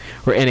think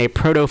we're in a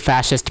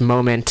proto-fascist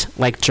moment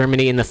like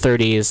Germany in the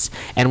 30s,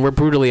 and we're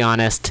brutally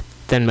honest,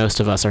 then most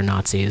of us are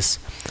Nazis.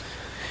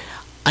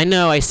 I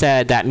know I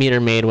said that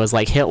Meter Maid was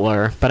like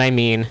Hitler, but I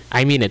mean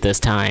it this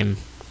time.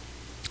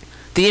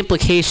 The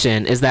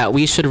implication is that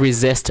we should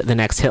resist the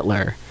next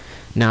Hitler.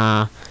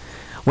 Nah.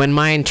 When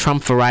Mein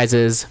Trump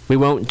arises, we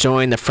won't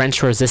join the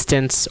French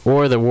Resistance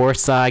or the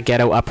Warsaw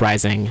Ghetto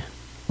Uprising.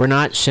 We're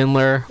not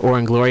Schindler or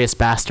Inglourious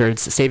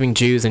Bastards saving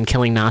Jews and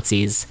killing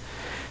Nazis.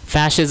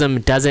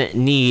 Fascism doesn't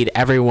need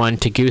everyone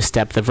to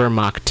goose-step the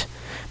Wehrmacht,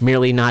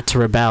 merely not to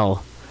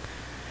rebel.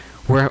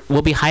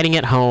 We'll be hiding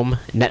at home,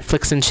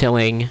 Netflix and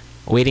chilling,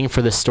 waiting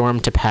for the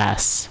storm to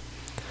pass.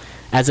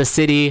 As a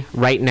city,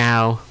 right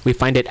now, we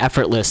find it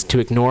effortless to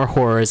ignore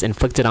horrors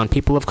inflicted on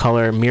people of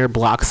color mere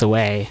blocks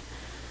away.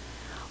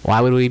 Why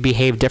would we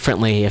behave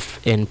differently if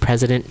in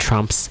President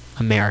Trump's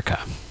America?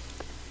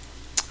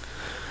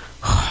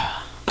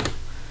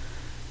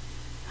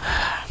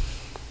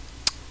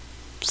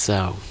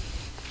 So.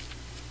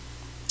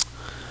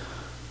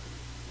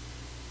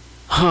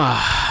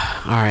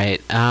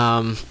 Alright,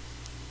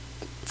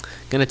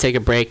 gonna take a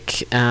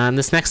break.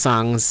 This next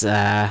song's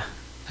a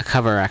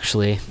cover,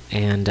 actually,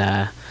 and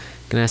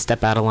gonna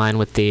step out of line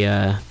with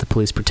the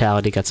police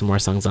brutality. Got some more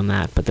songs on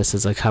that, but this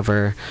is a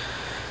cover.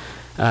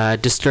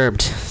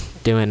 Disturbed,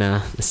 doing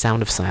The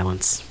Sound of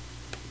Silence.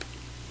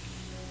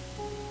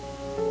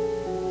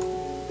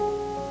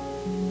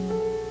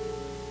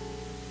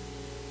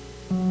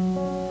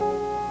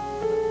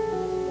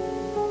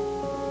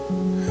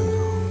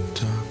 Hello,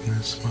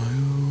 darkness, my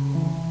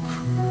old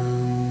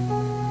friend.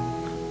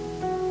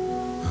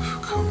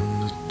 I've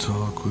come to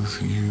talk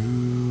with you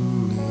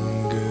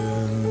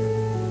again,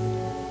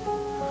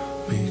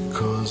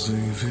 because a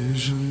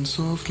vision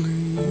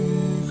softly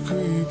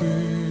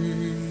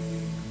creeping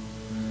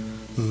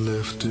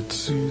left its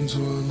seeds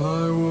while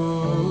I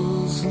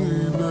was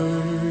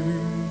sleeping,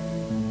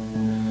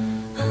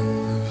 and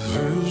the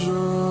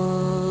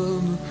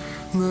vision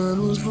that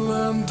was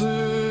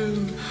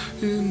planted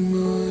in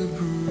my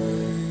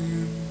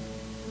brain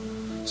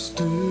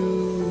still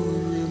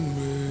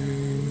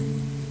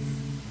remains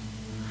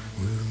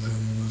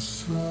within the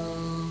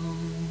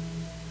sound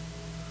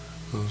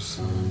of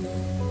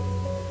silence.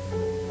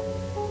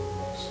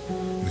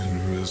 In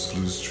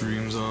restless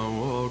dreams I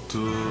walked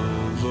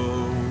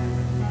alone,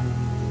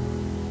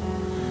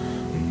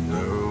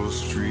 narrow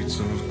streets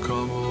of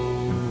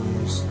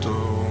cobblestone,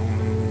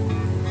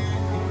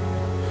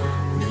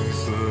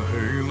 neath the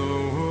halo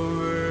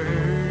of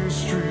a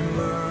street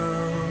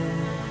lamp.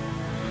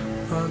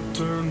 I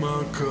turned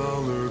my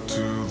collar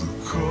to the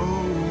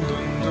cold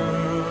and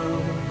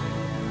damp,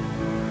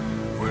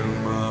 when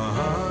my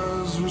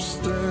eyes were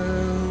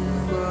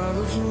stabbed by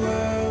the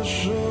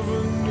flash of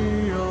a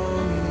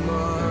neon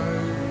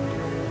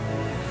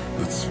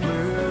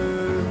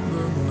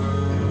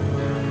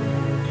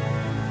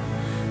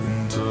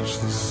touch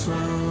the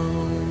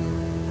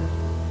sound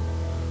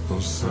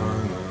of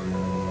silence.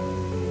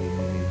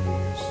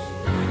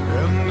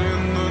 And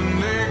in the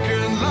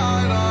naked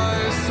light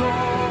I saw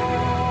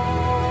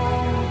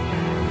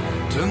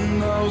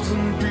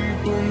 10,000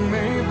 people,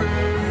 maybe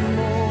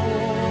more.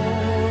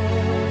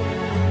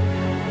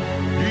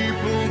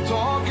 People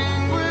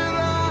talking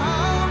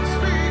without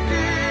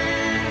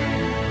speaking.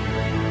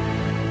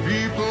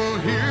 People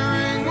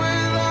hearing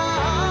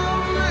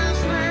without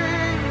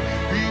listening.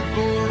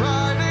 People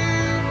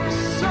writing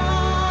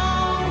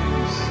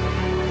songs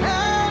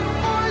and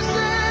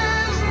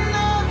voices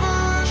never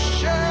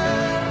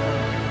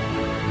shared.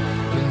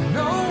 And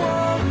no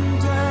one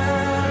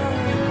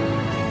dared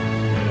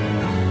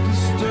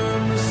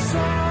disturb the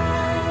sound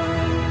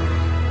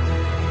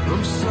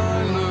of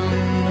silence.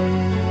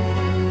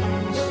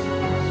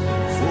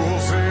 Fool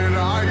said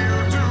I, you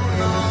do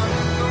not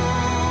know.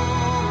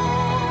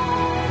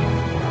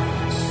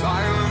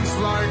 Silence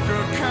like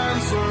a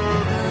cancer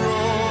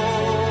grows.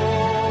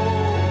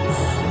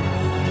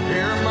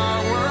 Hear my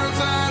words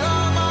that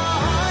I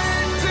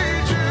might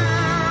teach you.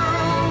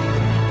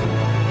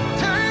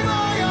 Take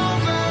my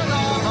arms that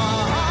I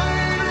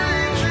might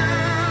reach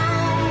you.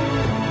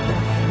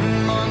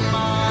 But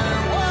my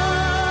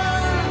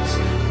words,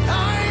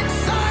 like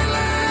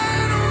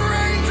silent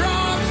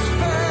raindrops,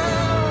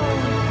 fell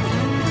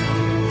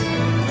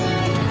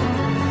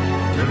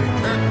and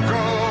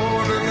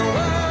echoed in the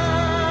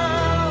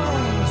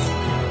wells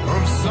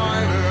of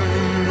silence.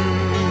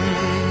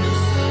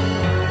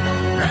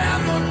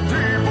 And the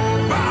people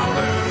bowed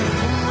and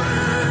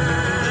prayed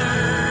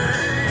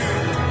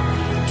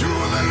to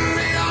the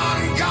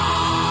neon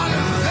god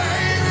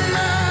they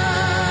made.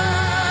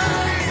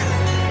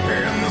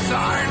 And the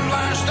sign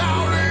flashed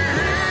out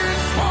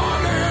his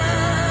warning,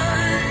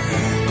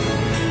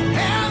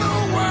 and the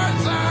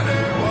words that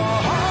it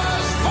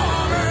was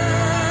forming.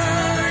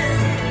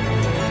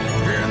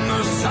 And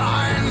the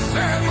sign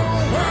said the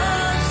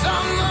words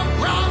of the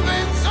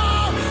prophets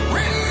are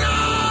written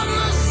on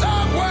the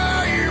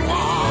subway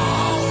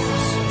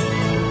walls,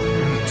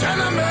 and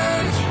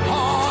tenement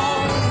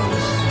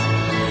halls,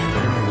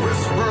 and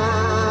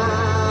whispered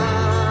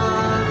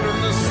in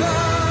the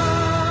sound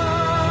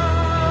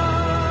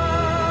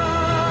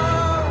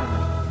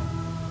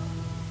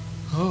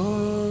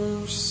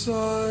of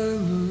silence.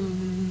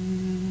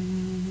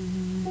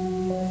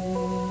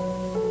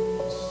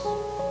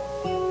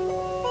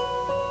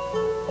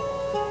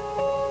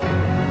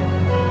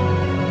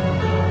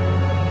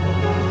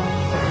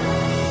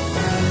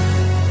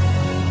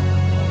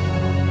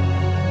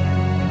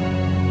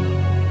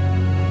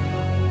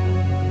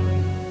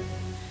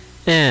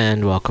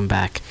 And welcome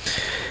back.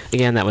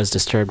 Again, that was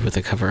Disturbed with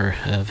a cover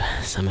of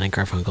Simon and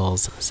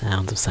Garfunkel's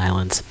Sounds of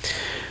Silence.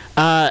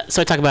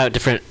 So I talk about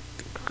different,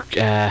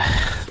 a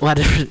lot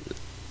of different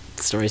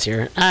stories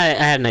here. I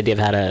had an idea of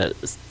how to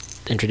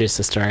introduce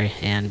the story,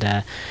 and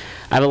I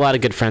have a lot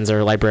of good friends that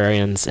are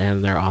librarians,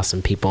 and they're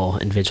awesome people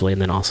individually,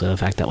 and then also the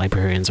fact that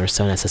librarians are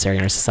so necessary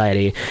in our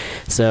society.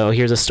 So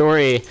here's a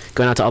story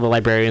going out to all the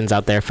librarians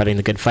out there fighting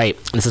the good fight.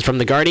 This is from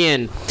The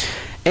Guardian,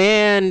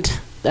 and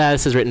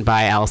this is written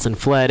by Allison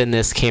Flood, and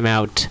this came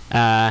out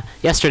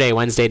yesterday,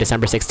 Wednesday,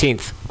 December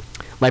 16th.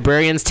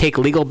 Librarians take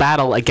legal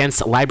battle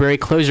against library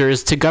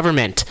closures to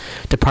government.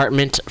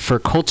 Department for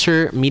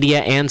Culture, Media,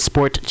 and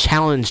Sport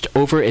challenged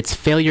over its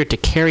failure to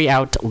carry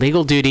out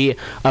legal duty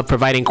of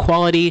providing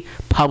quality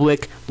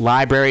public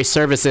library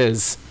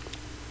services.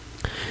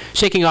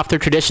 Shaking off their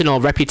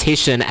traditional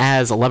reputation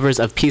as lovers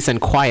of peace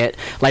and quiet,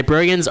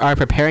 librarians are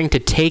preparing to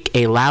take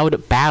a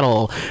loud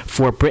battle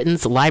for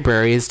Britain's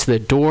libraries to the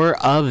door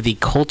of the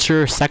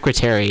Culture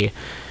Secretary.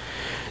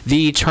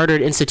 The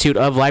Chartered Institute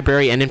of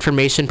Library and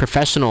Information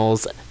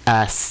Professionals,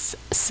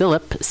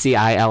 CILIP,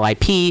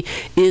 C-I-L-I-P,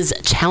 is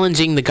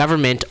challenging the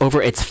government over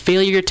its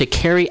failure to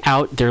carry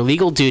out their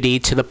legal duty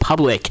to the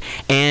public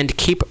and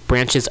keep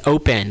branches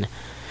open.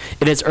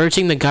 It is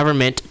urging the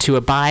government to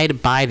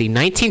abide by the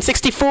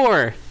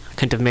 1964...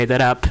 couldn't have made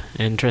that up.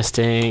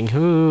 Interesting.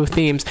 Ooh,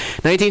 themes.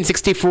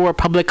 1964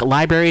 Public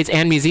Libraries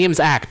and Museums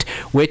Act,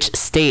 which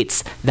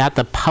states that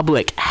the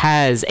public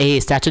has a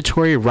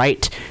statutory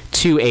right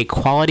to a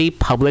quality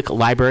public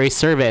library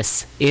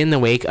service in the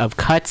wake of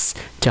cuts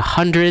to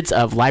hundreds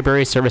of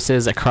library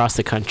services across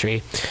the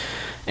country.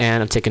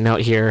 And I'm taking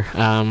note here.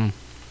 When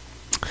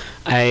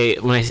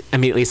I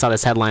immediately saw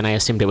this headline, I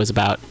assumed it was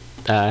about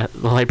the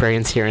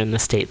librarians here in the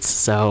States.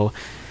 So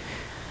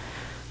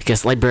I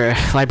guess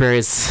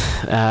libraries,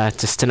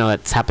 just to know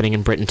that's happening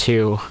in Britain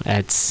too,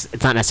 it's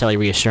not necessarily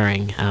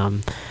reassuring.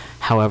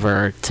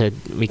 However,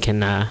 we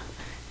can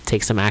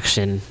take some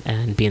action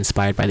and be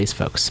inspired by these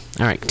folks.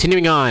 All right,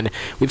 continuing on.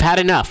 We've had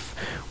enough.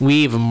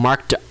 We've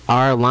marked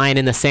our line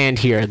in the sand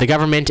here. The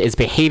government is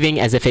behaving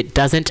as if it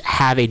doesn't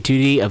have a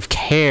duty of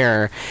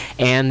care,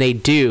 and they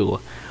do,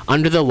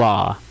 under the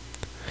law.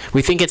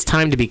 We think it's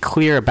time to be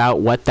clear about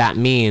what that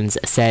means,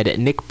 said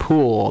Nick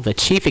Poole, the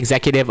chief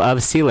executive of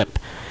CILIP,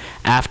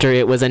 after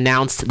it was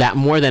announced that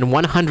more than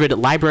 100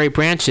 library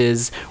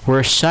branches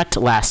were shut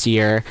last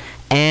year,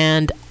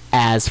 and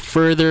as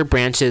further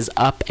branches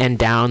up and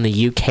down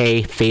the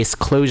UK face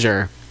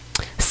closure.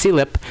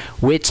 CLIP,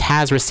 which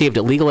has received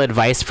legal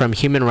advice from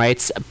human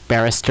rights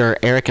barrister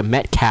Eric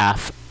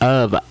Metcalf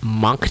of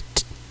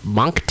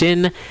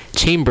Moncton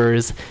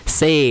Chambers,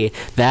 say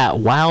that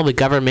while the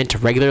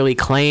government regularly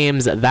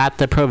claims that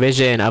the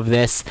provision of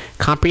this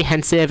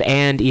comprehensive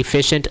and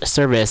efficient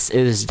service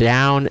is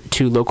down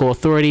to local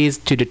authorities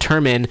to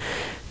determine,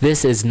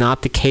 this is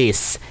not the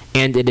case,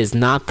 and it is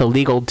not the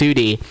legal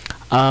duty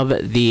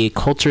of the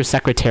Culture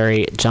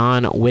Secretary,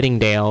 John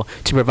Whittingdale,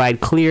 to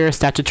provide clear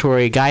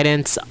statutory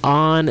guidance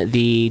on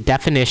the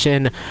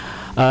definition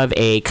of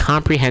a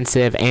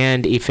comprehensive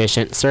and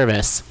efficient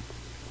service.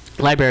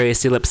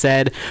 Libraries, CLIP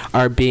said,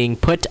 are being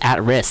put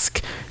at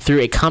risk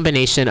through a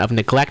combination of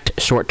neglect,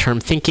 short-term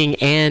thinking,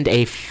 and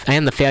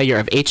the failure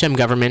of HM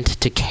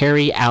government to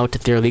carry out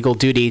their legal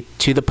duty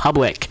to the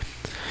public.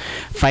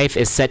 Fife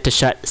is set to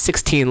shut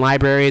 16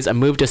 libraries, a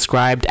move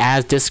described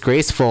as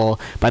disgraceful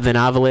by the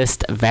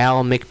novelist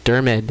Val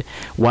McDermid,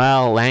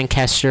 while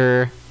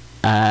Lancashire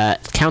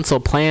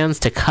Council plans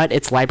to cut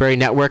its library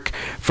network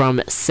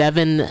from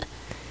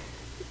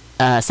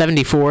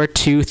 74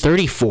 to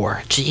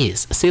 34.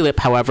 Jeez.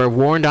 CLIP, however,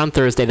 warned on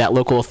Thursday that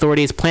local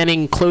authorities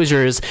planning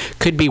closures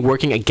could be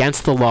working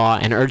against the law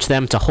and urged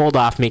them to hold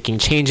off making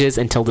changes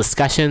until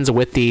discussions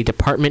with the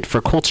Department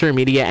for Culture,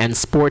 Media, and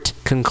Sport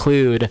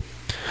conclude.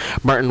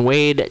 Martin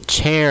Wade,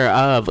 chair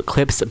of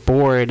CLIP's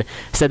board,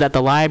 said that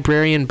the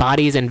librarian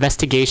body's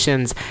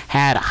investigations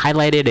had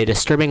highlighted a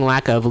disturbing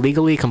lack of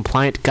legally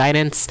compliant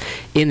guidance,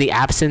 in the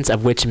absence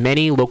of which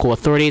many local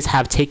authorities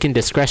have taken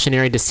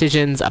discretionary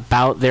decisions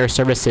about their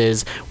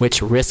services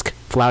which risk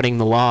flouting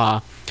the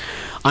law.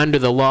 Under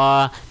the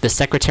law, the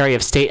Secretary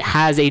of State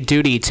has a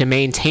duty to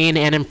maintain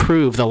and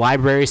improve the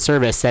library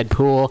service, said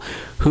Poole,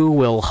 who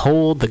will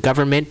hold the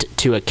government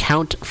to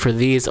account for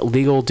these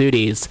legal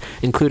duties,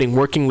 including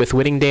working with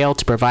Whittingdale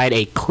to provide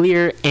a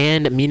clear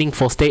and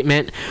meaningful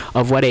statement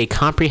of what a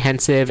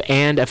comprehensive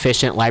and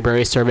efficient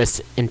library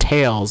service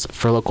entails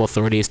for local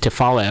authorities to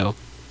follow.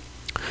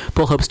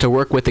 Poole hopes to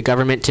work with the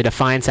government to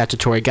define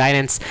statutory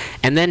guidance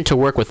and then to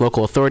work with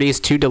local authorities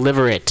to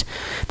deliver it.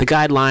 The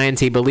guidelines,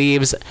 he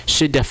believes,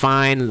 should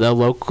define the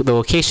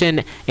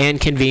location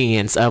and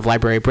convenience of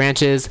library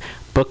branches,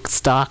 book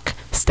stock,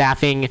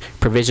 staffing,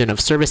 provision of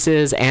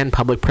services, and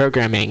public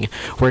programming.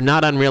 We're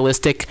not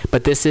unrealistic,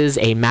 but this is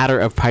a matter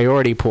of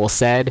priority, Poole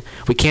said.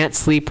 We can't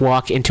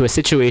sleepwalk into a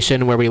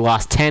situation where we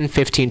lost 10,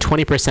 15,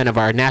 20% of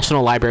our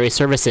national library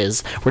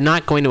services. We're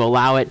not going to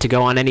allow it to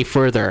go on any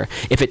further.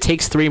 If it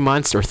takes 3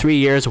 months or 3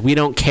 years, we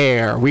don't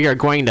care. We are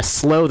going to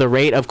slow the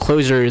rate of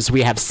closures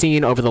we have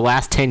seen over the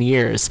last 10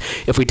 years.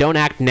 If we don't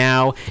act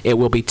now, it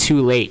will be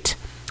too late.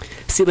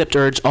 CLIP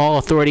urged all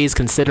authorities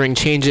considering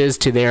changes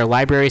to their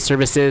library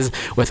services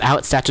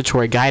without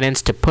statutory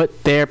guidance to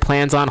put their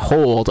plans on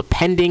hold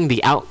pending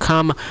the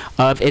outcome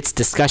of its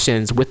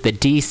discussions with the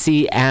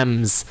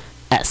DCMS.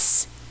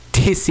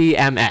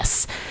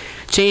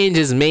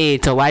 Changes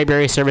made to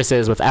library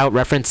services without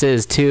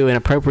references to an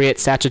appropriate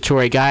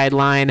statutory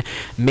guideline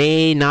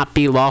may not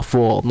be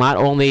lawful, not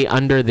only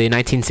under the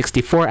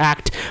 1964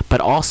 Act,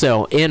 but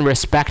also in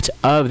respect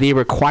of the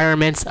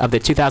requirements of the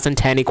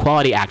 2010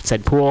 Equality Act,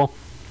 said Poole.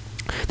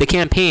 The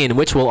campaign,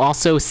 which will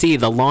also see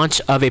the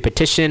launch of a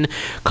petition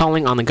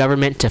calling on the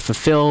government to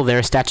fulfill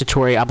their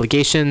statutory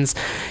obligations,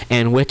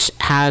 and which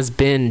has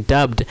been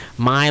dubbed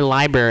My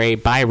Library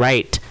by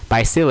Right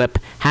by CLIP,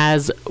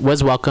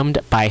 was welcomed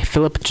by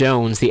Philip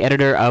Jones, the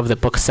editor of the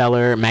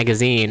Bookseller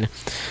magazine.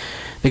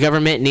 The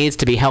government needs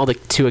to be held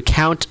to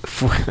account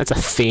for... That's a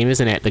theme,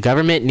 isn't it? The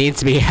government needs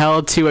to be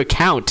held to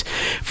account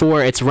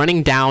for its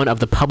running down of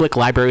the public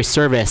library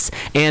service,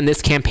 and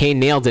this campaign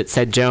nailed it,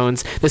 said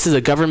Jones. This is a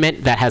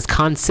government that has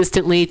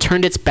consistently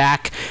turned its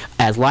back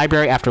as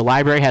library after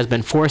library has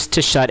been forced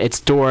to shut its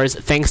doors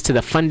thanks to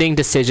the funding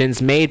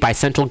decisions made by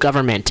central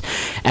government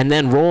and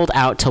then rolled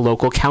out to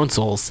local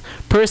councils.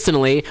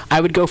 Personally,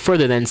 I would go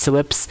further than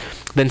CLIP.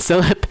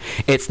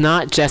 It's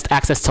not just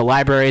access to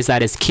libraries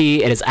that is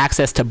key, it is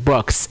access to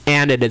books.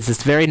 And it is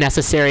this very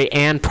necessary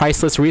and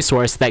priceless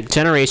resource that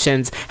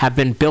generations have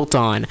been built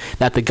on,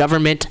 that the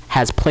government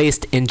has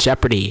placed in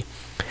jeopardy.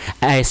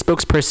 A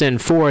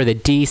spokesperson for the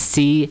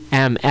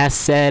DCMS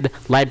said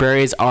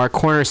libraries are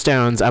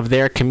cornerstones of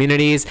their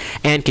communities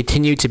and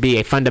continue to be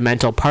a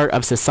fundamental part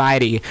of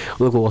society.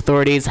 Local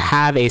authorities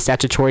have a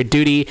statutory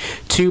duty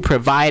to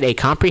provide a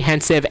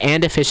comprehensive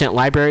and efficient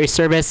library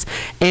service,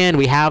 and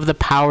we have the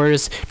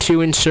powers to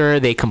ensure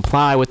they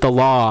comply with the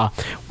law.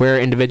 Where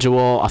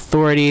individual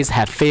authorities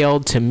have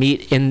failed to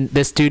meet in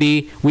this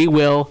duty, we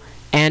will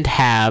and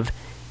have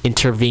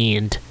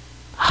intervened.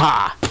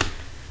 Ha!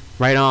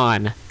 Right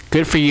on.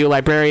 Good for you,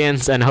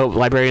 librarians, and hope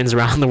librarians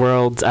around the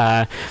world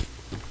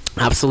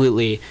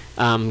absolutely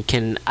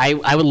can.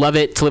 I would love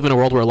it to live in a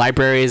world where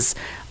libraries,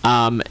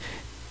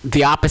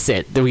 the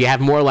opposite, that we have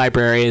more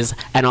libraries,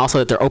 and also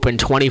that they're open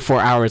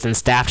 24 hours and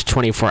staffed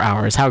 24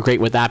 hours. How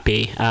great would that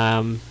be?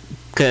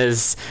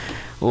 Because,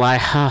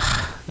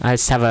 I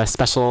just have a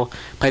special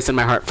place in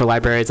my heart for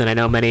libraries, and I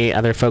know many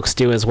other folks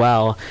do as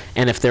well.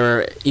 And if there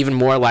are even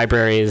more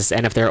libraries,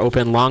 and if they're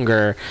open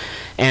longer,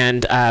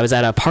 and I was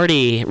at a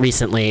party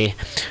recently.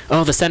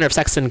 Oh, the Center of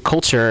Sex and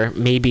Culture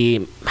may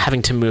be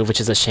having to move, which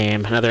is a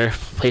shame. Another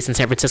place in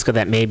San Francisco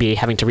that may be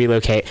having to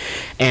relocate.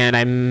 And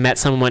I met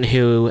someone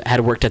who had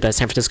worked at the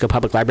San Francisco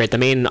Public Library at the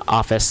main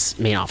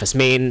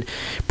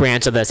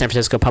branch of the San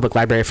Francisco Public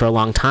Library for a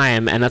long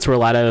time, and that's where a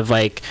lot of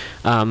like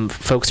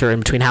folks who are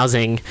in between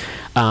housing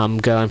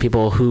go, and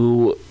people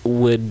who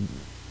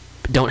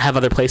don't have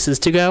other places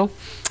to go.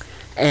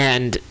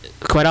 And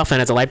quite often,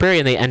 as a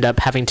librarian, they end up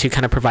having to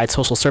kind of provide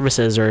social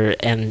services,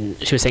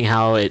 and she was saying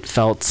how it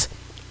at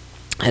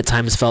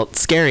times felt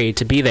scary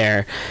to be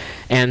there.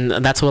 And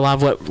that's what a lot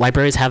of what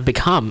libraries have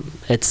become.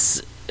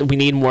 We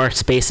need more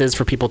spaces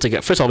for people to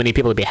go. First of all, we need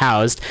people to be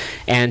housed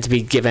and to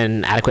be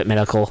given adequate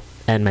medical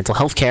and mental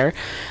health care.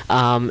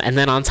 And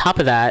then on top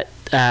of that,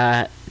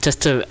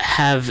 just to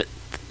have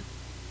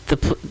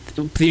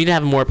you need to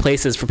have more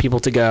places for people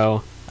to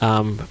go,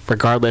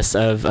 regardless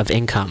of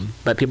income.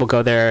 But people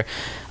go there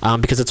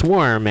because it's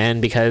warm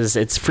and because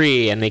it's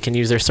free and they can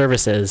use their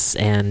services.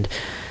 And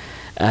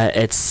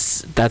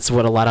that's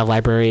what a lot of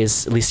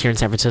libraries, at least here in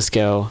San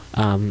Francisco,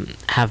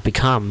 have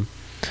become.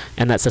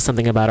 And that says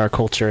something about our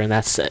culture, and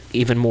that's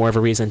even more of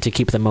a reason to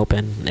keep them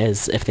open,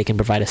 is if they can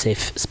provide a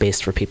safe space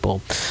for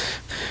people.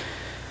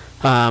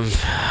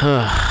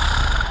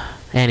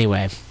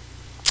 Anyway.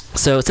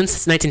 So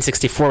since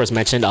 1964 was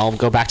mentioned, I'll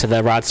go back to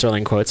the Rod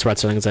Serling quotes. Rod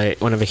Serling's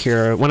one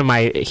of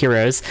my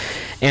heroes,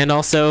 and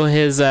also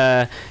his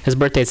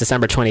birthday is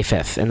December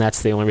 25th, and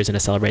that's the only reason to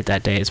celebrate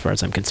that day, as far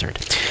as I'm concerned.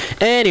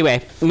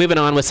 Anyway, moving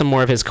on with some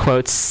more of his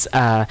quotes,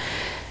 and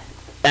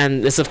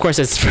this, of course,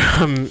 is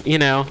from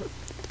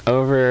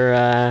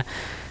over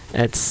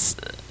it's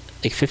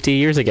like 50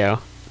 years ago.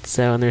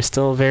 So, and they're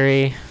still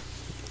very,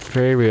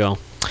 very real.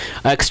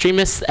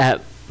 Extremists at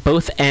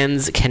both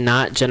ends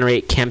cannot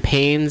generate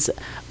campaigns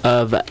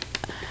of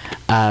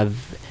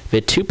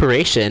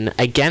vituperation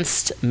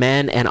against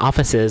men and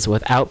offices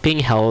without being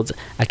held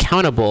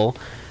accountable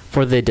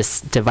for the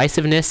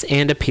divisiveness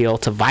and appeal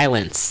to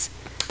violence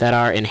that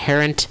are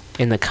inherent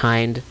in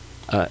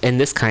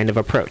this kind of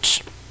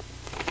approach.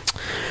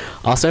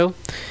 Also,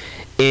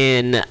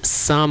 in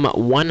some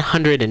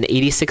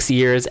 186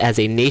 years as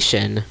a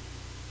nation,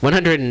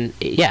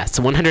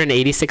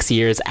 186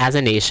 years as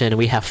a nation,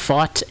 we have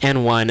fought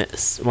and won.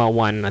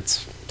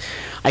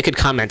 I could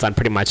comment on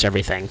pretty much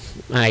everything.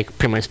 I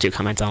pretty much do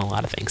comment on a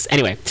lot of things.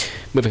 Anyway,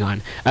 moving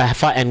on.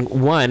 Fought and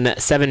won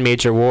 7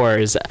 major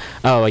wars.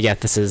 Oh, yeah,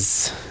 this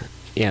is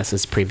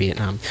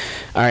pre-Vietnam.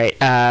 All right.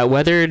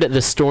 Weathered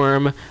the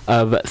storm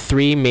of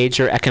 3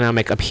 major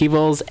economic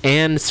upheavals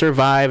and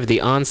survived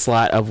the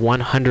onslaught of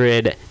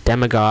 100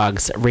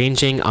 demagogues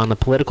ranging on the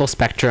political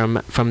spectrum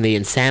from the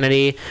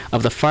insanity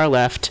of the far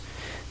left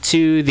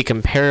to the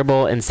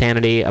comparable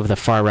insanity of the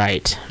far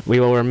right. We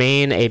will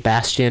remain a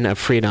bastion of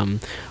freedom.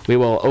 We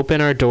will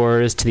open our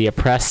doors to the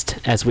oppressed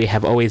as we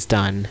have always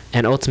done,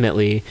 and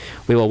ultimately,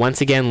 we will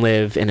once again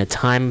live in a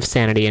time of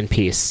sanity and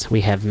peace.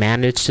 We have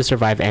managed to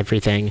survive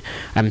everything.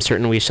 I'm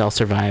certain we shall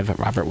survive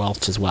Robert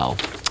Welch as well.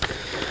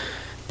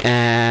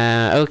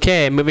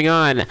 Okay, moving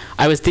on.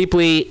 I was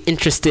deeply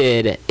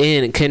interested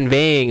in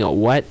conveying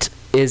what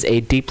is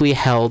a deeply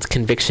held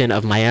conviction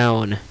of my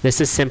own. This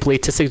is simply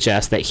to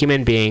suggest that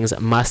human beings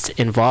must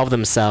involve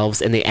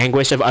themselves in the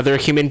anguish of other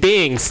human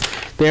beings.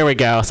 There we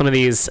go. Some of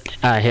these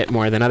hit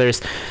more than others.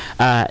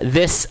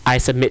 This, I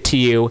submit to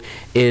you,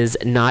 is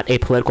not a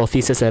political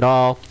thesis at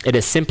all. It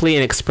is simply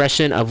an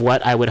expression of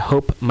what I would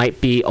hope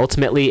might be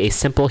ultimately a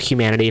simple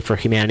humanity for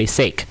humanity's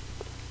sake.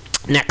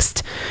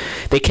 Next,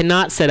 they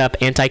cannot set up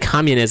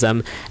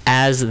anti-communism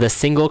as the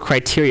single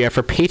criteria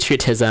for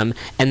patriotism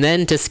and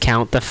then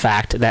discount the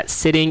fact that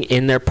sitting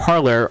in their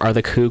parlor are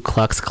the Ku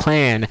Klux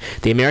Klan,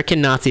 the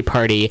American Nazi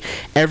Party,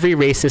 every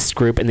racist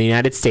group in the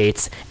United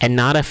States, and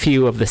not a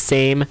few of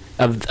some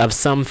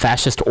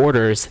fascist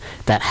orders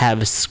that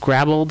have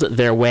scrabbled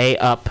their way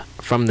up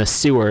from the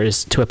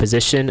sewers to a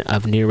position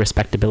of new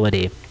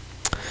respectability.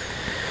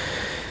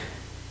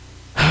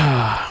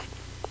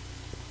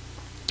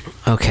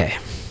 Okay.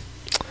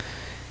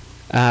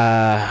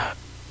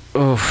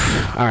 All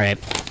right.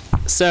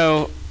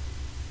 So,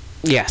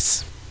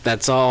 yes,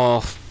 that's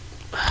all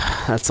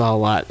a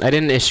lot. I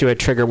didn't issue a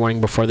trigger warning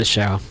before the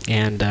show,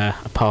 and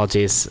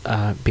apologies.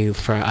 I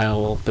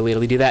will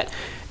belatedly do that.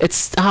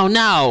 Oh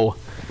no,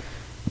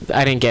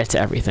 I didn't get to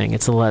everything.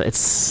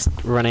 It's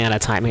running out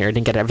of time here. I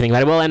didn't get to everything,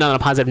 but I will end on a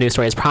positive news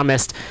story as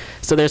promised.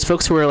 So there's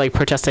folks who are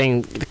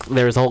protesting.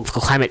 There's a whole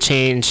climate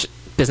change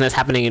business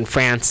happening in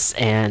France,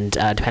 and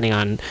depending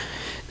on.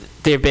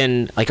 They've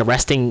been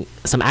arresting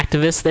some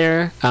activists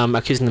there,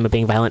 accusing them of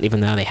being violent, even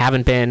though they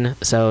haven't been.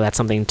 So that's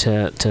something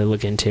to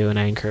look into, and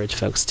I encourage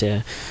folks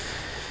to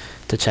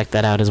check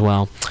that out as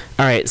well.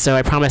 All right, so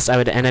I promised I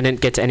would, and I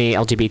didn't get to any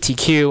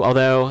LGBTQ,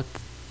 although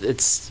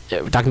it's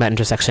talking about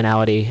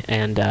intersectionality,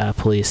 and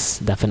police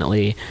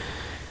definitely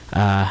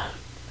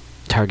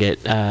target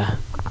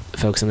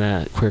folks in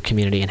the queer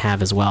community and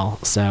have as well.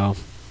 So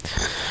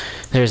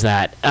There's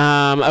that.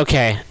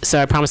 Okay,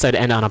 so I promised I'd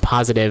end on a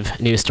positive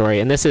news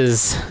story, and this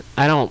is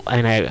I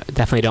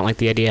definitely don't like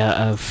the idea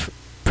of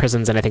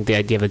prisons, and I think the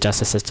idea of the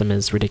justice system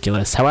is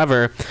ridiculous.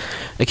 However,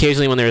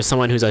 occasionally when there's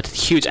someone who's a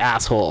huge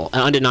asshole,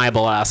 an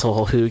undeniable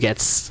asshole who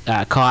gets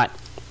caught,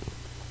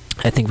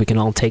 I think we can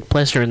all take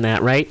pleasure in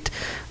that, right?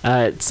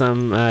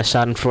 Some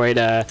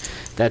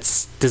schadenfreude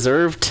that's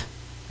deserved.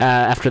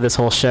 After this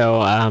whole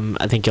show,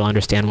 I think you'll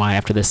understand why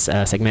after this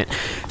segment.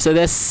 So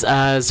this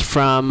is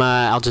from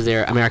Al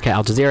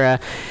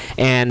Jazeera,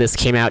 and this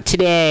came out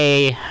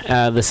today.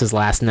 This is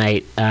last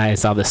night. I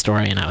saw this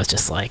story, and I was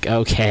just like,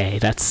 okay,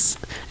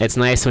 it's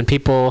nice when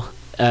people,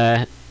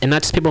 and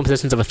not just people in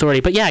positions of authority,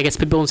 but yeah, I guess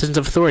people in positions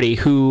of authority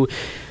who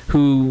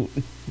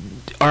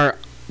are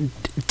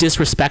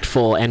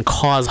disrespectful and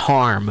cause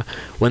harm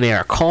when they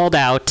are called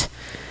out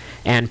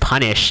and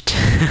punished.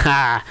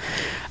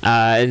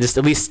 And just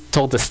at least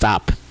told to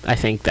stop. I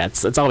think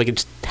that's all we can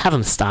just have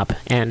them stop.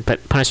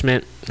 But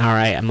punishment, all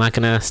right, I'm not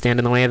gonna stand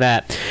in the way of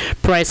that.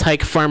 Price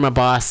hike pharma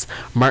boss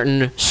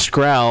Martin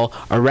Skrell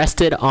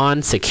arrested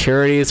on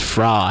securities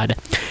fraud.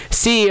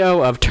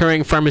 CEO of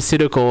Turing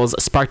Pharmaceuticals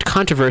sparked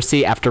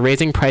controversy after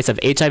raising price of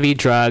HIV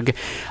drug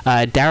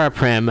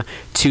Daraprim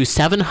to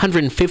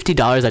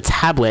 $750 a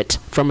tablet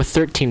from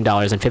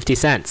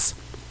 $13.50.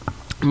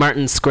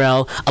 Martin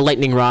Skrell, a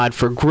lightning rod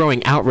for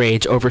growing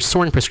outrage over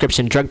soaring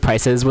prescription drug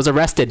prices, was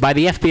arrested by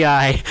the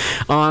FBI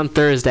on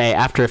Thursday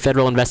after a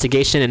federal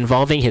investigation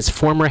involving his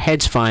former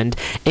hedge fund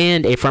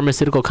and a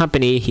pharmaceutical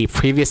company he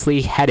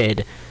previously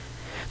headed.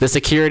 The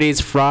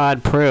securities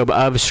fraud probe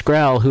of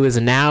Skrell, who is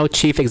now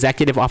chief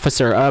executive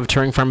officer of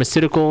Turing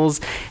Pharmaceuticals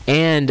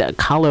and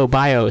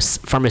Calobios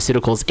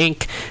Pharmaceuticals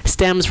Inc.,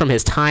 stems from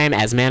his time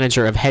as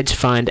manager of hedge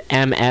fund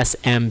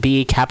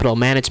MSMB Capital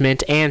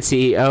Management and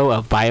CEO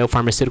of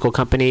biopharmaceutical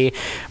company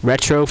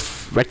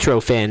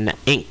Retrofin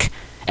Inc.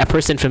 A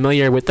person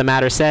familiar with the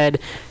matter said,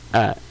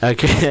 all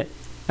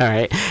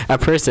right, a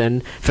person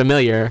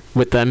familiar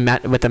with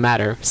the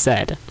matter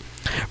said.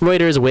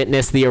 Reuters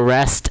witnessed the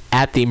arrest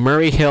at the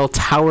Murray Hill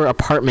Tower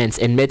Apartments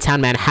in Midtown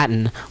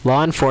Manhattan.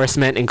 Law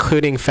enforcement,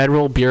 including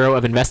Federal Bureau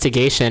of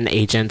Investigation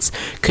agents,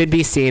 could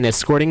be seen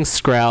escorting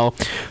Skrell,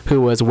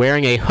 who was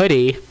wearing a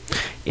hoodie,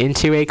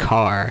 into a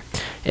car.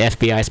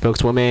 FBI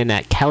spokeswoman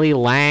Kelly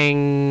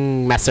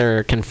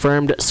Langmesser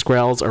confirmed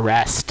Skrell's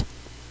arrest.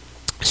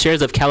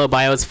 Shares of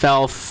Calobios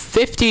fell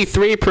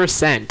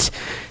 53%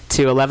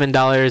 to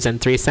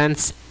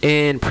 $11.03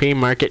 in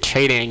pre-market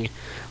trading.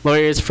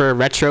 Lawyers for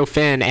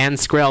Retrofin and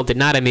Skrell did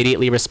not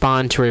immediately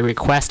respond to a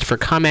request for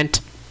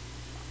comment.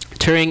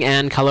 Turing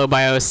and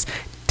Calobios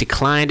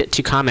declined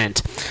to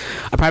comment.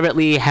 A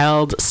privately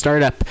held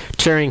startup,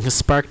 Turing,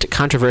 sparked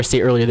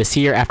controversy earlier this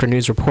year after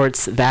news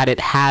reports that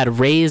it had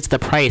raised the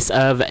price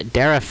of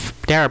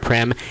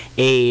Daraprim,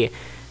 a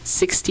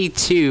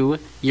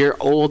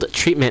 62-year-old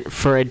treatment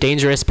for a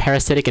dangerous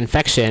parasitic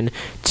infection,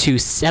 to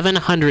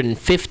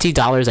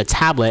 $750 a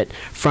tablet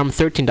from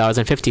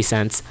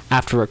 $13.50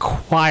 after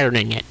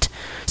acquiring it.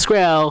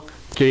 Skrell,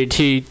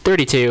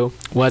 32,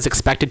 was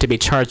expected to be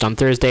charged on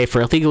Thursday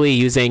for illegally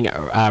using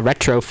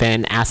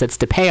Retrofin assets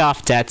to pay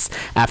off debts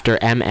after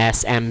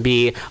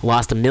MSMB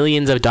lost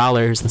millions of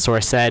dollars, the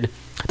source said.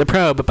 The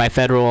probe by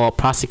federal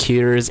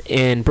prosecutors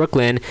in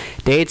Brooklyn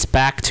dates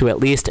back to at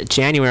least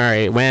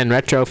January, when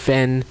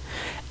Retrofin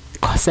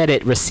said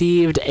it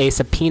received a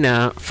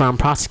subpoena from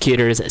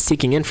prosecutors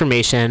seeking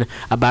information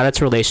about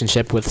its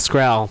relationship with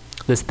Skrell.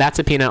 That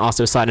subpoena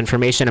also sought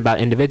information about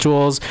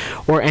individuals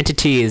or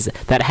entities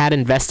that had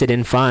invested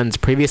in funds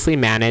previously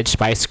managed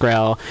by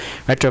Skrell,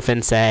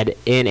 Retrofin said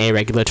in a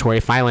regulatory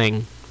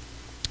filing.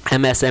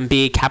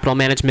 MSMB Capital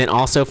Management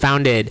also it's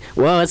founded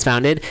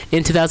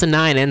in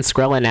 2009, and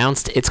Skrell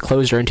announced its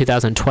closure in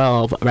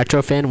 2012.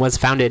 Retrofin was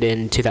founded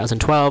in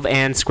 2012,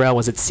 and Skrell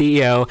was its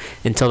CEO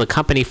until the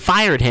company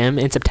fired him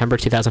in September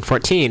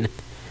 2014.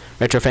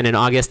 Retrofin in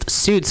August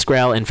sued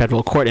Skrell in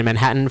federal court in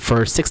Manhattan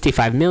for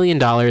 $65 million,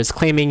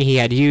 claiming he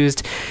had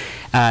used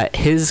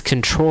his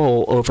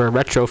control over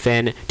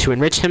Retrofin to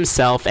enrich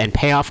himself and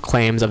pay off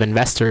claims of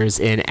investors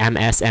in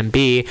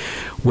MSMB,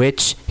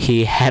 which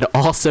he had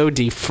also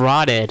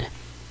defrauded.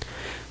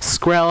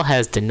 Skrell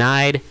has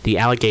denied the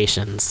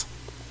allegations.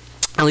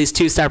 At least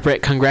 2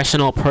 separate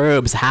congressional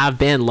probes have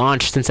been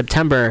launched in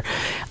September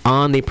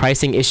on the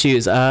pricing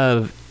issues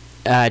of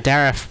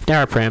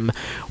Daraprim,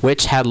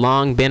 which had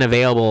long been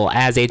available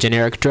as a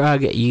generic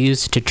drug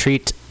used to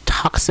treat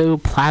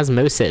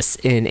toxoplasmosis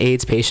in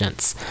AIDS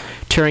patients.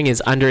 Turing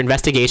is under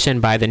investigation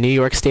by the New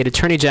York State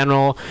Attorney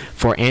General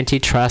for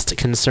antitrust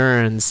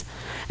concerns.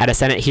 At a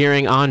Senate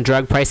hearing on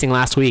drug pricing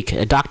last week,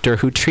 a doctor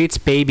who treats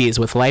babies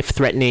with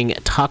life-threatening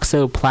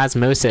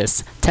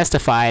toxoplasmosis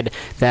testified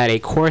that a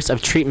course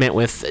of treatment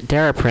with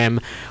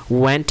Daraprim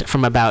went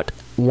from about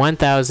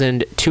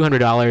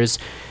 $1,200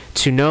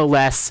 to no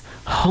less,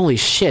 holy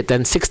shit,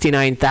 than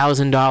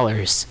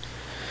 $69,000.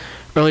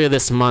 Earlier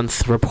this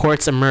month,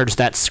 reports emerged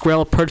that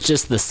Skrell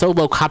purchased the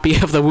solo copy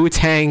of the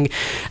Wu-Tang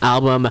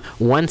album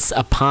Once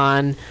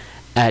Upon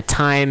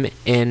time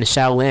in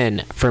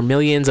Shaolin for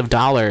millions of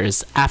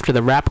dollars. After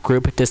the rap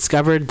group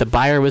discovered the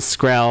buyer was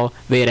Skrill,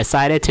 they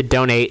decided to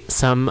donate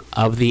some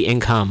of the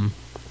income.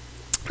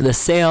 The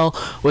sale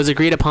was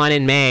agreed upon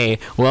in May,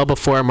 well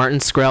before Martin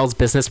Skrill's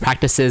business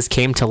practices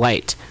came to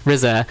light.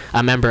 RZA,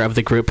 a member of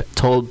the group,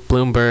 told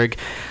Bloomberg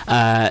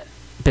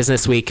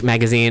Business Week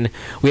magazine,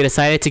 "We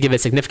decided to give a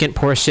significant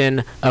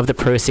portion of the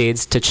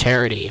proceeds to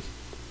charity."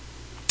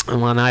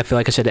 Well, now I feel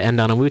like I should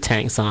end on a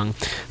Wu-Tang song.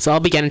 So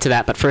I'll be getting to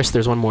that, but first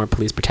there's one more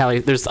police brutality.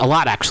 There's a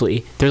lot,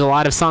 actually. There's a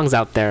lot of songs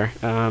out there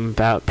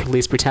about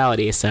police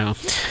brutality, so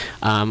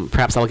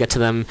perhaps I'll get to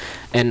them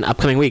in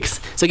upcoming weeks.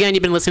 So again,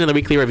 you've been listening to The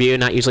Weekly Review,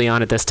 not usually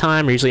on at this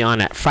time. We're usually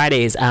on at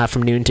Fridays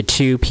from noon to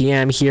 2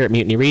 p.m. here at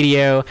Mutiny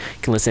Radio. You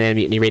can listen at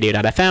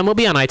mutinyradio.fm. We'll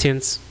be on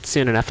iTunes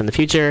soon enough in the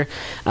future.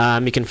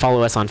 You can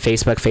follow us on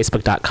Facebook,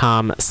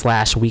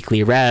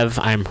 facebook.com/weeklyrev.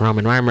 I'm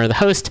Roman Reimer, the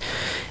host.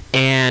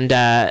 And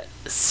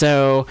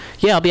so,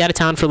 yeah, I'll be out of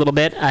town for a little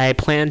bit. I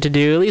plan to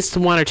do at least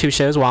 1 or 2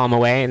 shows while I'm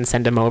away and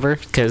send them over,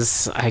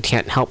 because I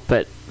can't help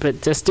but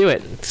just do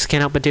it. Just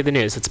can't help but do the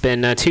news. It's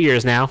been 2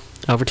 years now,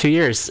 over 2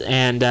 years.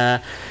 And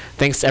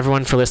thanks to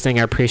everyone for listening.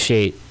 I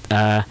appreciate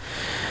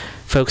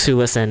folks who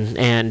listen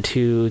and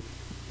who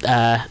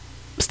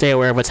stay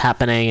aware of what's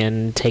happening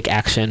and take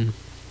action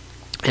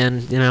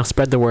and,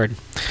 spread the word.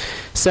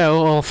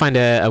 So we'll find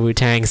a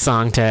Wu-Tang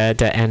song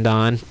to end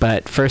on.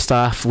 But first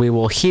off, we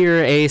will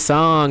hear a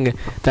song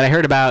that I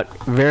heard about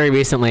very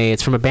recently.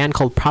 It's from a band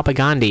called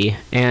Propagandhi.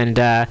 And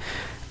I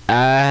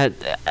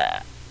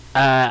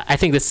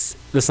think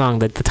the song,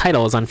 the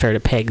title is unfair to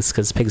pigs,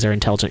 because pigs are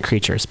intelligent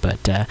creatures.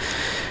 But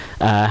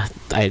I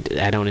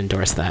don't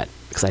endorse that,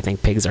 because I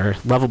think pigs are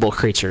lovable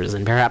creatures.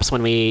 And perhaps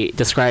when we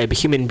describe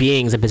human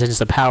beings in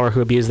positions of power who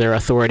abuse their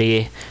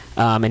authority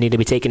and need to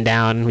be taken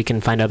down, we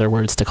can find other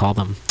words to call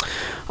them.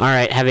 All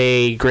right, have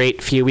a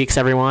great few weeks,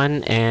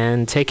 everyone,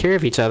 and take care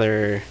of each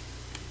other.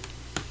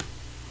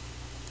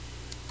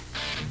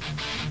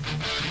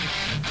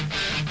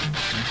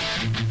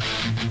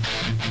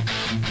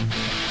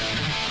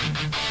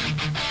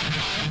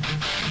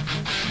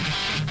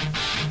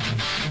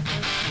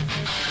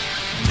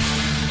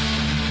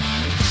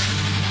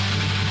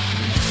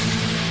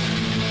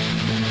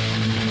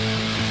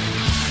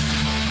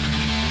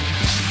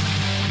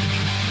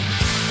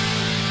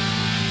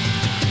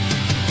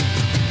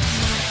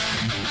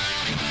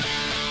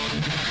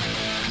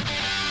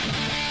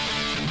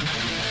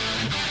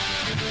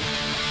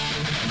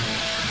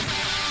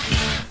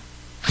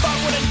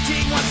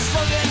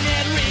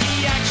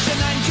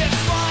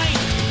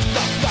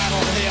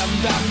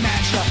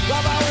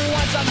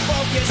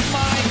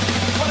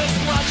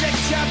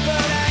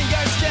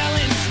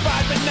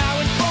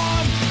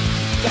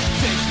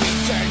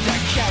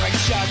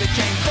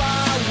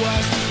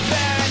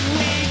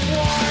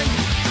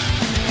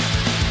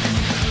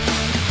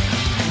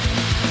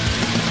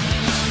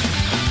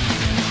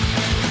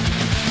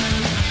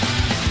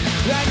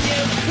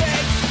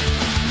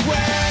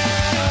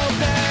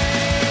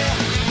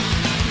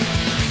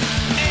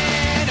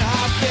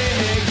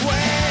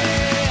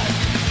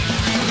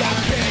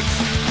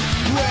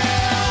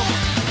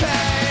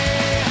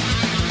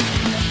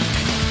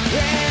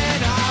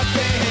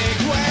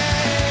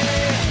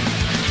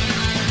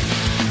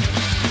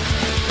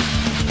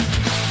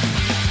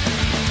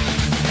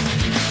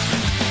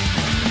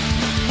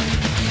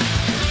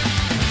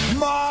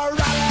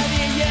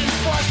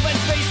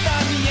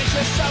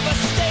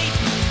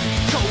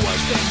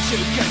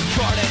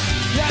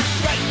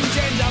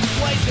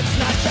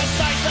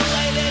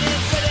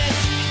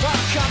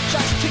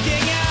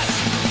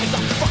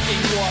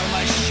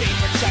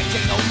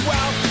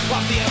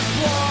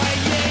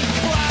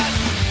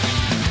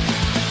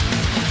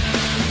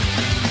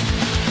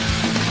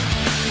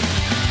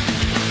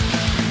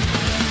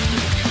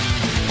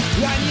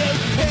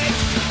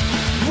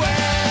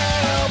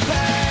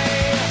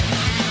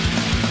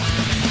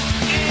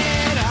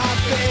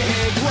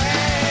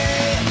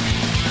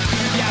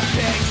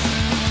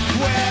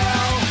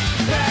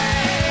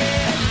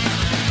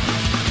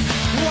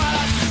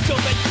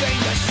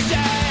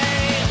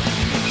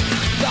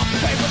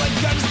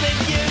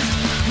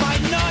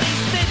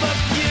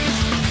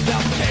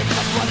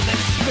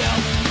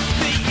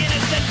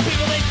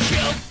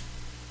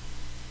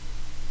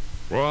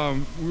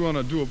 We want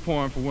to do a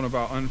poem for one of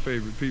our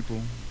unfavorite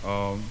people,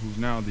 who's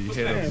now the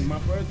head of... my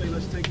birthday,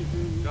 let's take it to...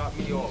 Drop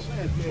me off.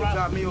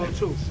 Drop me off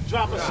too.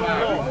 Drop us all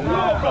off. We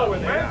all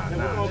going, man. Then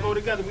we're going to go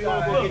together. We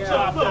all going to get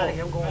dropped off.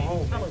 I'm going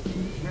home.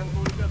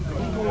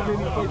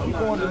 We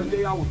going in the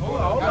day I was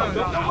born. Hold on,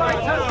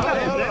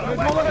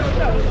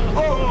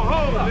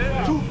 Hold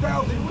on.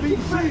 2000 BC.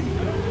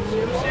 See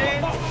what I'm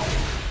saying?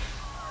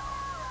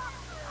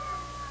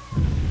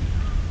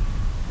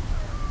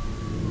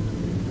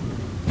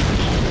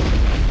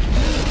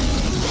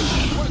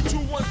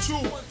 2,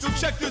 so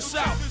check this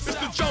out. It's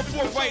the jump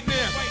off right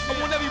now. I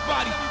want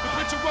everybody to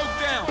put your work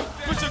down,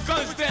 put your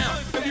guns down,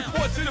 and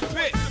report to the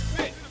pit,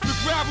 the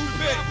gravel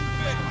pit.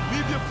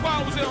 Leave your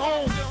problems at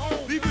home,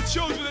 leave your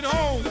children at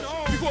home.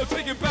 called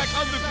Take It Back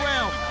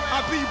Underground.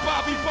 I be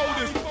Bobby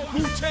Boulders.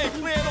 Wu-Tang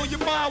Clan on your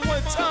mind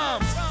one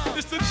time.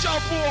 It's the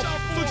jump off,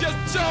 so just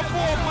jump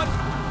off, my...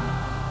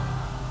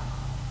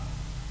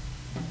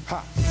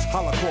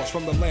 Holocaust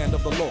from the land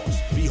of the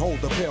lost. Behold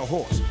the pale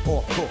horse,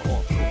 off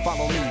course.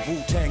 Follow me,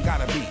 Wu-Tang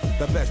gotta be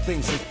the best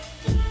thing since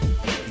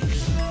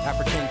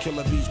African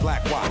killer bees,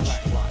 Black Watch.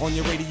 On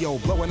your radio,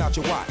 blowing out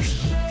your watch.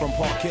 From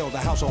Park Hill, the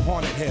house on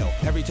Haunted Hill.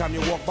 Every time you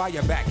walk by,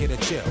 your back hit a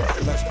chill.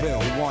 Let's Bill,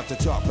 who want to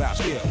talk about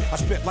skill. I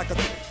spit like a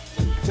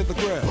to the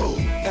grill.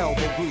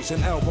 Elbow grease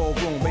and elbow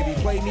room. Baby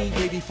play me,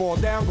 baby fall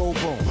down, go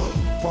boom.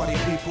 Party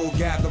people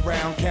gather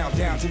round, count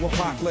down to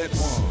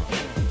apocalypse.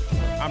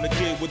 I'm the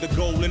kid with the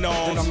golden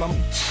arms. And I'm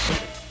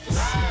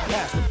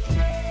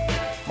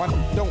my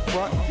don't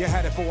front. You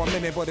had it for a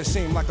minute, but it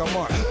seemed like a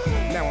month.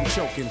 Now I'm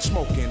choking,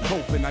 smoking,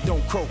 hoping I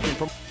don't croaking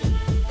from.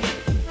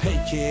 Hey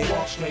kid,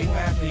 walk straight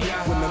past the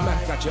eye. When the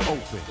mouth got you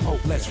open,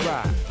 hope let's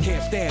ride.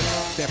 Can't stand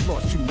that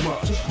floss too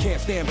much. Can't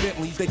stand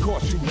Bentleys, they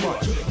cost too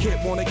much. Kid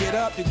wanna get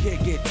up, then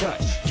kid get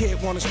touched. Kid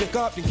wanna stick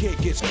up, then kid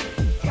gets.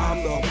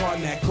 I'm the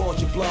one that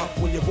calls you bluff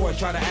when your boys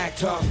try to act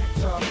tough.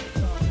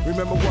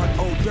 Remember what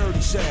old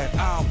Dirty said?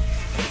 Now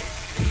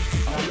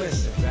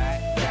listen.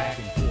 Back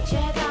and forth.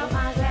 Check out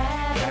my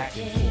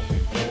gravity.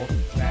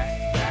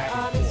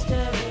 All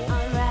mystery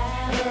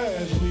unraveled.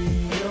 As we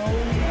go.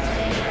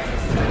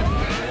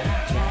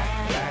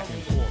 Back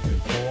and forth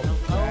and forth.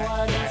 Don't go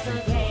against the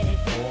grain if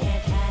you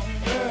can't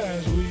handle.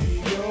 As we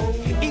go.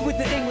 Eat with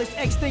the English,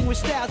 extinguish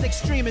styles,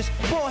 extremists.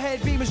 Bullhead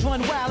beamers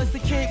run wild as the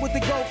kid with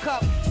the gold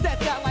cup.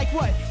 Stepped out like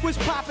what? Was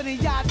popping in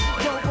yachts,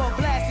 dope or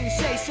blasting,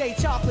 Shay,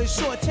 chocolate,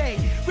 saute.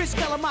 Rich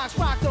color mocks,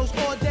 rock those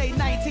all day.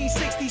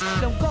 1960s,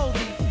 them Goldie.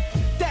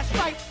 That's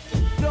right,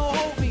 don't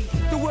hold me.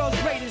 The world's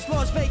greatest,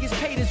 Las Vegas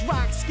paid as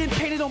rock. Skin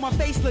painted on my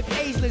face, look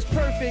ageless.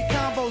 Perfect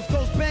combos,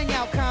 ghost bang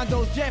out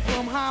condos. Jet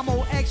from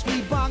Homo, X,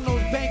 we bong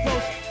those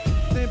bankrolls.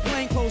 Then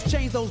plain clothes,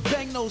 change those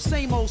bang those,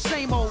 same old,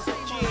 same old.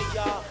 Yeah,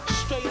 y'all,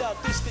 straight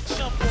up, this the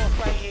jump off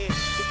right here.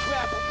 The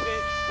grapple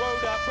pit,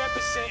 word up,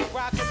 represent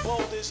rockin'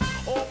 boulders.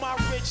 All my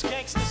rich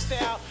gangster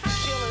style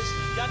killers,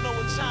 y'all know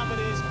what time it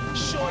is.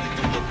 Shorty,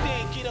 do your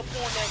thing, get up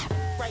on that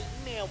right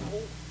now,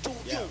 boo. Do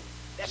you?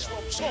 That's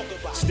what I'm talking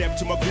about. Step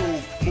to my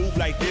groove, move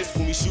like this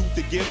when we shoot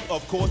the gift.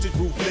 Of course it's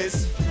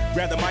ruthless.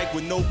 Grab the mic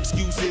with no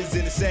excuses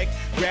in a sec.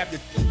 Grab the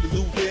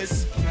loot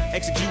this.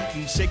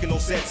 Executing, shaking no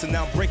sets, and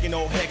now I'm breaking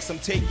all hex. I'm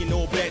taking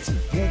all bets.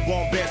 Move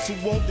on bets. Who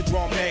want the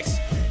drum next?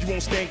 You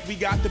won't stink. We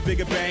got the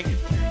bigger bank.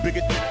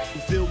 Bigger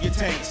fill your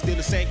tank. Still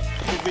the same.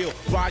 For real.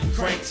 Ride your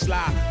crank,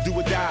 slide, do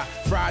or die.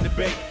 Fry the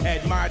bait,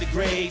 admire the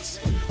grades.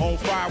 On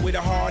fire with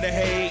a heart of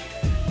hate.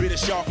 Bitter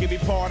shark, every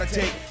part I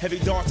take. Heavy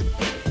darts,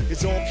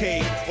 it's on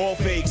K, all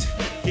fakes.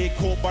 Get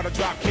caught by the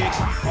drop kicks.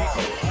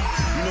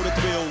 You know the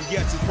thrill,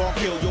 yes, it's Park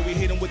Hill. Yo, we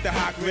hit him with the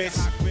hot grits.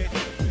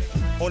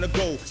 On the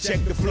go,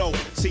 check the flow.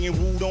 Singing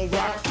Woo Don't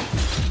Rock.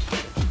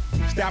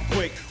 Stop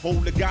quick,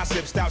 hold the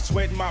gossip. Stop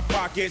sweating my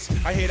pockets.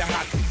 I hear the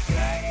hot.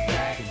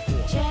 Back and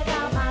forth. Check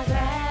out my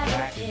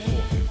gravity.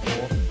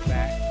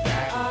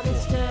 All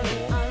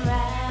mystery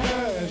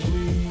unraveled. As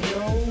we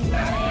go.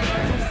 Back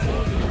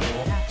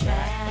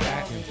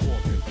and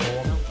forth and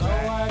forth. Don't go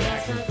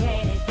against the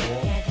grain if you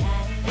can't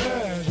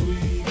handle. As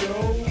we go.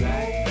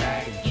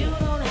 Back and You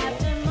don't have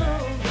to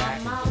move my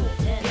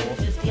mountain.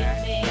 Just give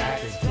me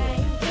the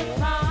strength to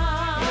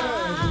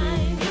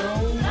climb.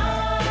 Lord,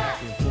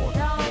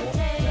 don't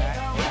take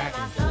away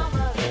my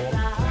summer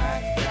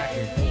life.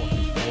 Just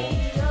leave me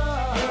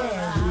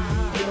alone.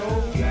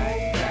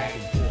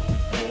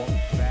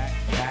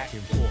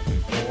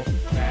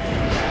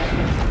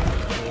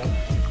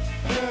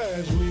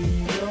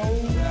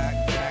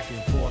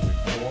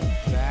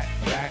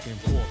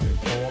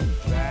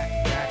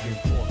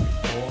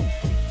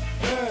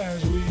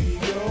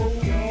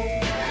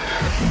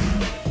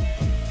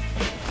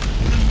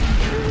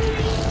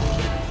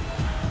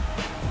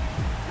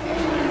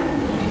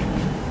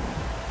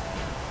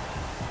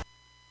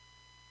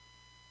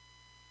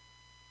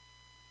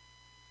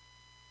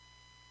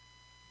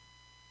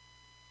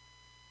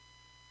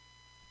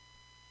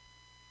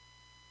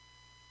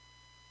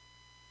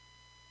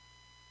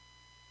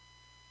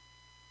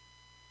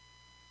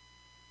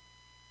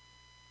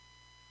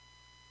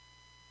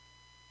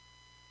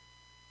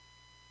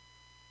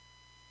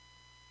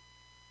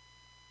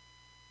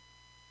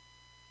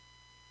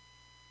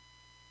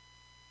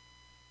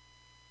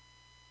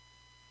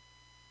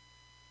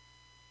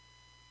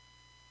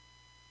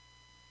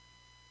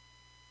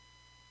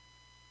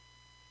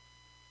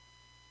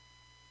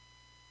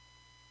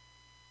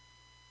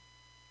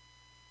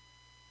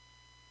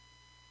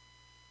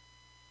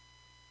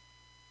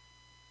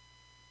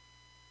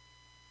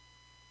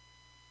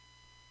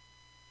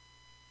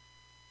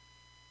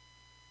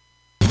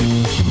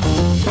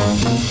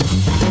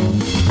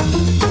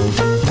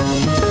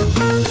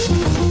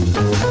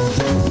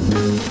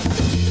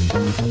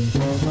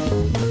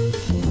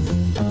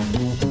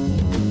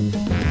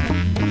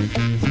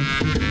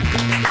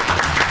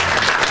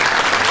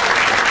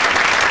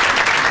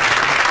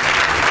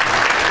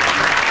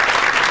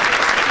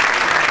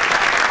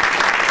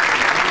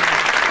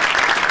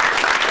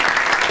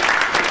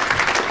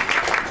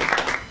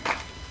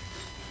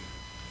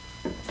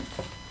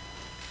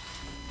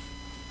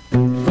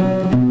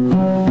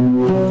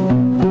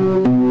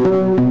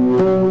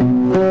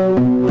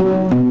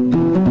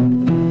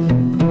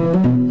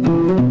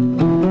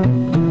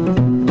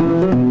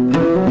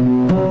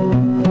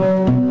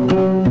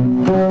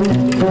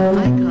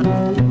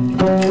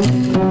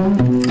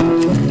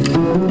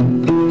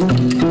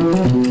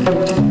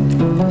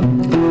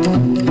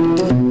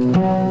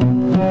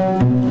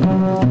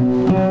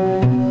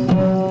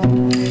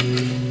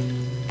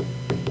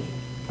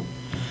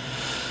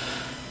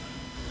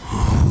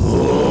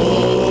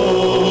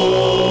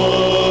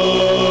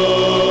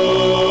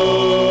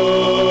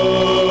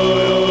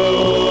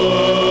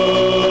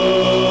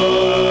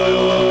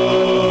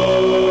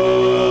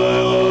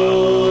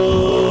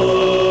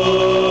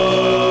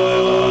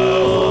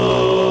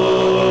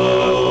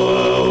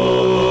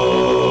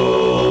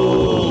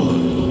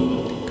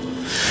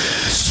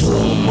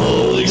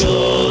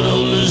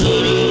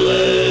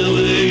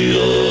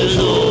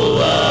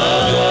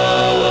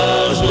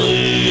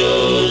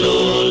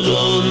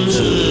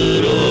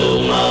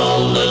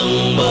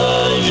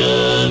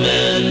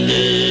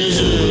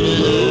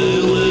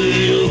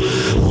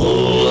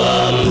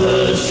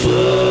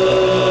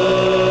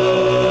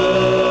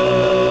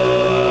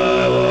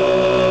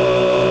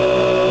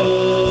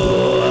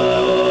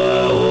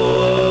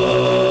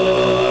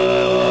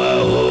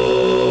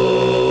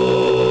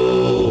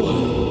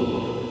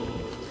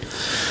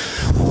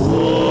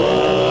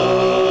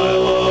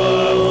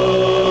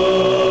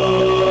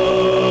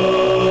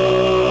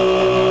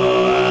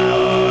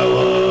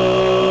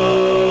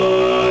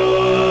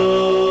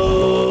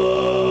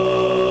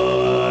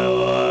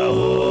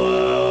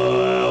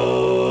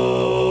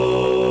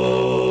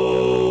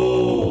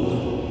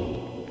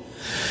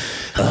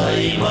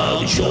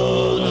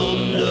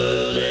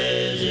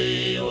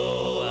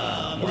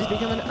 It has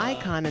become an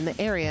icon in the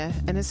area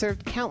and has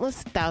served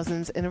countless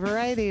thousands in a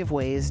variety of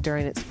ways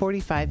during its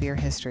 45-year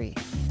history.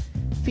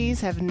 Fees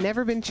have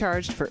never been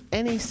charged for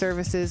any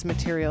services,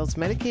 materials,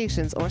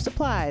 medications, or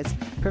supplies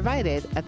provided at